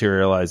going to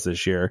materialize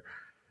this year.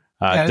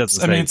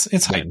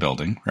 It's hype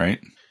building, right?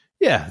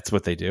 Yeah, it's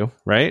what they do,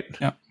 right?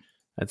 Yeah,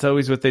 that's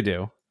always what they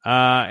do.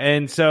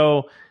 And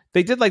so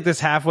they did like this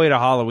halfway to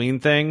Halloween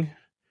thing,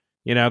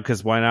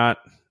 because why not?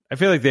 I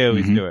feel like they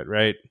always do it,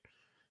 right?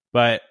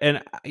 But,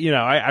 and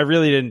I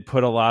really didn't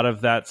put a lot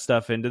of that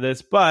stuff into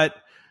this, but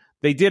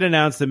they did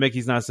announce that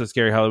Mickey's Not So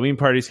Scary Halloween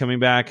Party's coming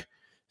back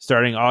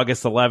starting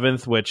August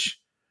 11th, which,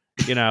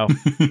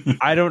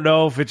 I don't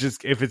know if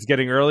it's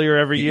getting earlier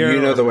every year.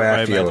 You know the way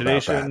I feel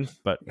about that.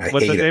 But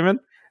what's that, Damon?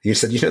 You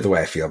said the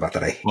way I feel about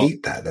that. I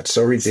hate that. That's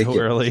so ridiculous.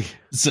 So early.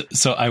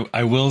 So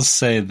I will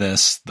say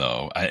this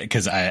though,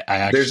 because I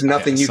actually there's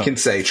nothing you can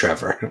say,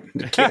 Trevor.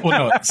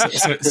 Well, no.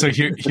 So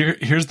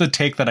here's the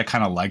take that I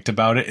kind of liked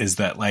about it is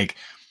that like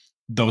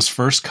those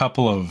first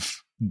couple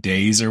of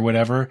days or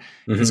whatever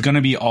is going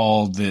to be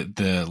all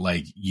the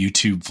like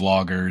YouTube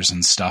vloggers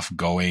and stuff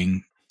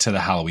going to the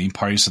Halloween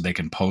party so they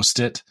can post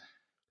it,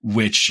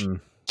 which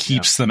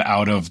keeps them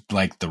out of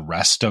like the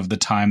rest of the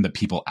time that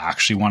people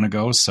actually want to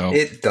go. So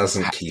it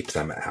doesn't keep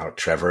them out,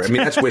 Trevor. I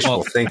mean, that's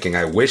wishful thinking.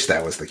 I wish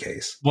that was the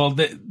case. Well,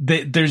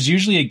 there's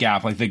usually a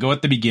gap. Like they go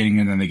at the beginning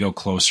and then they go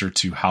closer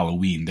to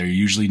Halloween. They're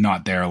usually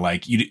not there.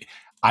 Like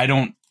I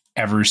don't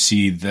ever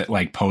see that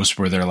like post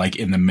where they're like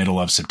in the middle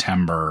of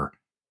September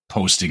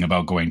posting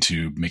about going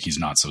to Mickey's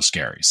Not So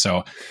Scary.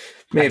 So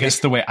maybe. I guess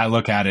the way I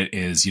look at it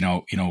is,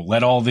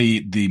 let all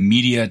the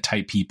media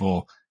type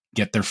people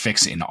get their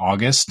fix in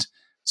August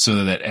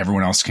so that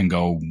everyone else can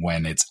go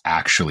when it's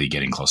actually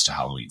getting close to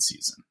Halloween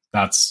season.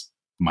 That's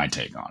my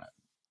take on it.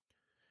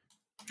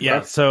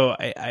 Yeah. So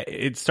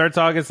it starts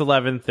August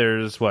 11th.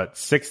 There's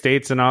 6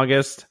 dates in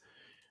August,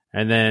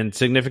 and then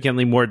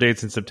significantly more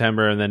dates in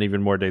September, and then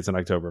even more dates in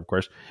October, of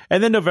course.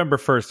 And then November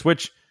 1st,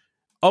 which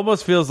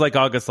almost feels like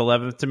August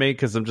 11th to me,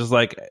 because I'm just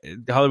like,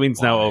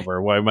 Halloween's now over.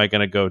 Why am I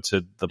going to go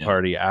to the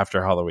party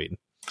after Halloween?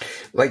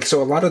 Like,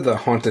 so a lot of the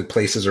haunted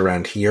places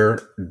around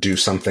here do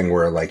something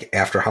where like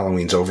after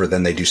Halloween's over,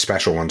 then they do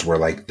special ones where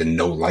like the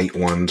no light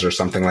ones or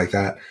something like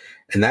that.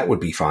 And that would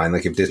be fine.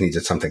 Like if Disney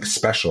did something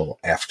special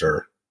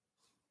after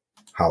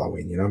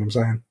Halloween, you know what I'm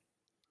saying?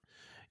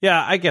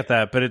 Yeah, I get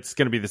that, but it's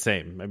going to be the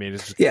same. I mean,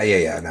 it's just,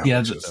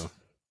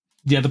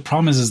 no, the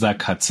problem is that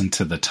cuts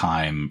into the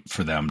time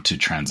for them to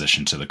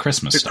transition to the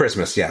Christmas stuff.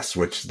 Christmas, yes,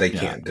 which they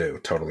can't do.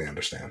 Totally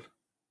understand.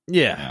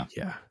 Yeah.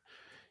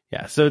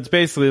 So it's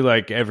basically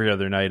like every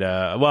other night.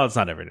 Well, it's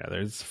not every night.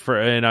 It's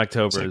in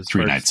October. It's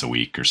like 3 nights a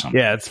week or something.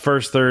 Yeah, it's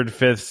 1st, 3rd,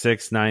 5th,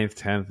 6th, 9th,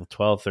 10th,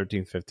 12th,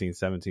 13th,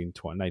 15th, 17th,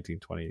 20, 19,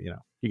 20.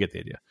 You get the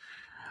idea.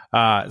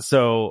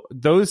 So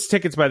those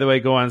tickets, by the way,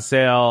 go on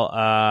sale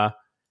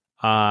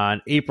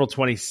on April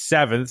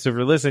 27th. So if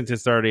you're listening to,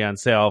 it's already on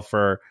sale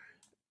for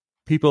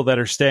people that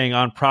are staying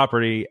on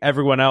property.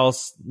 Everyone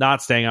else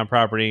not staying on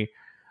property,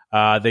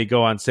 they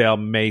go on sale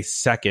May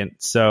 2nd.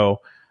 So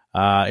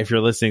if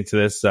you're listening to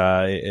this,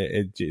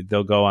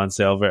 they'll go on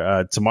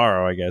sale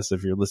tomorrow, I guess,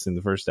 if you're listening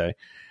the first day.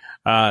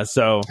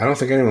 So I don't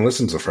think anyone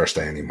listens the first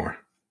day anymore.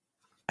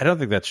 I don't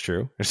think that's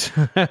true.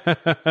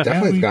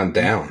 Definitely gone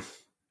down.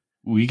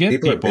 We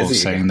get people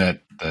saying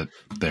that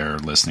they're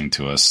listening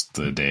to us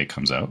the day it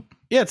comes out.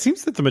 Yeah, it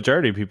seems that the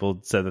majority of people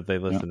said that they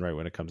listen right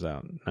when it comes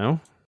out. No?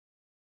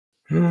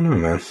 I don't know,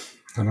 man.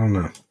 I don't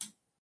know.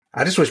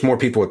 I just wish more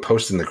people would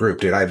post in the group,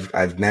 dude.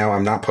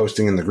 I'm not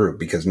posting in the group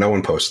because no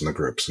one posts in the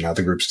group. So now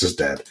the group's just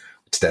dead.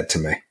 It's dead to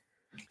me.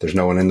 There's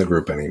no one in the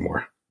group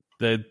anymore.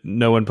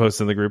 No one posts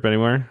in the group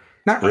anymore?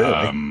 Not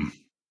really.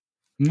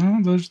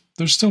 No,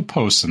 there's still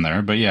posts in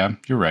there, but yeah,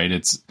 you're right.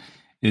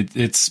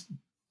 It's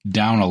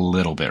down a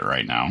little bit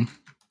right now.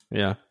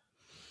 Yeah.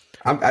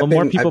 I've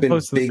been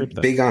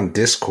big on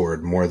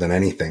Discord more than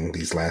anything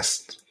these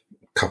last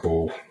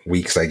couple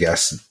weeks, I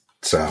guess.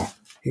 So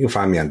you can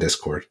find me on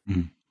Discord.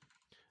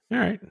 All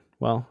right.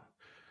 Well,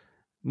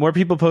 more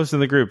people post in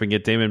the group and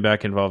get Damon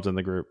back involved in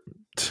the group.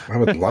 I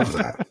would love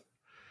that.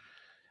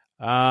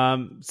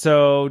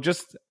 So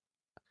just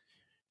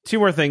 2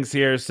 more things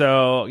here.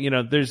 So,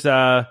 there's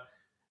May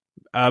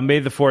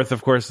the 4th,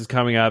 of course, is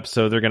coming up.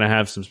 So they're going to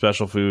have some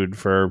special food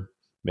for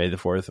May the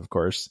 4th, of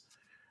course.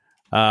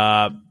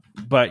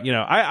 But,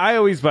 I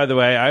always, by the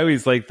way, I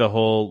always like the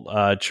whole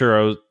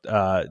churro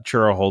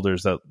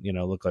holders that,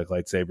 look like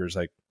lightsabers.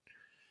 Like,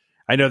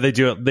 I know they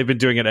do it. They've been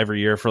doing it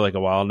every year for like a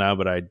while now,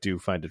 but I do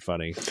find it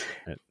funny.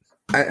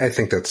 I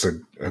think that's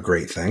a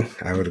great thing.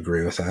 I would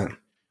agree with that.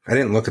 I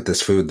didn't look at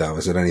this food though.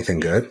 Is it anything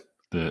good?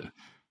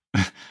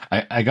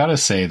 I gotta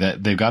say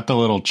that they've got the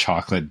little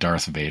chocolate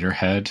Darth Vader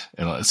head.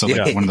 So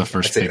like one of the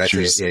first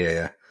pictures.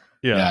 Yeah.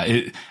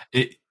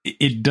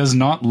 It does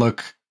not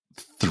look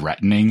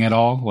threatening at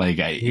all. Like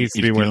it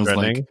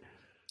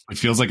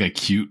feels like a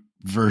cute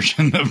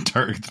version of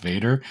Darth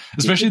Vader,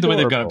 especially the way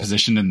they've got it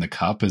positioned in the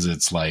cup. Is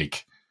it's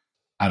like,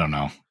 I don't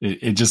know.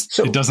 It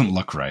doesn't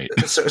look right.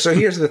 So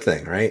here's the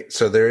thing, right?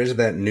 So there is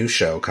that new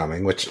show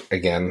coming, which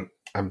again,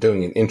 I'm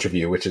doing an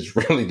interview, which is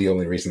really the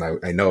only reason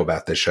I know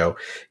about this show.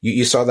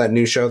 You saw that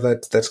new show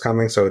that's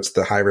coming. So it's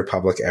the High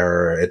Republic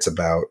era.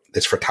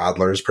 It's for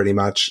toddlers pretty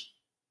much.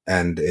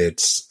 And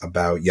it's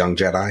about young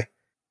Jedi.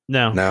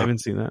 No, I haven't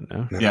seen that.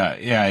 No.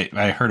 Yeah,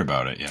 I heard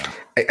about it. Yeah,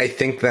 I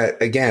think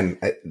that again,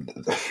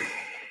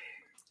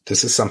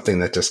 this is something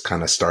that just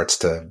kind of starts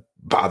to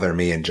bother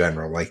me in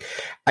general. Like,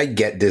 I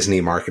get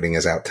Disney marketing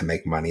is out to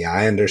make money.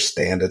 I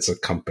understand it's a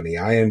company.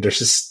 I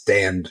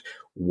understand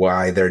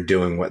why they're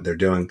doing what they're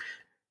doing.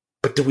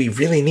 But do we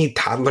really need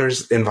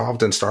toddlers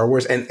involved in Star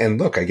Wars? And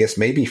look, I guess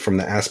maybe from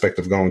the aspect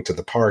of going to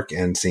the park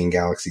and seeing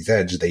Galaxy's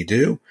Edge, they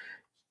do.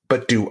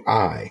 But do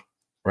I?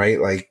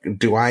 Right? Like,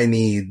 do I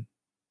need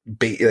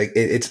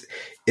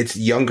it's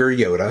younger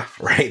Yoda,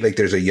 right? Like,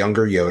 there's a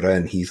younger Yoda,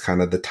 and he's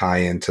kind of the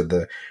tie-in to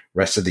the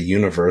rest of the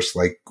universe,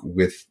 like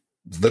with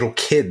little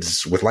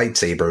kids with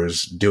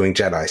lightsabers doing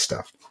Jedi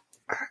stuff.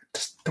 I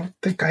just don't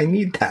think I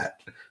need that.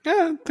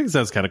 Yeah, I think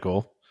sounds kind of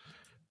cool.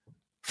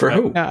 For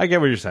who? Yeah, I get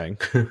what you're saying.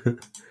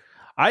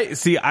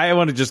 I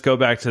want to just go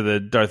back to the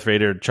Darth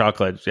Vader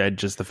chocolate.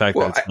 Just the fact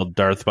that it's called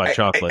Darth by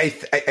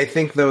chocolate. I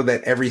think, though,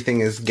 that everything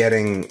is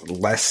getting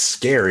less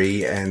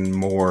scary and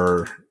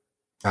more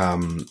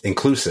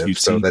inclusive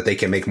so that they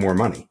can make more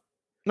money.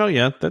 Oh,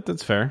 yeah,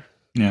 that's fair.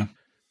 Yeah,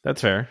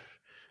 that's fair.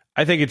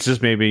 I think it's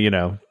just maybe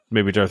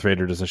Darth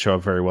Vader doesn't show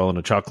up very well in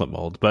a chocolate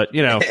mold, but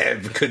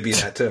it could be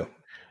that too.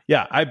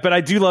 Yeah, but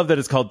I do love that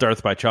it's called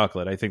Darth by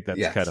chocolate. I think that's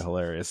kind of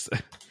hilarious.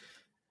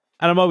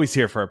 And I'm always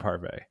here for a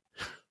parfait.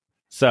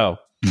 So,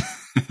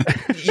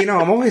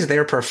 I'm always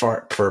there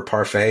for a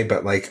parfait,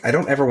 but like, I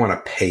don't ever want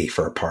to pay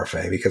for a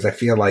parfait because I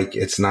feel like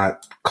it's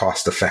not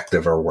cost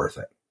effective or worth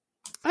it.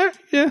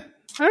 Yeah.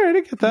 All right. I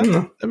get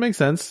that. That makes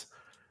sense.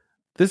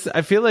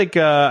 I feel like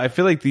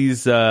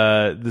these,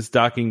 this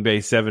Docking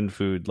Bay 7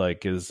 food,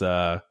 like, is,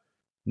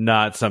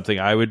 not something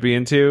I would be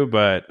into,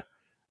 but,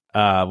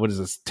 what is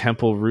this?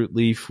 Temple root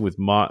leaf with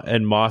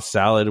moss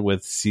salad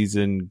with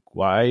seasoned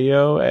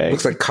guayo eggs.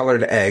 Looks like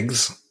colored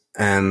eggs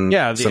and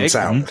some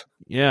salad.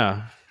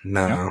 Yeah.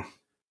 No.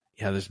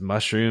 Yeah, there's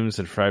mushrooms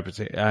and fried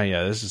potato.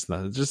 Yeah, this is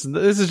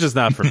just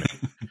not for me.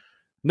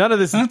 None of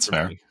this is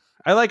for me.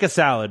 I like a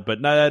salad, but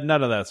none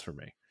of that's for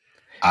me.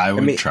 I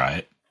would try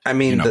it. I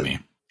mean, me.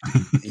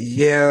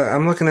 Yeah,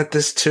 I'm looking at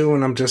this too,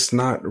 and I'm just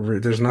not.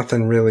 There's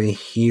nothing really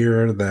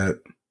here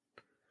that.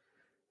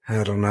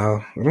 I don't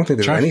know. I don't think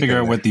there's anything. Try to figure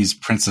out what these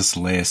Princess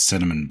Leia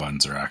cinnamon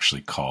buns are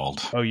actually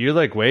called. Oh, you're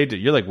like way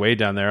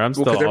down there. I'm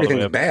still. Because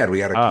everything's bad. We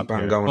got to keep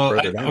on going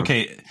further down.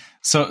 Okay,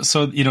 so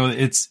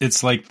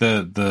it's like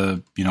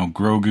the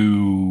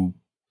Grogu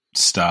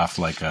stuff,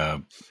 like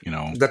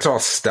that's all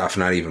stuff,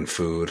 not even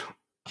food.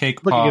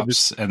 Cake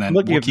pops and then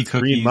Wookiee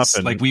cookies.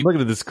 Muffin. Like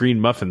looking at this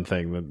green muffin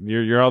thing.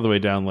 You're all the way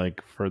down,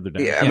 like further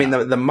down. Yeah, I mean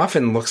the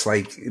muffin looks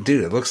like,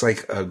 dude, it looks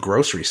like a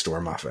grocery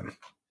store muffin.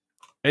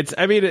 It's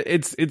not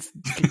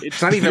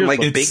even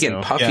like big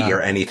and puffy or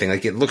anything.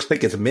 Like, it looks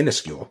like it's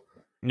minuscule.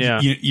 Yeah,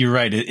 you're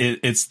right.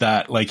 It's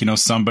that, like,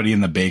 somebody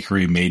in the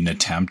bakery made an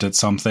attempt at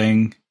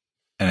something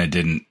and it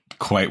didn't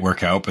quite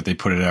work out, but they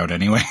put it out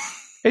anyway.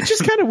 It's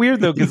just kind of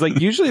weird though, because like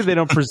usually they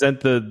don't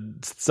present the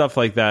stuff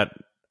like that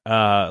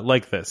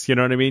like this. You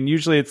know what I mean?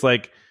 Usually it's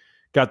like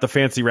got the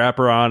fancy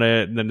wrapper on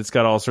it, and then it's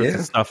got all sorts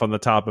of stuff on the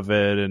top of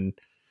it, and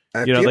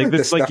like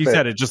this, like you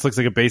said, it just looks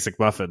like a basic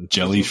muffin,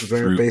 jelly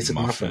fruit basic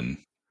muffin.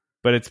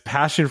 But it's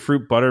passion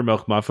fruit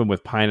buttermilk muffin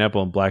with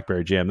pineapple and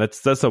blackberry jam.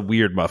 That's a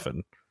weird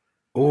muffin.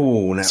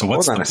 Oh, now so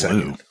what's hold on a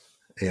second.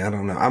 Yeah, I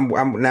don't know.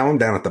 I'm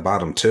down at the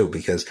bottom too,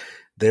 because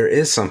there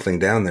is something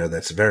down there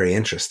that's very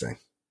interesting.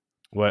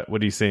 What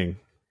are you seeing?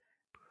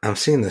 I'm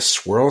seeing the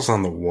swirls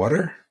on the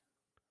water.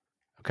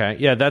 Okay,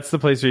 yeah, that's the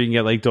place where you can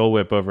get like Dole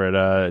Whip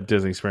over at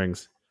Disney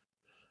Springs.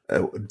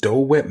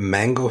 Dole Whip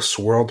mango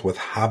swirled with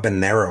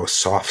habanero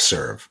soft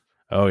serve.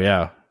 Oh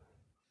yeah,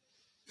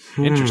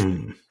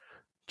 interesting.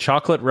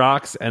 Chocolate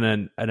rocks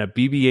and a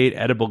BB-8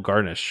 edible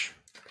garnish.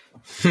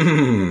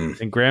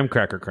 And graham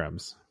cracker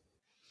crumbs.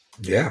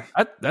 Yeah,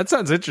 that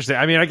sounds interesting.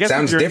 I mean, I guess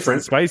sounds if you're different.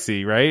 Into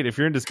spicy, right? If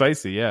you're into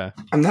spicy, yeah.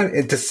 I'm not.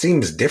 It just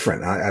seems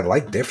different. I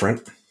like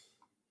different.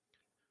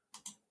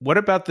 What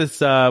about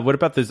this? What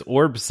about this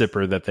orb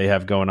sipper that they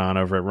have going on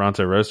over at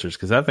Ronto Roasters?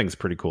 Because that thing's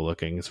pretty cool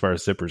looking as far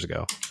as sippers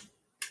go.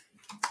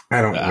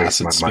 I don't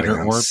waste my money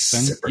on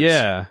sippers.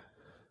 Yeah,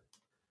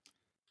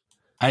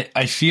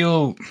 I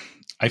feel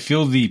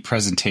the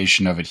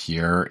presentation of it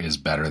here is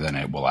better than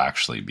it will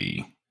actually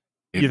be.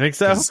 You think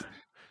so?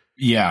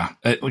 Yeah,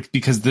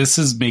 because this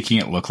is making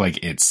it look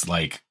like it's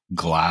like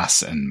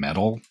glass and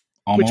metal,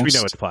 almost. Which we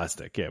know it's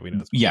plastic. Yeah, we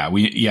know.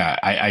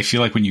 I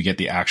feel like when you get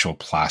the actual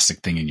plastic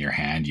thing in your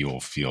hand, you will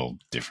feel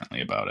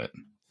differently about it.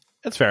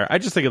 That's fair. I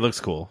just think it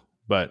looks cool,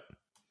 but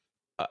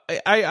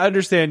I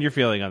understand your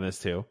feeling on this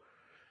too.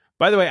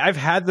 By the way, I've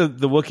had the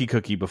Wookiee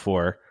cookie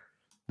before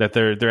that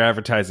they're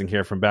advertising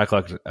here from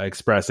Backlog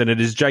Express, and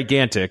it is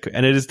gigantic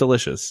and it is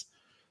delicious.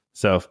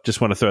 So just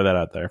want to throw that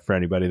out there for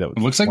anybody that would.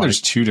 It looks like there's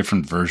two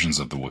different versions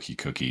of the Wookiee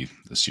cookie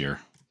this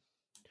year.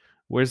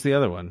 Where's the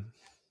other one?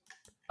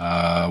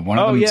 One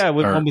of them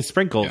one with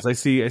sprinkles. Yeah. I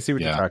see what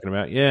you're talking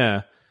about.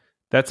 Yeah.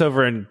 That's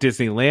over in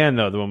Disneyland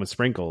though, the one with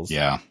sprinkles.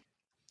 Yeah.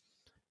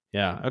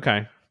 Yeah,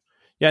 okay.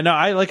 Yeah, no,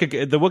 I like the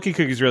Wookiee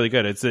cookie is really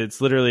good.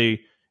 It's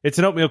literally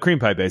an oatmeal cream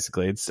pie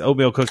basically. It's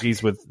oatmeal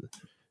cookies with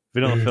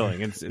vanilla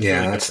filling. It's yeah,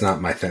 really that's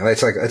not my thing.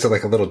 It's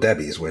like a Little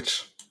Debbie's,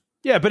 which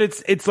yeah, but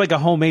it's like a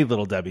homemade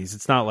Little Debbie's.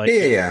 It's not like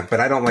yeah. But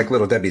I don't like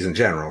Little Debbie's in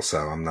general, so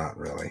I'm not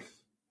really.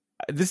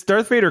 This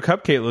Darth Vader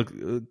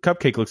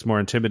cupcake looks more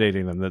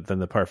intimidating than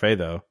the parfait,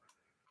 though.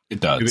 It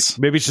does.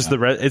 Maybe it's just the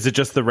red. Is it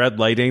just the red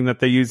lighting that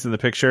they use in the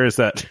picture? Is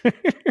that?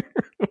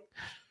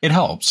 It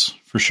helps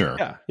for sure.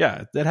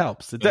 Yeah, that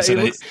helps. It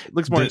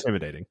looks more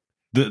intimidating.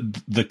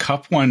 The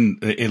cup one,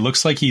 it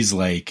looks like he's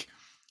like,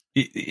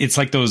 it's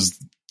like those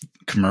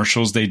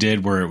commercials they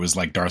did where it was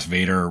like Darth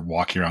Vader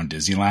walking around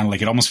Disneyland.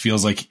 Like it almost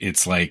feels like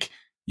it's like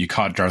you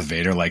caught Darth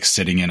Vader like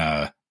sitting in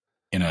a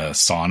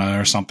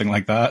sauna or something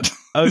like that.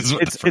 Oh,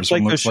 it's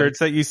like the shirts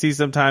that you see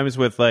sometimes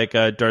with like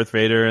Darth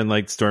Vader and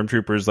like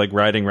stormtroopers like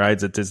riding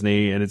rides at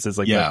Disney, and it says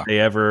like best day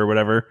ever or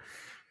whatever.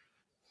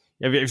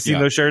 Have you seen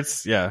those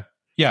shirts? Yeah.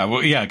 Yeah,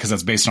 well, yeah, because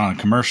that's based on a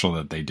commercial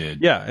that they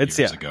did years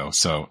ago.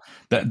 So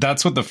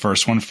that's what the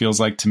first one feels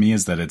like to me,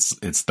 is that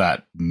it's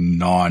that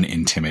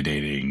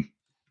non-intimidating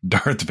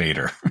Darth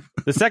Vader.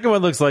 The second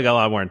one looks like a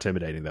lot more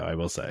intimidating, though, I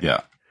will say.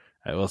 Yeah.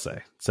 I will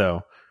say.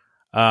 So,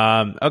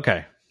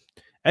 okay.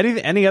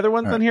 Any other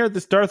ones on here?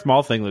 This Darth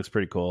Maul thing looks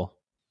pretty cool.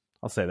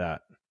 I'll say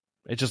that.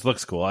 It just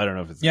looks cool. I don't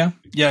know if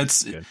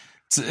it's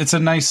it's a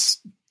nice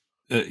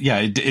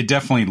it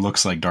definitely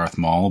looks like Darth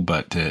Maul,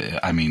 but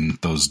I mean,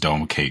 those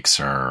dome cakes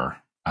are,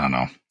 I don't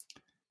know.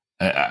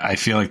 I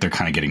feel like they're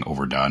kind of getting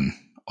overdone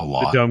a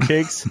lot. The dome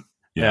cakes?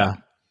 Yeah.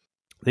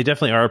 They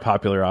definitely are a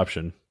popular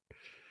option.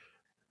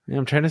 Yeah,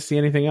 I'm trying to see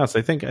anything else.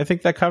 I think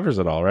that covers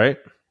it all, right?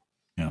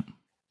 Yeah.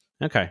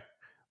 Okay.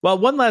 Well,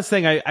 one last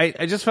thing.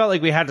 I just felt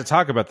like we had to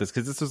talk about this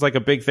because this was like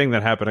a big thing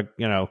that happened,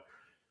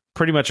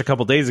 pretty much a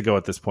couple days ago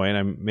at this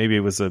point. Maybe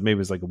it was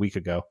like a week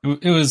ago.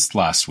 It was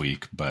last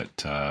week,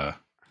 but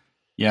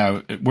yeah,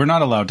 we're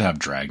not allowed to have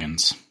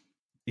dragons.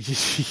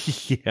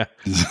 Yeah.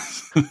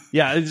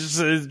 Yeah,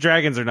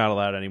 dragons are not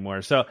allowed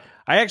anymore. So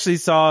I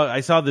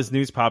saw this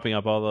news popping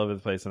up all over the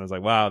place, and I was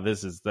like, wow,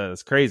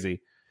 that's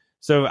crazy.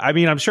 So, I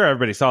mean, I'm sure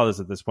everybody saw this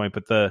at this point,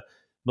 but the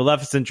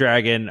Maleficent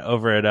dragon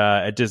over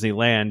at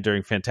Disneyland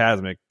during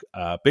Fantasmic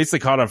basically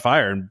caught on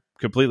fire and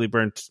completely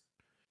burnt.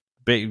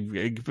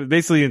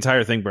 Basically, the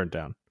entire thing burnt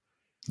down.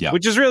 Yeah,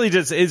 which is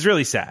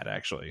really sad,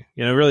 actually.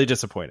 Really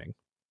disappointing.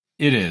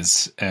 It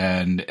is,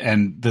 and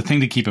the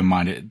thing to keep in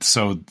mind.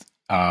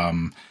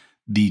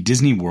 The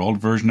Disney World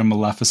version of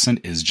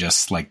Maleficent is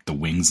just like the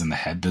wings and the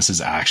head. This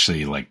is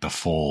actually like the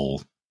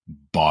full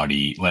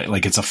body,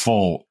 like it's a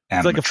full.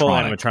 It's like a full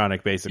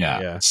animatronic, basically.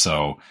 Yeah.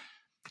 So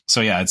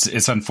yeah,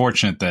 it's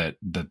unfortunate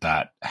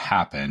that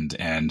happened,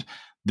 and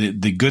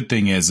the good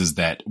thing is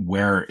that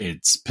where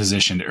it's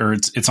positioned, or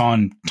it's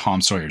on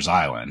Tom Sawyer's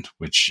Island,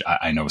 which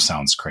I know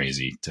sounds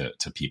crazy to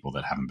people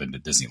that haven't been to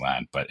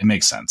Disneyland, but it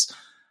makes sense.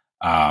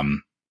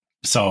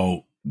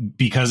 So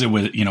because it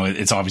was,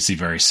 it's obviously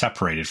very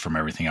separated from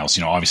everything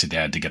else. Obviously they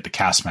had to get the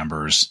cast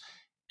members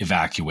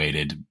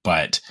evacuated,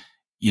 but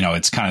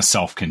it's kind of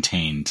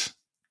self-contained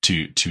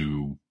to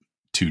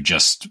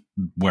just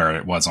where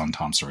it was on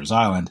Tom Sawyer's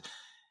Island.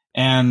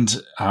 And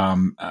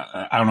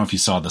I don't know if you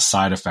saw, the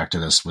side effect of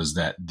this was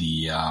that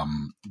the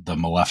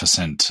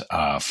Maleficent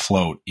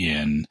float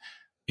in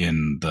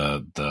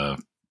the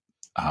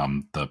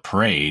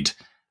parade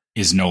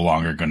is no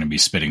longer going to be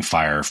spitting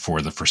fire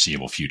for the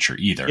foreseeable future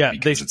either. Yeah,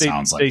 because it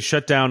sounds like they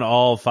shut down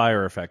all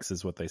fire effects,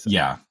 is what they said.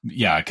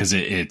 Yeah, because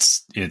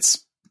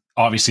it's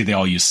obviously they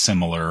all use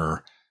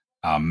similar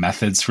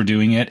methods for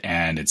doing it,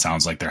 and it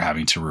sounds like they're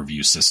having to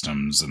review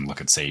systems and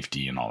look at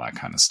safety and all that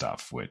kind of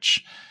stuff,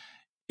 which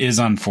is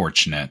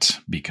unfortunate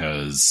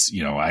because,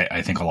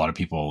 I think a lot of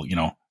people,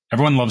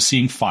 everyone loves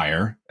seeing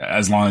fire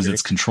as long as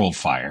it's controlled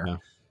fire.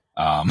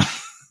 Yeah.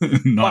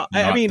 Not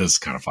this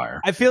kind of fire.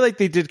 I feel like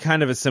they did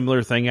kind of a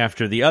similar thing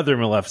after the other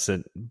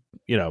Maleficent,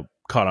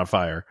 caught on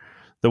fire.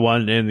 The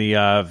one in the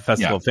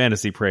Festival of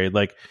Fantasy Parade.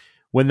 Like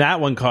when that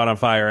one caught on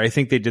fire, I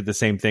think they did the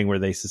same thing where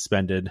they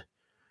suspended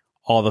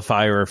all the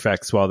fire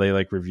effects while they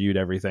reviewed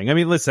everything. I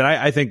mean, listen,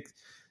 I think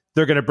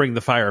they're going to bring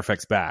the fire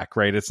effects back,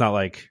 right? It's not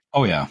like,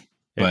 oh yeah,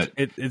 but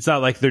it's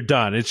not like they're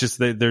done. It's just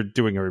they're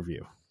doing a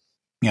review.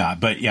 Yeah,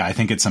 but yeah, I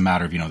think it's a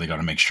matter of, they got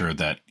to make sure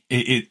that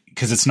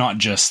because it's not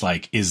just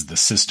like, is the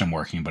system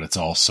working, but it's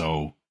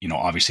also,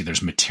 obviously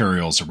there's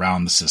materials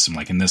around the system.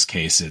 Like in this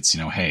case, it's,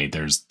 hey,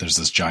 there's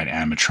this giant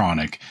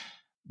animatronic.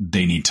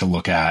 They need to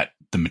look at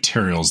the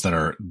materials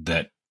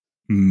that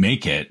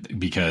make it,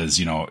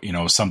 because,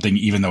 something,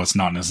 even though it's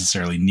not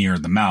necessarily near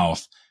the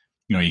mouth,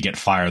 you get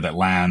fire that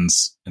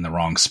lands in the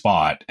wrong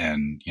spot.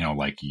 And,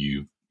 like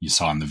you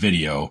saw in the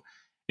video,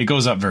 it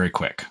goes up very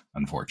quick,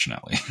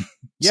 unfortunately.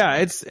 Yeah,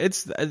 it's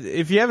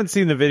if you haven't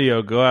seen the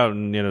video, go out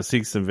and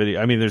seek some video.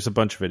 I mean, there's a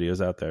bunch of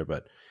videos out there,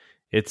 but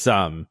it's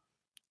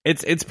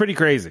pretty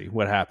crazy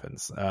what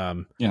happens. Yeah,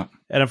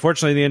 and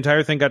unfortunately, the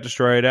entire thing got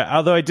destroyed.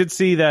 Although I did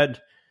see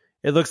that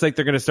it looks like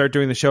they're going to start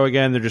doing the show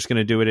again. They're just going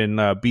to do it in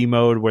B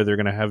mode, where they're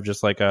going to have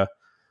just like a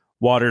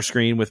water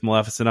screen with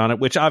Maleficent on it,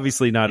 which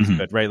obviously not as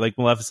good, right? Like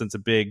Maleficent's a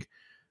big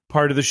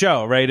part of the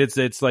show, right?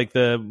 It's like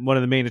one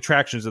of the main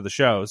attractions of the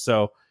show.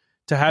 So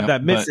to have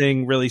that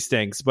missing really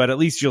stinks, but at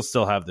least you'll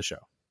still have the show.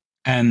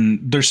 And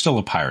there's still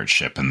a pirate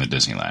ship in the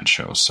Disneyland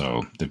show,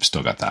 so they've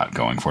still got that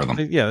going for them.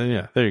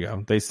 Yeah. There you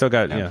go. They still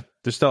got,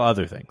 there's still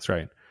other things,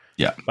 right?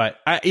 Yeah. But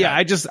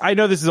I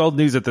know this is old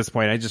news at this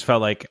point. I just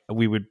felt like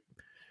we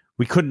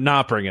could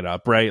not bring it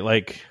up, right?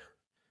 Like,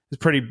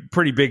 it's a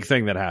pretty big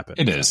thing that happened.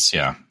 It is,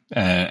 yeah.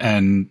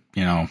 And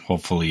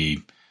hopefully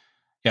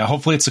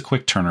it's a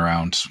quick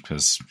turnaround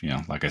because,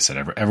 like I said,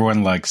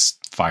 everyone likes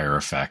fire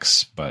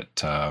effects,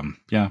 but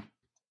yeah.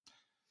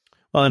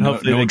 Well, and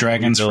hopefully no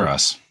dragons for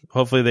us.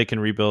 Hopefully they can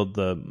rebuild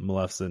the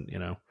Maleficent.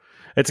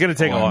 It's going to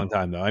take a long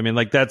time, though. I mean,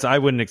 like I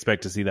wouldn't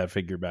expect to see that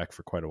figure back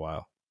for quite a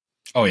while.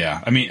 Oh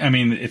yeah, I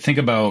mean, think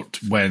about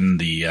when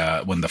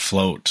the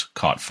float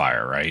caught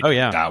fire, right? Oh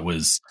yeah, that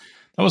was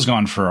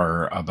gone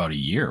for about a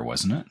year,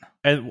 wasn't it?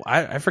 And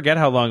I forget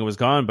how long it was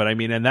gone, but I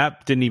mean, and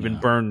that didn't even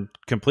burn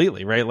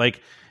completely, right?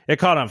 Like it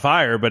caught on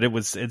fire, but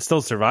it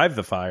still survived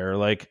the fire.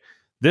 Like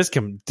this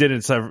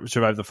didn't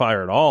survive the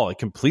fire at all. It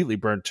completely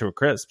burned to a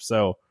crisp.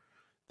 So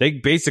they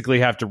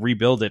basically have to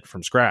rebuild it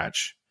from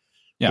scratch,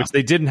 which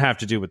they didn't have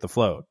to do with the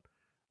float.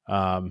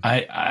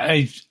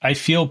 I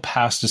feel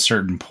past a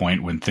certain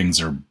point when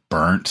things are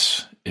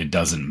burnt, it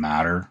doesn't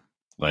matter.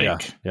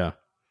 Like, yeah.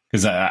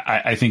 Because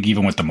I think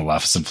even with the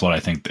Maleficent float,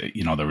 I think that,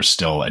 there was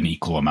still an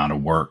equal amount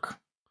of work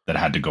that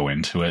had to go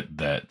into it.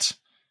 That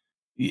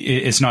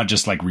it's not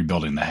just like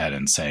rebuilding the head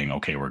and saying,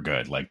 okay, we're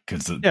good. Like,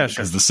 because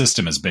the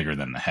system is bigger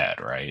than the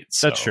head, right?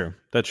 So,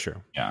 That's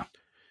true. Yeah.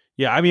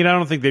 Yeah. I mean, I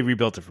don't think they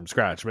rebuilt it from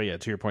scratch, but yeah,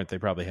 to your point, they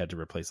probably had to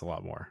replace a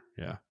lot more.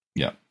 Yeah.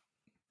 Yeah.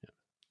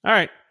 All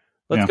right.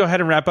 Let's go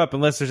ahead and wrap up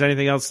unless there's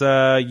anything else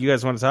you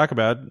guys want to talk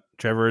about.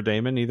 Trevor or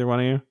Damon, either one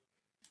of you?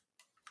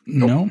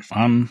 No,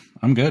 I'm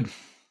good.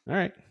 All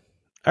right.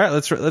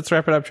 Let's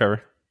wrap it up,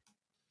 Trevor.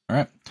 All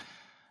right.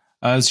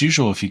 As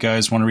usual, if you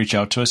guys want to reach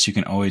out to us, you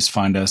can always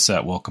find us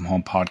at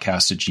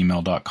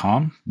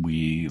welcomehomepodcast@gmail.com.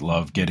 We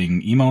love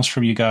getting emails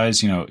from you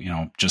guys,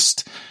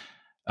 just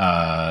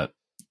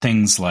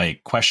things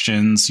like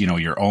questions,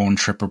 your own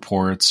trip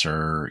reports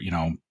or,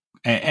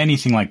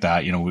 anything like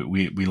that.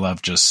 We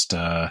love just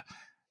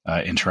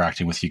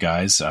interacting with you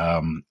guys.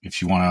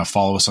 If you want to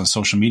follow us on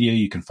social media,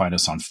 you can find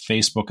us on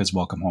Facebook as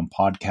Welcome Home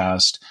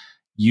Podcast,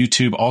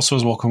 YouTube also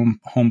as Welcome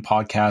Home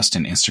Podcast,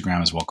 and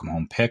Instagram as Welcome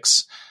Home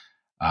Pics.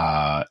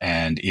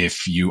 And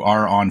if you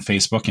are on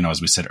Facebook,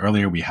 as we said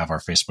earlier, we have our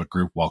Facebook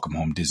group, Welcome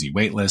Home Disney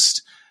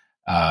Waitlist.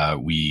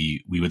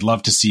 We would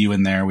love to see you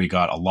in there. We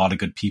got a lot of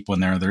good people in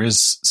there. There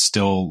is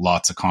still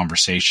lots of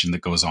conversation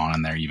that goes on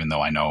in there, even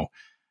though I know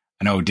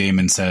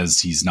Damon says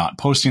he's not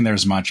posting there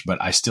as much,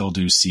 but I still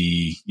do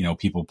see,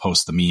 people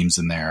post the memes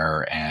in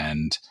there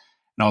and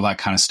all that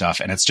kind of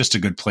stuff. And it's just a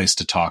good place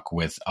to talk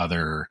with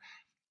other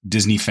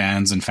Disney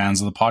fans and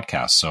fans of the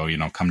podcast. So,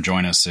 come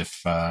join us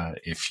if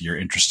you're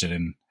interested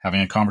in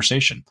having a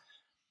conversation.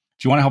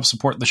 If you want to help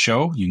support the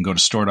show, you can go to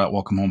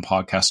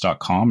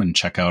store.welcomehomepodcast.com and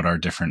check out our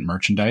different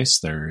merchandise.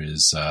 There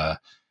is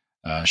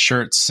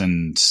shirts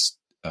and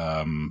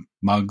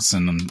mugs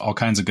and all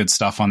kinds of good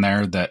stuff on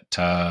there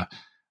that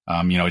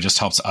it just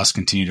helps us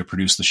continue to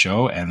produce the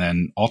show. And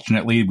then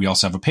alternately, we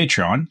also have a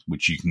Patreon,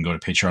 which you can go to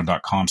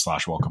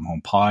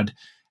patreon.com/welcomehomepod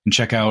and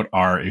check out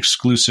our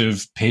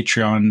exclusive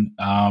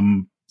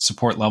Patreon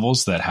support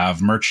levels that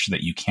have merch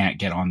that you can't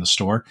get on the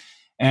store.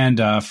 And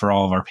for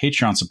all of our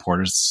Patreon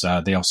supporters,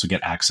 they also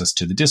get access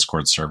to the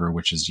Discord server,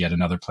 which is yet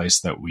another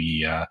place that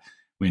we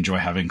enjoy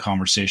having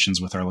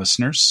conversations with our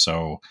listeners.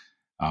 So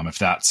if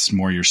that's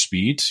more your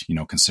speed,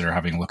 consider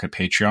having a look at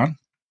Patreon.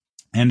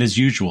 And as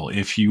usual,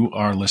 if you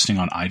are listening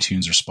on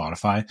iTunes or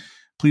Spotify,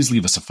 please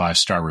leave us a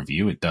 5-star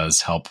review. It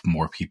does help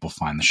more people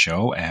find the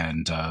show.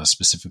 And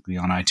specifically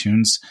on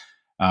iTunes,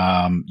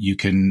 you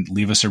can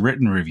leave us a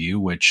written review,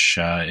 which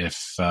we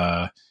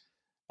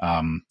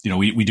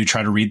do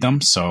try to read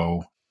them.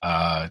 So,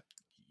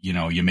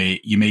 you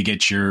may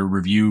get your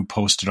review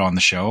posted on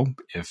the show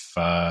if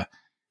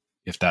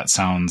that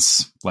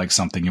sounds like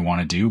something you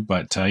want to do.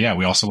 But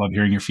we also love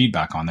hearing your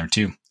feedback on there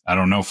too. I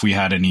don't know if we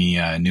had any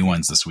new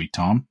ones this week,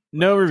 Tom.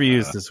 No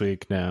reviews this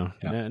week. No,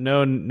 yeah.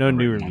 no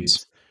new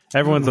reviews.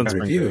 Everyone's on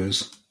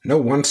reviews.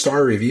 No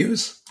 1-star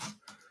reviews.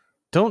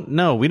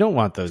 We don't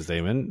want those,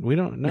 Damon. We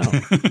don't know.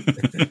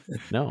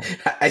 No,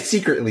 I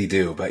secretly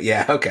do, but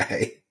yeah,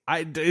 okay.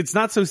 It's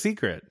not so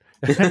secret.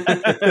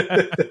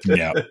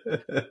 Yeah,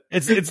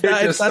 it's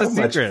not a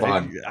secret.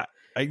 Fun.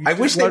 I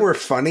wish they were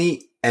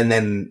funny, and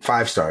then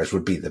 5 stars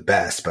would be the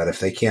best. But if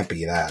they can't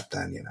be that,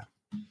 then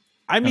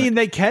I mean,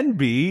 they can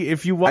be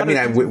if you want.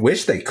 I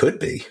wish they could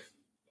be,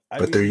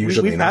 but they're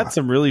usually we've not. Had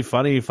some really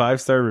funny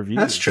 5-star reviews.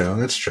 That's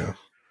true.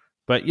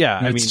 But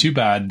yeah, it's too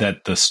bad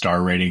that the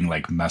star rating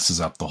messes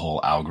up the whole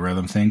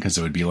algorithm thing, because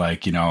it would be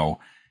like, you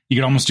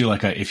could almost do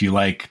if you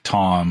like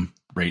Tom,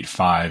 rate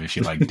 5. If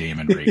you like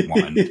Damon, rate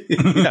 1.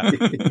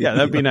 yeah,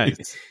 that'd be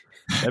nice.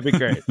 That'd be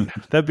great.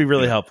 That'd be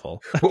really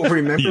helpful. Well,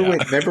 remember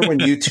when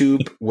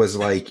YouTube was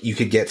you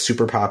could get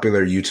super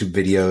popular YouTube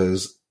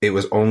videos. It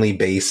was only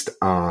based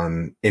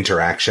on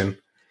interaction.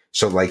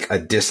 So a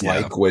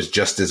dislike was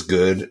just as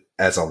good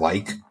as a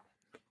like.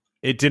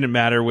 it didn't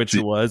matter which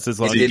it was, as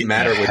long as it didn't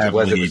matter which it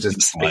was. It was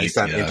just based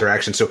on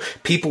interaction. So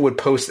people would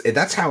post.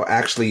 That's how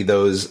actually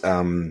those,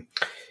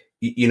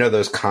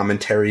 those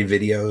commentary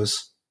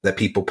videos that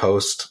people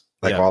post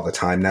all the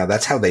time now.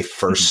 That's how they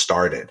first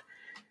started.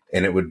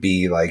 And it would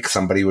be like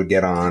somebody would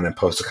get on and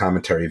post a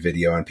commentary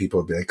video, and people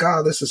would be like,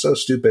 "Oh, this is so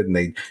stupid," and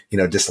they,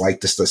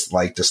 dislike,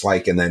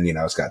 and then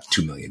it's got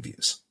 2 million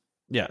views.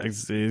 Yeah,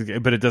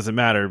 but it doesn't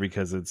matter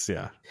because it's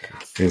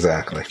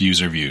exactly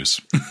views are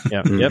views.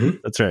 Yeah,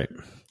 Yep, that's right.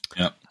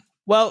 Yep.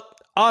 Well,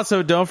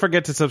 also don't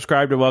forget to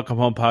subscribe to Welcome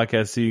Home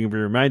Podcast so you can be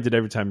reminded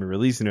every time we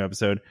release a new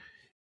episode.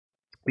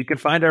 You can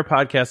find our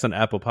podcast on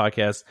Apple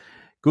Podcasts,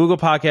 Google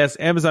Podcasts,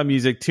 Amazon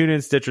Music,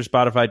 TuneIn, Stitcher,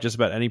 Spotify, just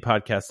about any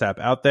podcast app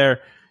out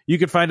there. You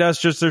can find us,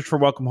 just search for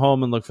Welcome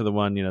Home and look for the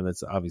one,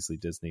 that's obviously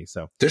Disney.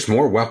 So there's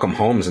more Welcome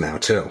Homes now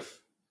too.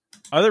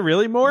 Are there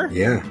really more?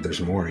 Yeah,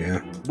 there's more.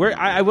 Yeah,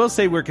 I will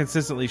say we're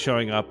consistently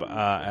showing up,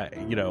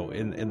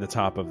 in the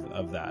top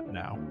of that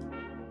now.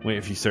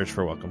 If you search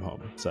for Welcome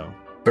Home, so.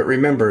 But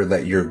remember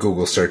that your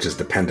Google search is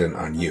dependent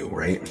on you,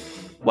 right?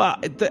 Well,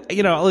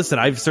 listen,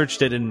 I've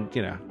searched it in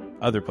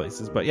other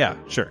places, but yeah,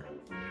 sure.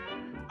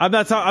 I'm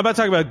not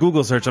talking about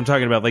Google search. I'm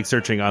talking about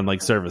searching on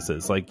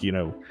services on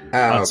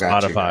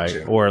Spotify,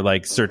 gotcha.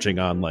 Or searching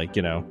on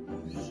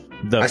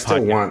I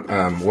still want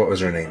what was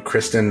her name,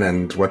 Kristen,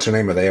 and what's her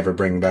name? Are they ever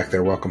bringing back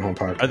their Welcome Home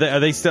podcast?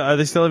 Are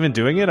they still even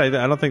doing it? I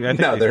don't think.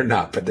 No, they're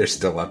not, but they're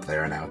still up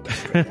there and out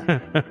there.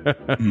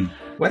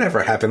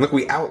 Whatever happened? Look,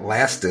 we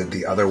outlasted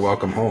the other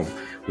Welcome Home.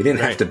 We didn't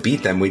have to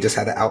beat them. We just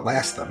had to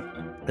outlast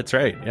them. That's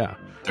right. Yeah.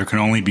 There can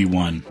only be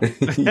one.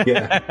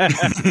 Yeah.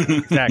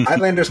 Exactly.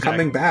 Highlander's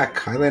coming back.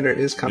 Highlander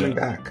is coming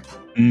back.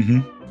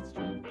 Mm-hmm.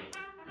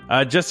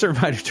 Just a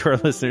reminder to our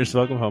listeners,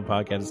 Welcome Home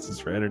Podcast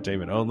is for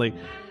entertainment only.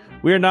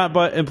 We are not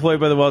employed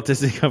by the Walt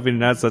Disney Company,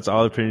 and as such,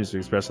 all opinions we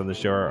express on the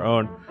show are our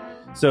own.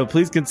 So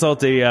please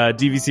consult a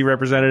DVC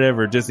representative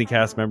or Disney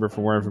cast member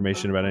for more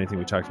information about anything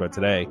we talked about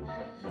today.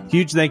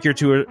 Huge thank you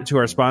to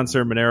our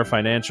sponsor, Monero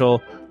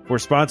Financial, for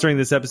sponsoring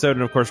this episode,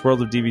 and of course,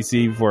 World of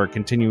DVC for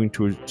continuing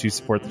to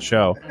support the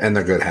show. And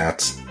they're good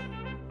hats.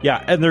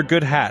 Yeah, and they're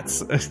good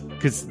hats,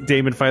 because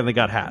Damon finally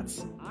got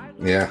hats.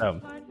 Yeah.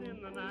 So,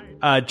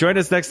 join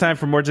us next time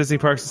for more Disney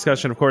Parks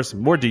discussion, of course,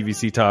 more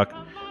DVC talk.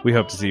 We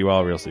hope to see you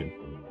all real soon.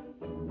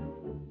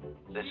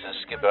 This is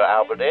Skipper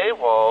Albert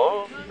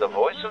Awol, the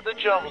voice of the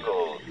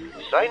jungle,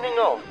 signing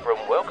off from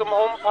Welcome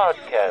Home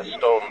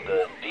Podcast on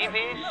the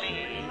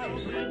DVC.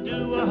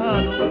 Do a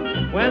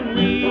huddle when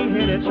we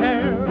hit a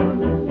chair.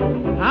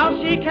 How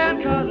she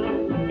can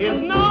cuddle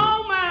is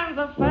no man's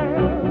affair.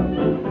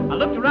 I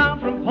looked around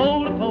from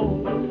pole to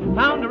pole,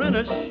 found her in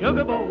a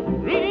sugar bowl.